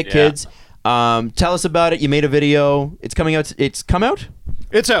Leafs and Sick Yeah. Kids. Tell us about it. You made a video. It's coming out. It's come out?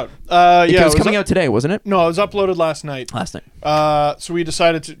 It's out. It Yeah, was coming out today, wasn't it? No, it was uploaded last night. Last night. So we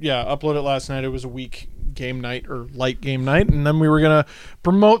decided to, upload it last night. It was a week game night or light game night, and then we were going to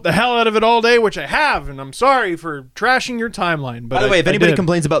promote the hell out of it all day, which I have, and I'm sorry for trashing your timeline. But By the way, if anybody did.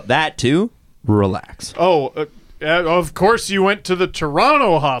 complains about that too, relax. Oh, of course you went to the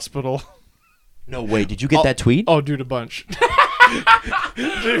Toronto hospital. No way. Did you get that tweet? Oh, dude, a bunch.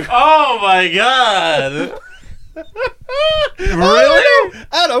 Oh my god! Really?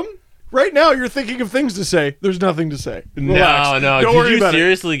 Adam, right now you're thinking of things to say. There's nothing to say. Relax. No. Don't worry Did you about it.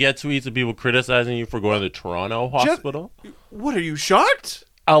 seriously get tweets of people criticizing you for going to the Toronto hospital? What, are you shocked?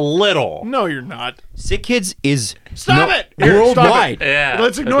 A little. No, you're not. Sick Kids is Stop it! Here, worldwide. stop it. Yeah.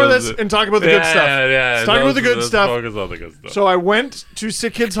 Let's ignore this and talk about the good stuff. Yeah. Let's talk about the good Let's stuff. Focus on the good stuff. So I went to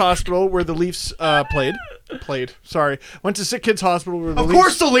Sick Kids Hospital where the Leafs played. Sorry. Went to Sick Kids Hospital where the Of Leafs...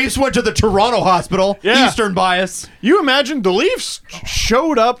 course, the Leafs went to the Toronto hospital. Yeah. Eastern bias. You imagine the Leafs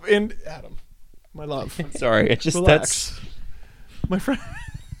showed up in... Adam, my love. Sorry, it just Relax. My friend...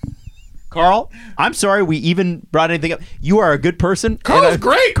 Carl, I'm sorry we even brought anything up. You are a good person. Carl's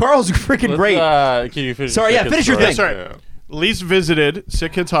great. Carl's freaking great. Can you finish? Sorry, the yeah, second finish your story? thing. Sorry. Leafs visited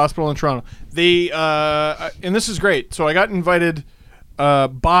Sick Kids Hospital in Toronto. They and this is great. So I got invited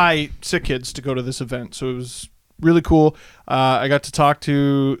by Sick Kids to go to this event. So it was really cool. I got to talk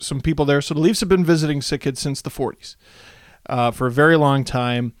to some people there. So the Leafs have been visiting Sick Kids since the 40s for a very long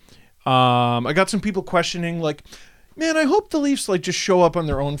time. I got some people questioning like, man, I hope the Leafs like just show up on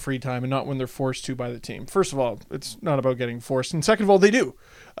their own free time and not when they're forced to by the team. First of all, it's not about getting forced, and second of all, they do.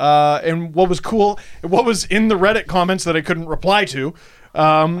 And what was cool, what was in the Reddit comments that I couldn't reply to,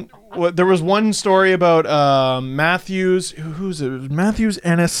 there was one story about Matthews. Who's it? It was Matthews,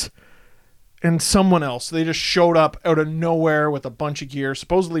 Ennis, and someone else. They just showed up out of nowhere with a bunch of gear.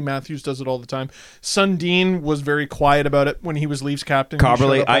 Supposedly Matthews does it all the time. Sundin was very quiet about it when he was Leafs captain. He showed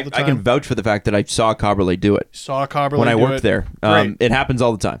Coberley, up all I the time. can vouch for the fact that I saw Coberley do it Saw Coberley when I do worked it. there. Great. It happens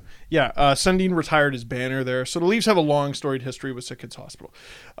all the time. Yeah, Sundin retired his banner there. So the Leafs have a long storied history with Sick Kids Hospital.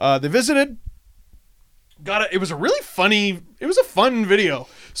 They visited. It was a really funny. It was a fun video.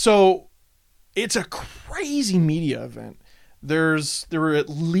 So it's a crazy media event. There were at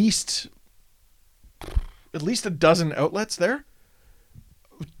least a dozen outlets there.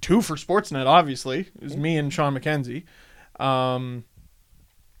 2 for Sportsnet, obviously. It was me and Sean McKenzie. And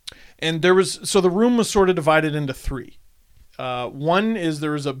there was the room was sort of divided into 3. One is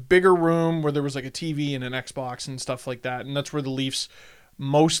there was a bigger room where there was like a TV and an Xbox and stuff like that, and that's where the Leafs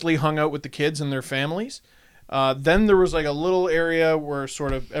mostly hung out with the kids and their families. Then there was like a little area where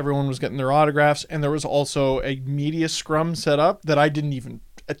sort of everyone was getting their autographs, and there was also a media scrum set up that I didn't even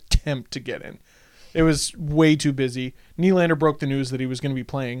attempt to get in. It was way too busy. Nylander broke the news that he was going to be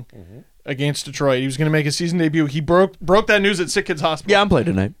playing against Detroit. He was going to make his season debut. He broke that news at Sick Kids Hospital. Yeah, I'm playing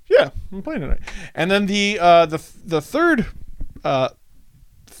tonight. Yeah, I'm playing tonight. And then the third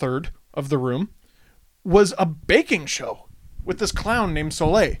of the room was a baking show with this clown named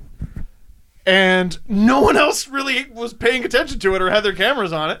Soleil. And no one else really was paying attention to it or had their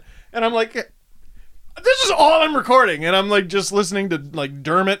cameras on it. And I'm like, this is all I'm recording. And I'm like just listening to like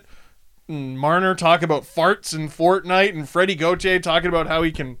Dermot and Marner talk about farts and Fortnite, and Freddie Gauthier talking about how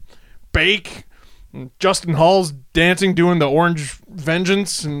he can bake, and Justin Hall's dancing doing the Orange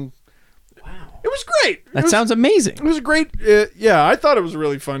Vengeance, and it was great. That sounds amazing. It was a great, yeah, I thought it was a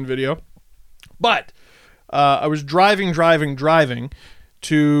really fun video. But I was driving to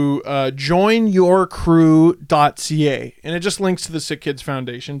joinyourcrew.ca, and it just links to the Sick Kids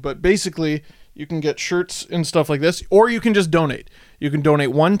Foundation. But basically, you can get shirts and stuff like this, or you can just donate. You can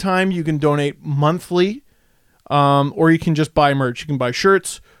donate one time, you can donate monthly, or you can just buy merch. You can buy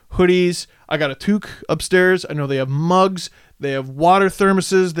shirts, hoodies. I got a toque upstairs. I know they have mugs. They have water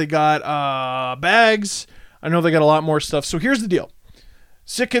thermoses. They got bags. I know they got a lot more stuff. So here's the deal.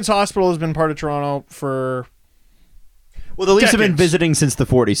 Sick Kids Hospital has been part of Toronto for... Well, the Leafs have been decades. visiting since the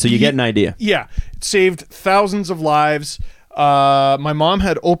 40s, so you get an idea. Yeah. It saved thousands of lives. My mom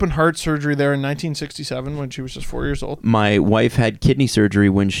had open heart surgery there in 1967 when she was just 4 years old. My wife had kidney surgery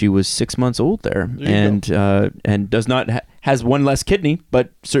when she was 6 months old there, and does not has one less kidney,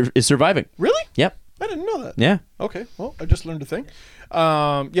 but is surviving. Really? Yep. I didn't know that. Yeah. Okay. Well, I just learned a thing.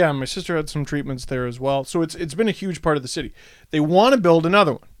 Yeah, my sister had some treatments there as well. So it's been a huge part of the city. They want to build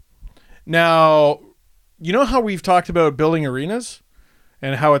another one. Now, you know how we've talked about building arenas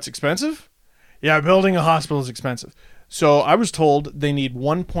and how it's expensive? Yeah, building a hospital is expensive. So I was told they need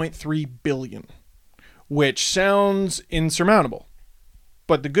 $1.3 billion, which sounds insurmountable.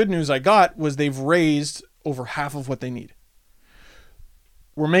 But the good news I got was they've raised over half of what they need.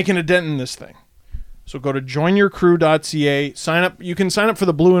 We're making a dent in this thing. So go to joinyourcrew.ca. Sign up. You can sign up for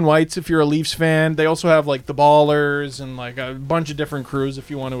the Blue and Whites if you're a Leafs fan. They also have like the Ballers and like a bunch of different crews if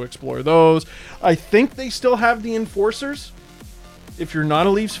you want to explore those. I think they still have the Enforcers if you're not a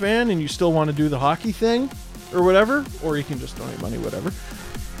Leafs fan and you still want to do the hockey thing or whatever, or you can just donate money, whatever.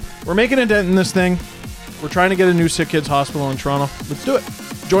 We're making a dent in this thing. We're trying to get a new sick kids hospital in Toronto. Let's do it.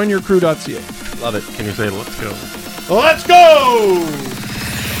 Joinyourcrew.ca. Love it. Can you say let's go? Let's go!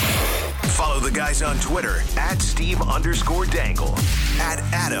 Follow the guys on Twitter at Steve_Dangle, at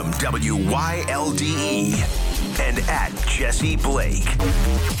Adam WYLDE, and at Jesse Blake.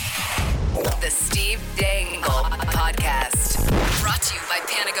 The Steve Dangle Podcast. Brought to you by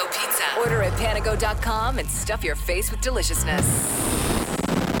Panago Pizza. Order at panago.com and stuff your face with deliciousness.